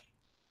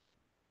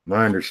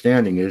 my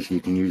understanding is you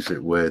can use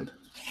it with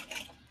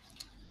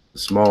a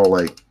small,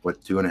 like,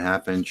 what,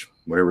 2.5 inch,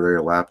 whatever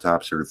their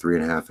laptops, or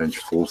 3.5 inch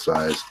full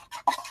size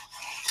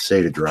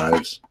SATA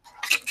drives.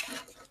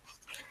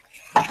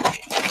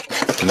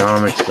 Now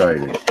I'm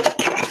excited.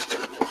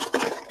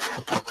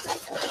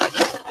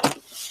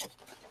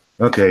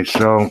 Okay,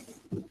 so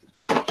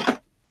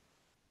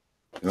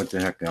what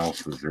the heck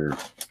else was there?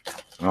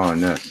 Oh,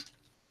 and this.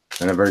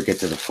 And I better get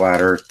to the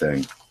flat earth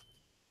thing.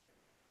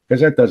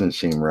 Because that doesn't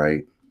seem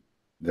right.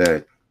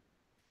 That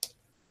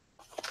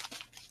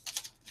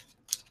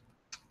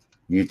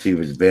YouTube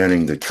is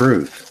banning the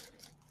truth.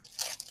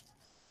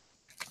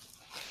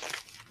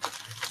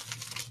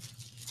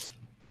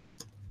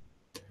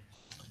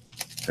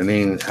 I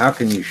mean, how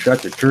can you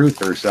shut the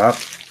truthers up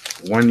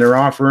when they're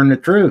offering the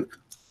truth?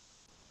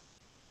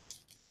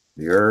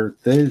 The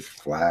earth is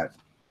flat.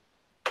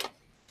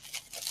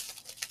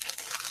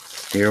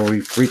 Here we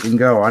freaking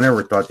go. I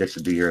never thought this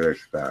would be here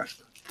this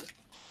fast.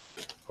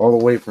 All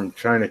the way from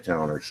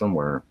Chinatown or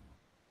somewhere.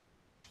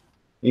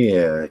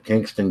 Yeah,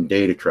 Kingston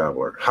Data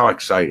Traveler. How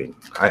exciting.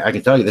 I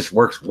can tell you this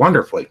works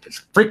wonderfully.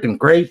 It's freaking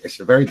great. It's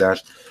the very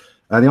best.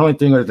 The only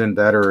thing other than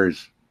better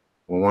is,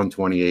 well,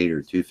 128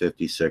 or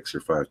 256 or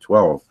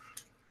 512.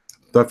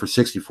 But for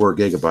 64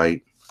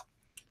 gigabyte,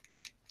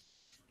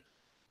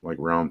 like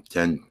around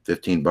 10,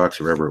 15 bucks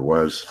or whatever it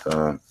was,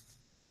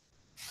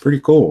 pretty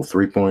cool.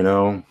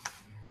 3.0.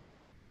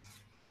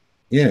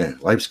 Yeah,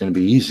 life's going to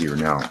be easier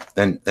now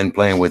than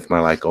playing with my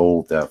like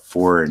old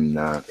 4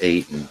 and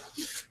 8 and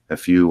a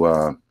few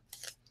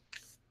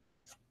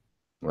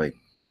like,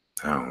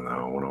 I don't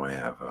know, what do I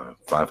have?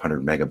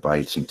 500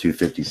 megabytes and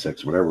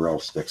 256, whatever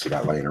else sticks I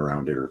got laying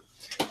around it, or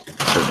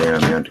so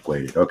damn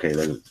antiquated. Okay,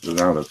 there's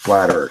now the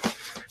flat earth.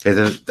 Okay,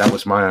 that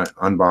was my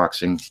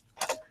unboxing.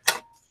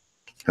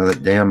 Now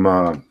that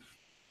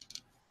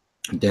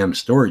damn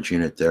storage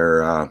unit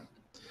there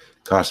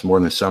costs more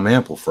than some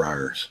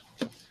amplifiers.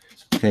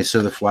 Okay,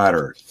 so the flat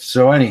earth.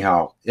 So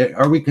anyhow,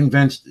 are we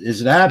convinced?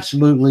 Is it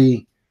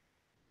absolutely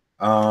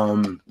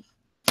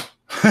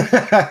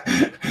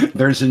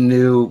there's a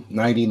new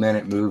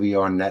 90-minute movie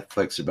on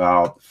Netflix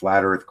about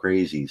flat earth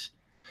crazies.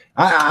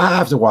 I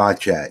have to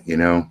watch that, you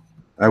know.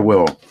 I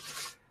will.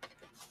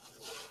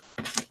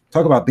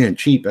 Talk about being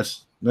cheap.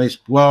 That's nice.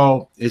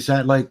 Well, is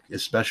that like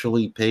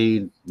especially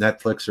paid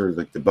Netflix or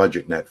like the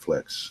budget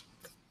Netflix?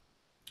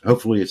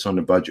 Hopefully it's on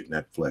the budget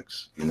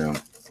Netflix, you know.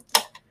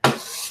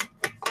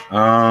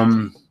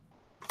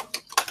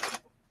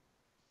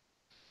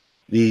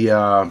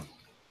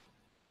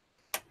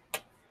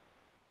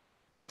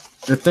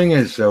 The thing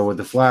is, though, with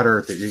the flat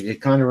earth,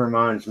 it kind of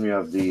reminds me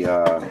of the,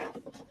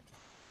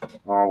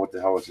 oh, what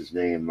the hell is his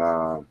name?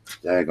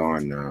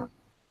 Daggone,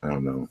 I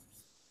don't know.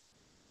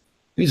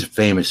 He's a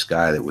famous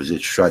guy that was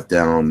just shut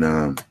down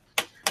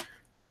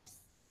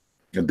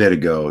a bit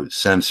ago,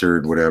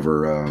 censored,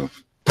 whatever.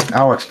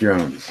 Alex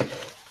Jones.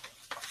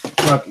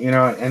 Look, you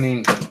know, I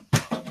mean,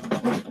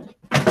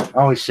 I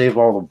always save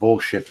all the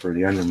bullshit for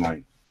the end of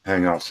my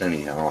hangouts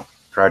anyhow.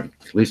 Tried,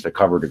 at least I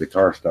covered the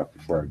guitar stuff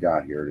before I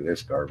got here to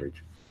this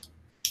garbage.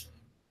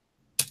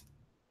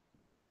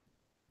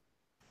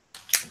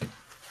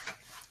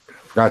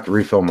 Got to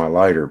refill my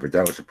lighter, but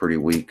that was a pretty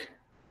weak.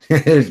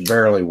 It's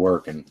barely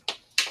working.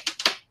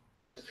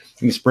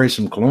 You can spray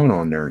some cologne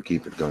on there and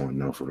keep it going,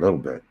 though, for a little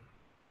bit.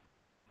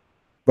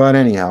 But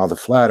anyhow, the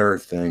flat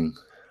earth thing.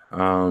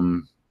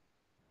 And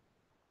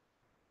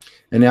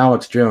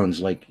Alex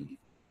Jones, like,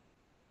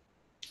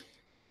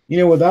 you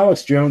know, with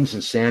Alex Jones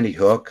and Sandy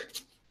Hook,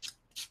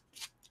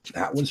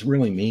 that was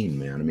really mean,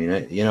 man. I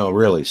mean, you know,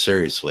 really,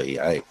 seriously,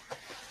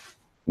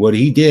 what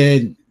he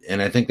did,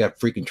 and I think that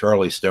freaking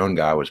Charlie Stone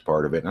guy was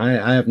part of it. And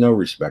I have no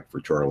respect for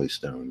Charlie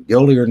Stone.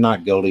 Guilty or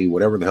not guilty,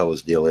 whatever the hell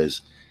his deal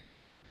is,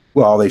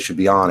 well, they should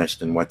be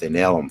honest in what they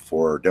nail him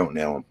for or don't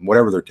nail him,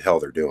 whatever the hell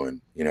they're doing,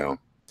 you know.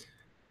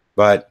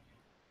 But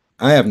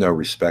I have no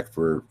respect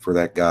for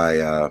that guy.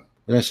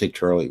 Did I say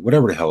Charlie?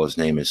 Whatever the hell his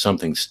name is,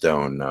 something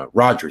Stone,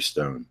 Roger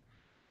Stone.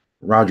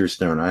 Roger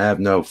Stone. I have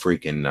no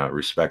freaking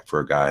respect for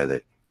a guy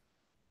that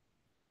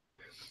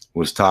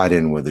was tied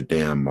in with the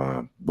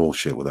damn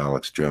bullshit with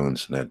Alex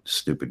Jones and that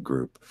stupid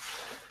group.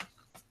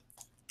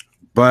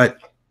 But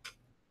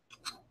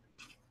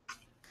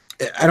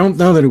I don't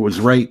know that it was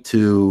right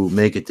to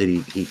make it that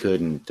he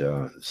couldn't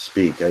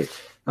speak.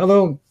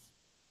 Although,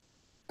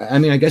 I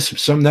mean, I guess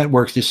some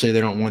networks just say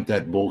they don't want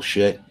that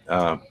bullshit.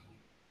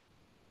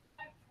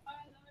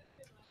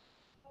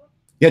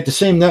 Yet the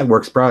same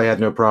networks probably had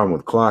no problem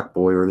with Clock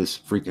Boy or this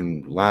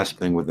freaking last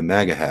thing with the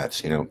MAGA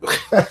hats, you know.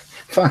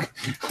 Fuck.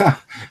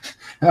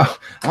 Oh,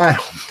 I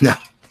don't know.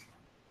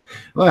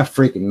 What a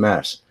freaking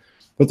mess.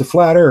 But the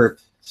flat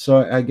earth,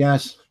 so I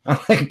guess I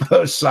like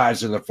both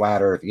sides of the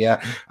flat earth.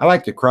 Yeah, I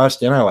like the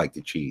crust and I like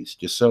the cheese.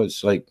 Just so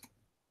it's like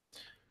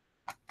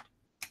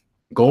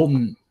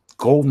golden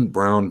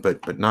brown,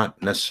 but not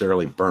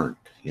necessarily burnt.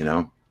 you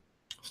know.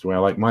 That's the way I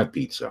like my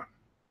pizza.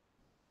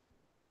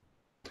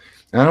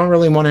 I don't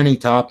really want any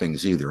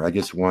toppings either. I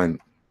just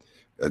want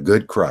a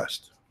good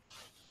crust,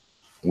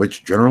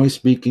 which generally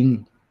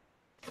speaking,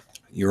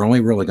 you're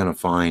only really going to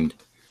find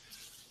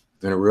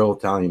in a real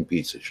Italian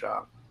pizza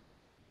shop.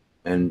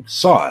 And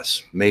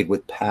sauce made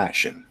with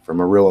passion from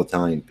a real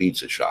Italian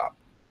pizza shop.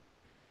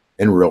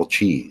 And real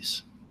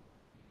cheese.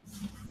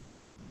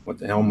 What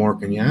the hell more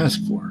can you ask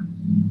for?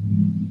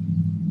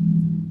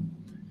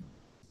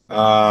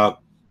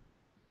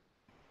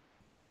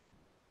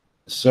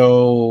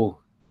 So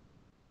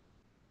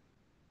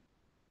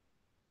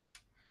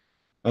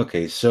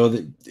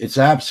it's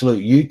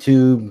absolute.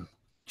 YouTube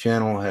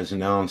channel has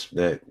announced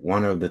that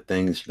one of the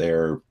things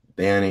they're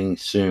banning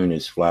soon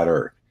is flat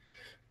Earth.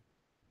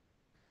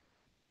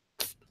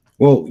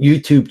 Well,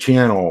 YouTube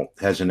channel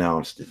has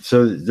announced it.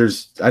 So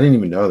I didn't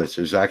even know this.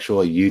 There's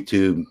actually a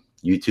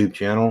YouTube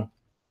channel.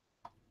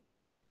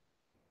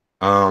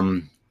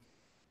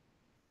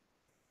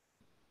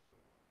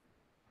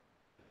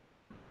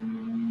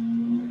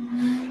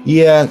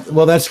 Yeah,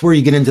 well, that's where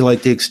you get into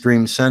like the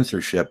extreme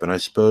censorship, and I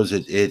suppose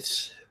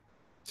it's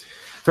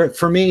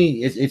for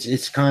me,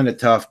 it's kind of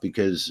tough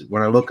because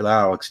when I look at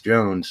Alex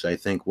Jones, I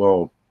think,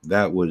 well,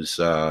 that was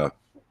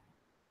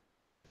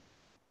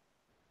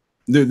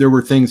there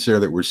were things there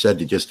that were said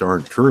that just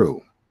aren't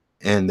true,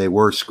 and they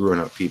were screwing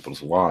up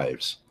people's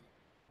lives.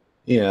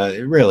 Yeah,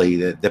 really,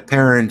 the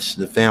parents,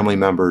 the family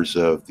members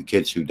of the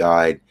kids who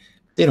died,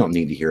 they don't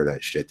need to hear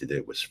that shit that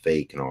it was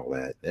fake and all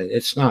that.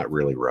 It's not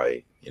really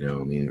right. You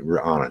know, I mean,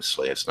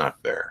 honestly, it's not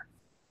fair.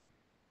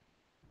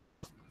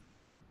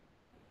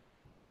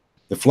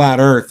 The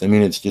flat Earth, I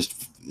mean, it's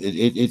just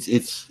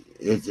it's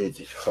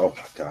oh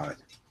my God.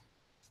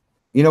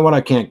 You know what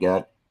I can't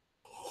get?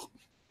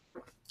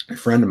 A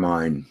friend of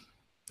mine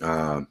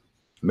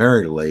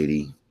married a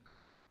lady.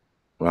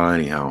 Well,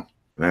 anyhow,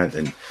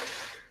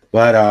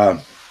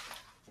 but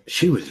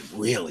she was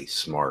really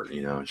smart.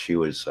 You know, she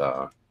was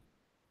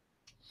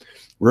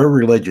real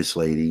religious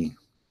lady.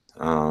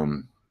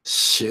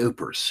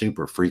 Super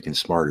freaking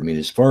smart. I mean,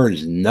 as far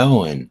as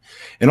knowing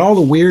and all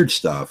the weird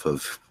stuff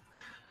of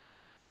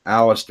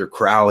Aleister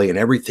Crowley and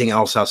everything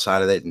else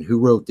outside of that, and who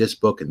wrote this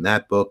book and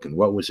that book and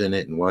what was in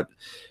it and what,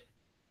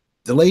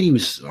 the lady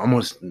was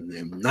almost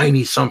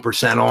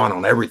 90-some%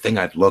 on everything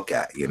I'd look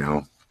at, you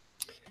know.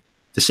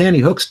 The Sandy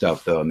Hook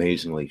stuff, though,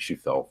 amazingly, she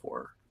fell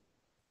for.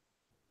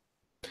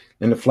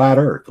 And the flat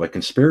Earth, like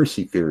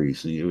conspiracy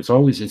theories, it's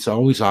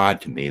always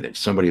odd to me that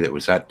somebody that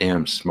was that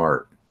damn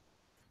smart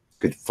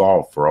could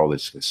fall for all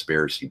this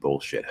conspiracy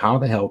bullshit. How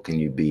the hell can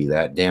you be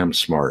that damn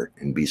smart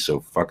and be so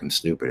fucking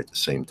stupid at the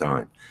same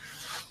time?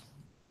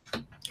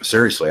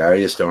 Seriously, I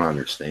just don't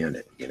understand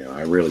it. You know,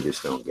 I really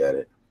just don't get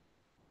it.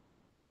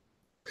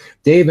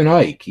 Dave and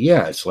Ike,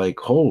 yeah, it's like,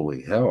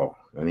 holy hell.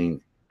 I mean,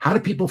 how do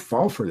people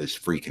fall for this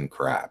freaking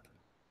crap?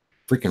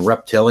 Freaking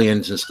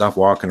reptilians and stuff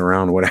walking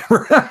around,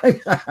 whatever.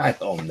 I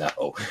don't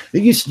know.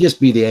 It used to just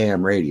be the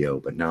AM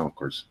radio, but now, of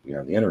course, we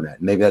have the internet.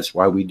 And maybe that's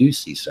why we do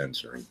see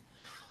censoring.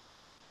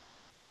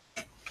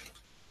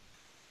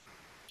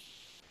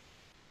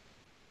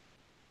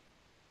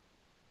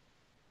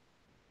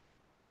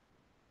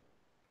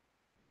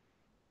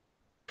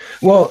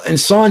 Well, and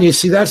Sonya,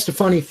 see, that's the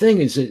funny thing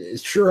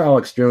is, sure,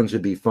 Alex Jones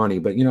would be funny,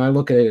 but, you know, I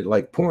look at it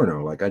like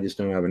porno, like I just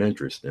don't have an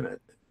interest in it.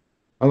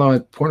 Although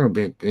porno,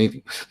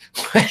 maybe,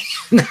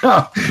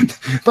 no,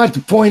 but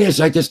the point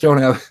is, I just don't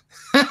have,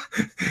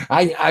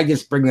 I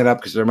just bring that up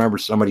because I remember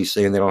somebody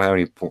saying they don't have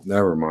any,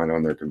 never mind,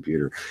 on their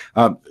computer.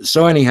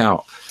 So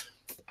anyhow,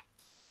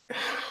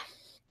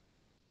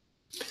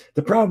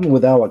 the problem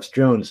with Alex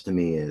Jones to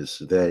me is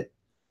that,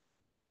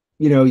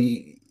 you know,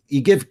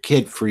 you give a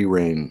kid free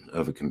reign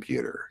of a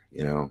computer,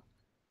 you know,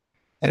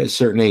 at a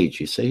certain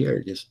age, you say,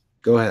 here, just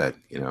go ahead,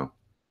 you know.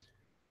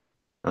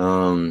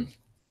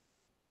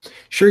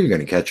 Sure, you're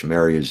going to catch them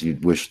areas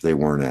you'd wish they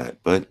weren't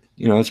at, but,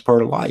 you know, it's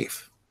part of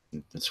life.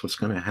 That's what's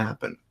going to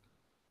happen.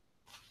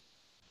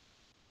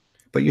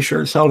 But you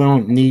sure as hell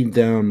don't need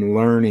them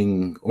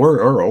learning,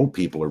 or old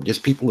people, or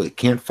just people that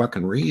can't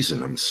fucking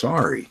reason. I'm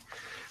sorry.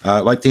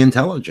 Like the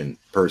intelligent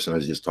person I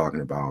was just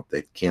talking about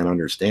that can't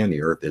understand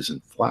the earth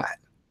isn't flat.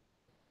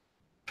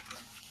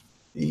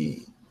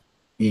 You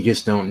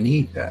just don't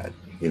need that,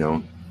 you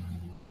know.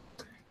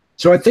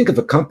 So I think if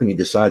a company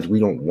decides we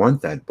don't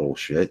want that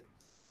bullshit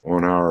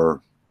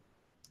on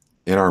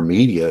in our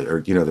media, or,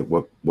 you know, that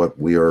what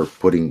we are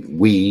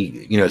putting,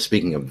 you know,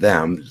 speaking of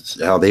them,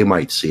 how they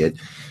might see it,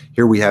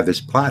 here we have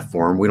this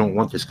platform, we don't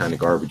want this kind of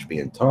garbage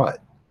being taught.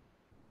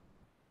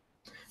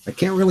 I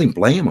can't really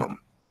blame them,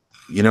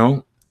 you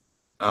know.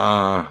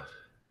 I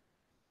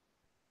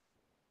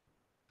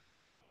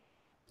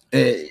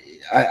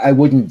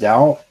wouldn't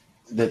doubt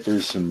that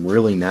there's some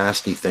really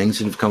nasty things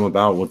that have come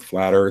about with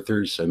flat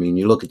earthers. I mean,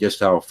 you look at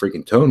just how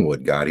freaking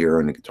Tonewood got here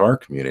in the guitar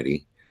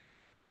community.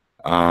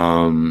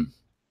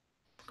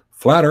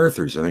 Flat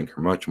earthers, I think,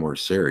 are much more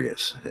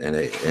serious,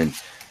 and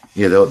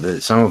you know,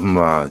 some of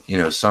them, you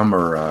know, some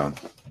are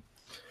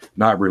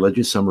not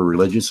religious, some are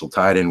religious, will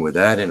tie it in with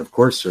that. And of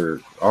course, they're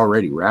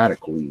already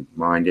radically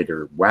minded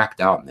or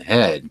whacked out in the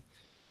head.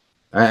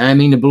 I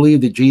mean, to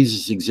believe that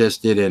Jesus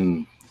existed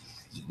and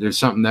there's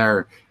something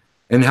there,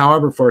 and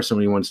however far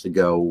somebody wants to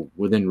go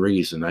within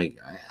reason, I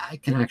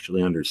can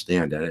actually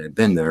understand that. I've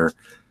been there.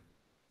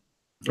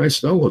 I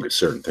still look at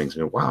certain things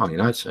and go, wow,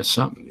 that's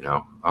something,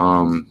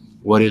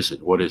 what is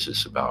it? What is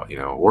this about?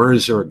 Or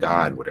is there a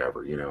God,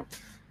 whatever,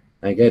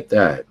 I get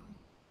that.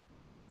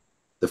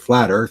 The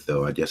flat earth,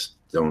 though, I just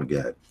don't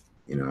get,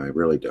 I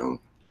really don't.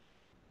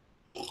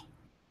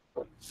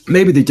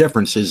 Maybe the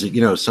difference is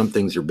that, some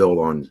things are built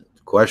on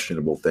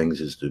questionable things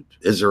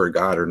is there a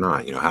God or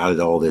not? How did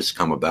all this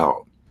come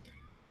about?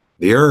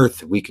 The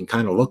earth, we can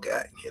kind of look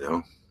at,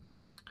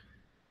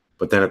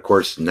 But then, of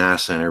course,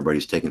 NASA and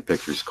everybody's taking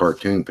pictures,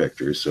 cartoon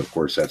pictures. So, of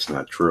course, that's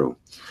not true.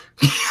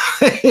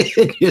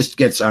 It just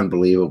gets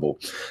unbelievable.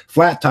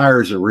 Flat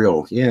tires are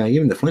real. Yeah,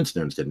 even the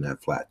Flintstones didn't have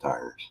flat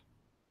tires.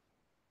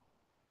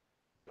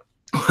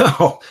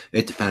 Well,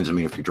 it depends. I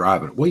mean, if you're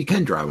driving, well, you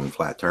can drive on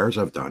flat tires.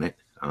 I've done it.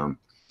 I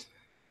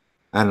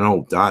had an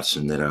old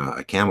Datsun that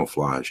I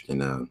camouflaged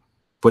and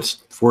put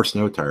 4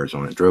 snow tires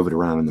on it, drove it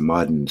around in the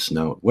mud and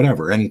snow,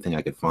 whatever, anything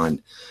I could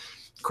find.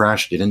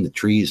 Crashed it into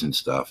trees and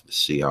stuff to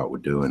see how it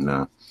would do.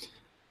 And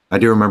I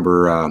do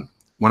remember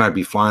when I'd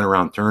be flying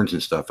around turns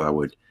and stuff,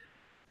 the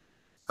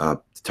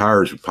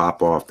tires would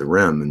pop off the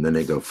rim and then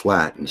they go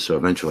flat. And so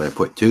eventually I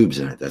put tubes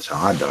in it. That's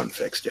how I done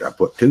fixed it. I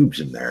put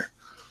tubes in there.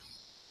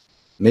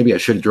 Maybe I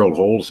should have drilled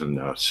holes and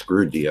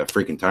screwed the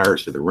freaking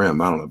tires to the rim.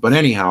 I don't know. But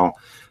anyhow,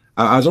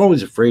 I was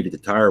always afraid that the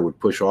tire would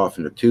push off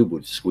and the tube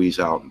would squeeze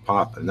out and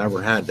pop. I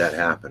never had that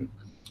happen.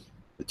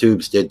 The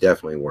tubes did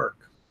definitely work.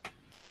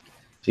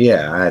 So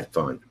yeah, I had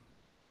fun.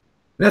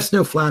 That's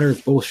no flat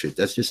earth bullshit.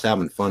 That's just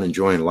having fun,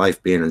 enjoying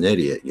life, being an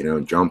idiot,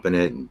 jumping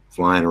it and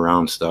flying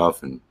around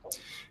stuff and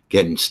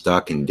getting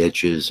stuck in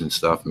ditches and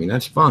stuff. I mean,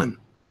 that's fun.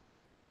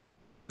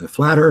 The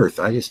flat earth,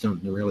 I just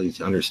don't really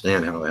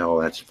understand how the hell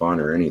that's fun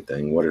or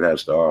anything, what it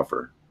has to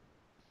offer.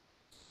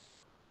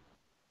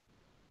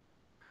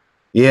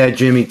 Yeah,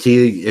 Jimmy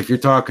T, if you're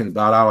talking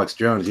about Alex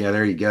Jones, yeah,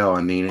 there you go.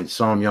 I mean, it's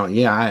saw him young.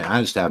 Yeah,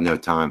 I just have no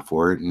time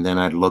for it. And then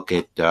I'd look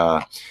at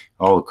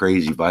all the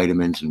crazy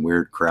vitamins and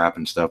weird crap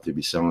and stuff they'd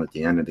be selling at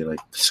the end, and be like,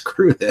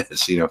 screw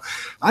this,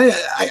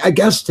 I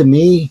guess to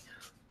me,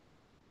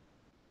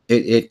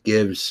 it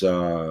gives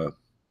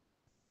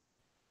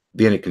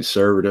being a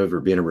conservative or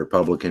being a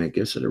Republican, it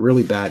gives it a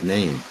really bad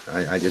name.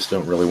 I just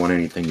don't really want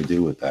anything to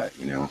do with that,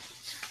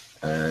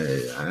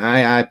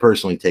 I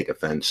personally take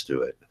offense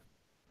to it.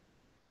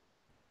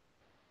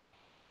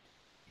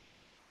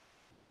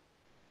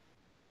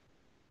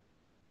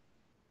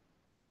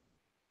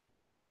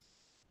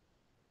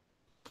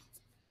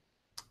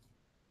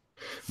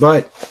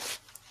 But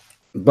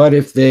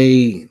if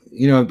they,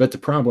 but the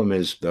problem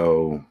is,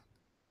 though,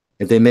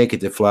 if they make it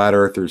that flat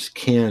earthers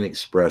can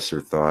express their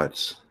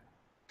thoughts,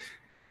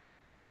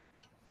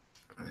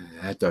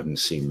 that doesn't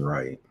seem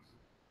right.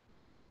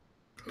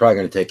 I'm probably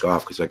going to take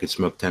off because I could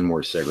smoke 10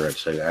 more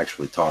cigarettes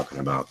actually talking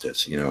about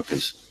this,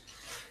 because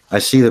I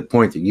see the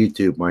point that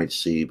YouTube might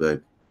see,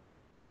 but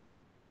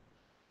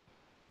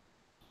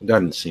it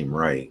doesn't seem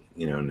right,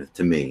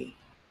 to me.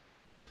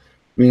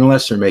 I mean,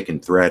 unless they're making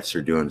threats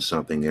or doing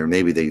something there,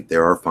 maybe they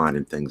are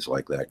finding things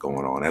like that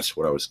going on. That's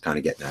what I was kind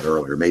of getting at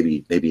earlier.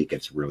 Maybe it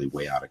gets really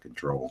way out of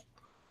control.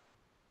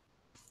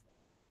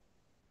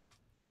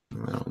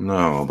 I don't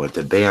know, but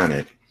to ban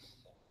it.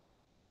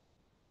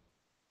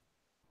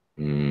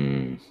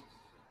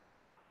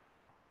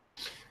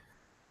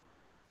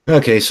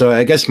 Okay, so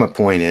I guess my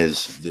point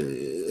is,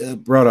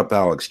 brought up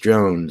Alex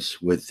Jones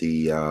with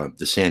the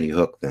Sandy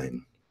Hook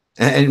thing.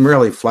 And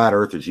really, flat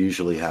earthers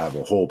usually have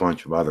a whole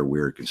bunch of other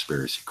weird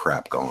conspiracy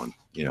crap going,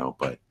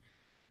 but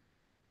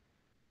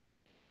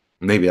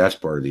maybe that's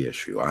part of the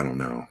issue. I don't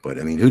know. But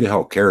I mean, who the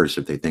hell cares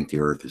if they think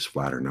the earth is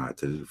flat or not?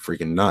 They're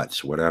freaking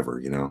nuts,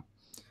 whatever,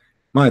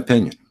 My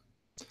opinion.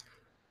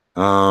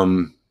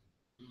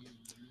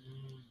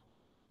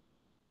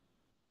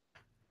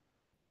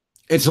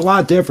 It's a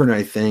lot different,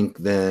 I think,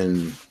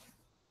 than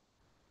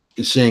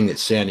saying that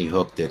Sandy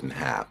Hook didn't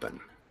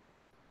happen.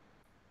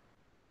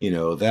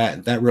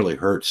 That really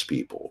hurts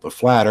people. The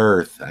flat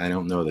earth, I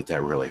don't know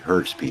that really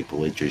hurts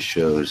people. It just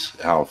shows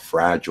how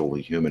fragile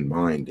the human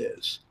mind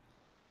is.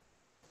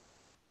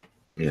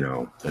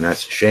 And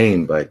that's a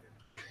shame, but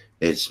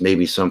it's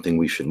maybe something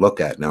we should look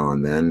at now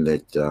and then,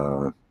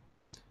 that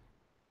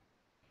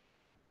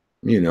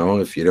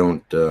if you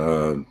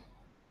don't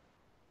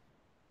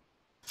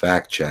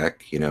fact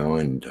check,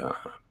 and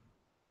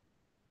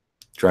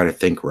try to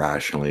think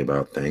rationally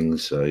about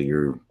things,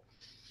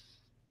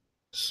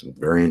 some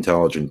very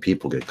intelligent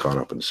people get caught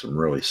up in some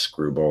really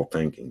screwball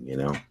thinking,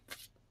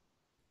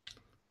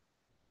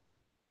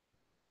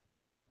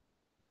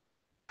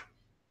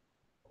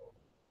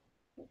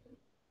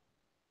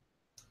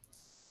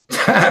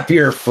 Tap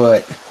your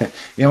foot.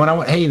 When I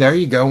want, hey, there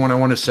you go. When I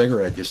want a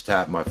cigarette, just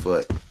tap my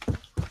foot.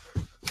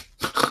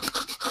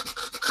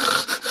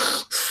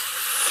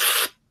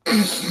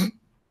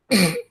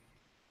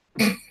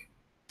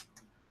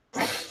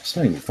 It's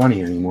not even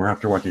funny anymore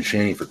after watching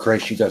Shani. For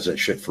Christ, she does that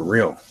shit for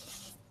real.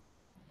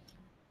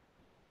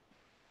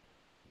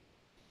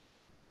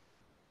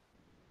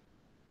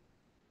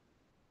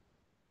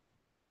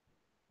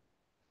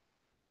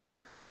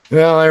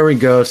 Well, there we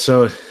go.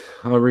 So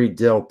I'll read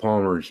Dale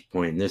Palmer's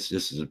point. This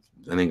is,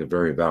 I think, a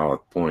very valid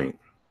point.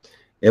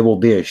 It will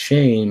be a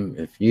shame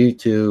if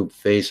YouTube,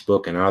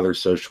 Facebook, and other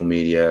social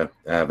media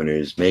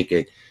avenues make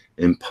it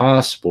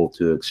impossible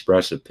to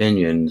express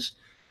opinions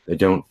that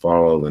don't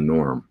follow the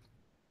norm.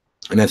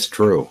 And that's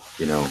true,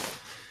 you know.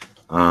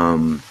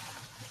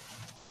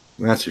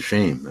 That's a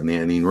shame. I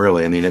mean,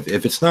 really. I mean, if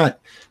it's not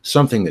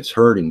something that's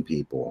hurting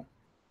people,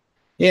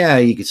 yeah,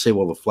 you could say,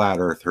 well, the flat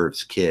Earth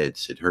hurts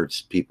kids. It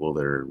hurts people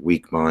that are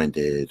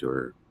weak-minded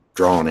or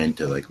drawn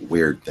into like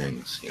weird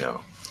things, you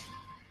know.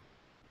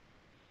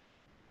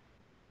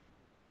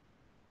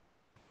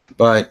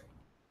 But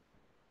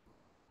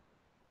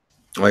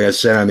like I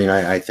said, I mean,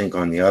 I think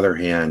on the other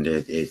hand,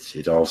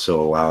 it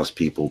also allows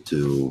people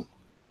to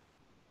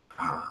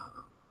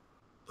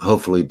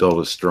hopefully build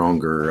a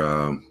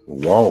stronger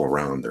wall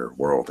around their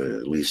world.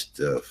 At least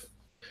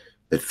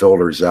it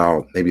filters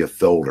out, maybe a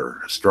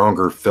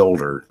stronger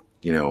filter,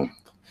 you know,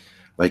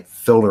 like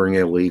filtering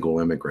illegal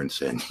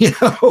immigrants in, you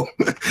know.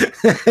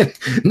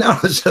 No,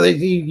 so that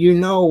you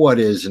know what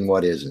is and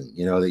what isn't,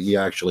 you know, that you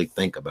actually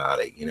think about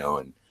it, you know,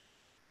 and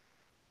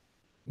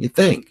you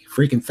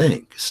freaking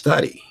think,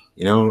 study,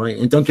 you know, like,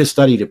 and don't just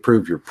study to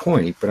prove your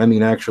point, but I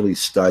mean, actually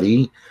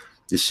study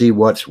to see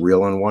what's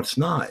real and what's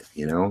not,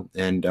 you know,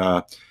 and,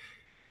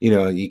 you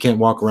know, you can't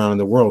walk around in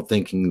the world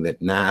thinking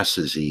that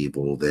NASA's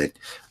evil, that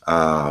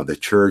the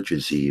church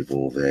is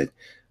evil, that,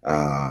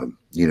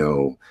 you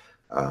know,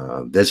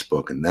 this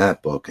book and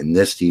that book and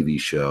this TV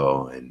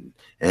show and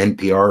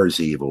NPR is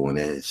evil and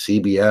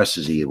CBS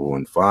is evil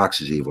and Fox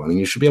is evil. I mean,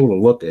 you should be able to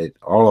look at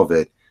all of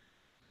it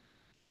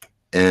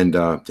and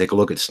take a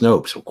look at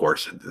Snopes. Of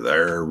course,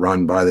 they're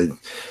run by the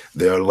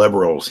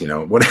liberals, you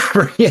know,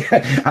 whatever.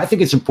 Yeah, I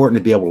think it's important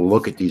to be able to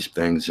look at these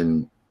things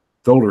and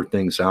filter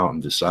things out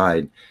and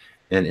decide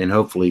and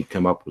hopefully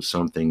come up with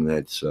something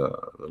that's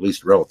at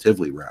least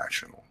relatively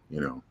rational, you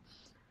know.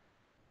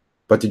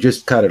 But to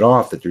just cut it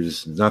off that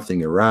there's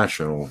nothing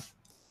irrational,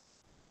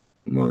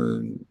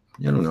 well,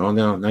 I don't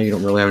know. Now you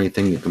don't really have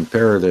anything to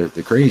compare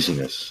the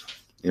craziness,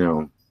 you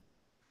know.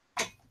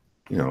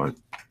 You know,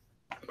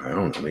 I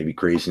don't know. Maybe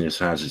craziness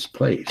has its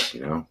place,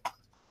 you know.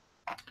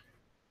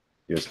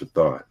 Just a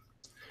thought.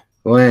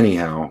 Well,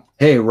 anyhow,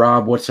 hey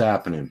Rob, what's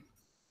happening?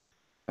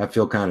 I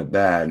feel kind of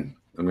bad.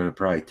 I'm going to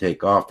probably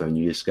take off then.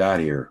 You just got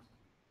here.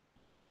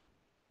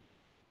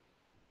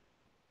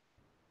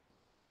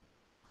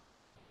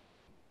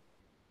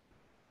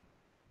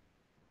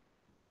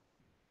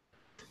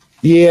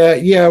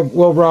 Yeah.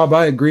 Well, Rob,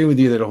 I agree with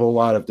you that a whole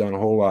lot have done a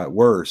whole lot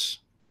worse.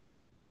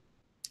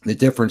 The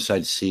difference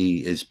I'd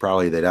see is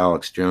probably that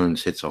Alex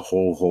Jones hits a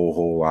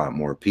whole lot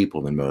more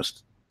people than a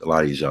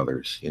lot of these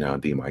others, you know,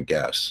 would be my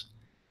guess.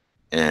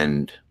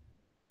 And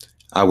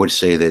I would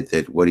say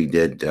that what he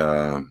did,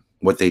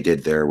 what they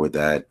did there with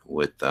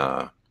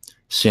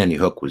Sandy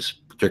Hook was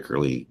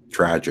particularly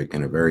tragic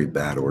and a very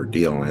bad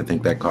ordeal. And I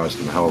think that caused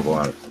him a hell of a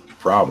lot of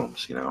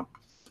problems, you know.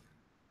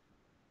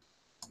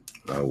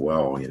 Oh,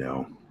 well, you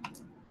know.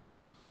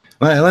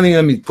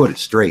 Let me put it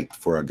straight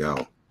before I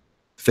go.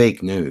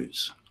 Fake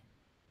news.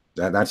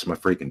 That's my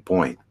freaking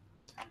point.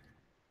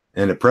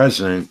 And the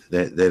president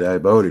that I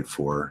voted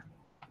for,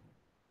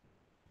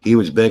 he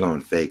was big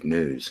on fake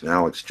news. And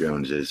Alex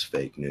Jones is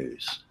fake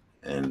news.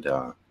 And,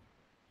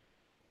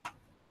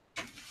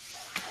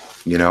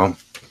 you know,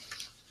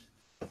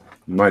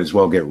 you might as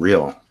well get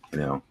real, you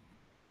know.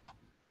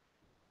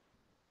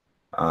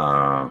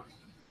 Oh,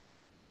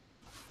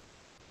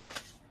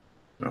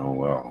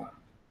 well.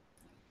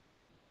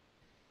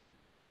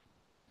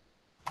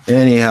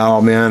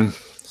 Anyhow, man,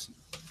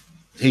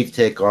 hate to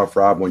take off,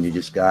 Rob, when you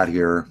just got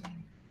here.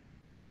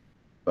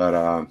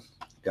 But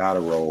gotta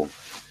roll.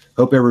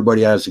 Hope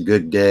everybody has a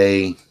good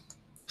day.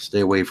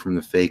 Stay away from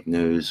the fake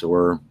news.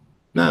 Or,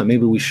 no,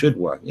 maybe we should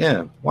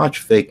watch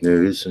fake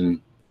news, and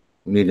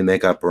we need to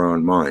make up our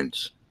own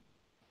minds.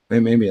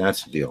 Maybe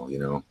that's the deal, you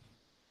know.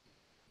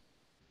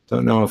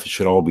 Don't know if it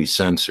should all be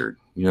censored,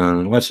 you know,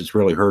 unless it's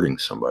really hurting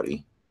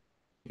somebody,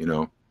 you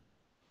know.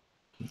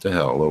 What the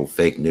hell? A little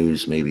fake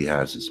news maybe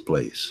has its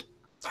place.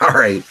 All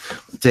right.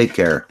 Take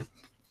care.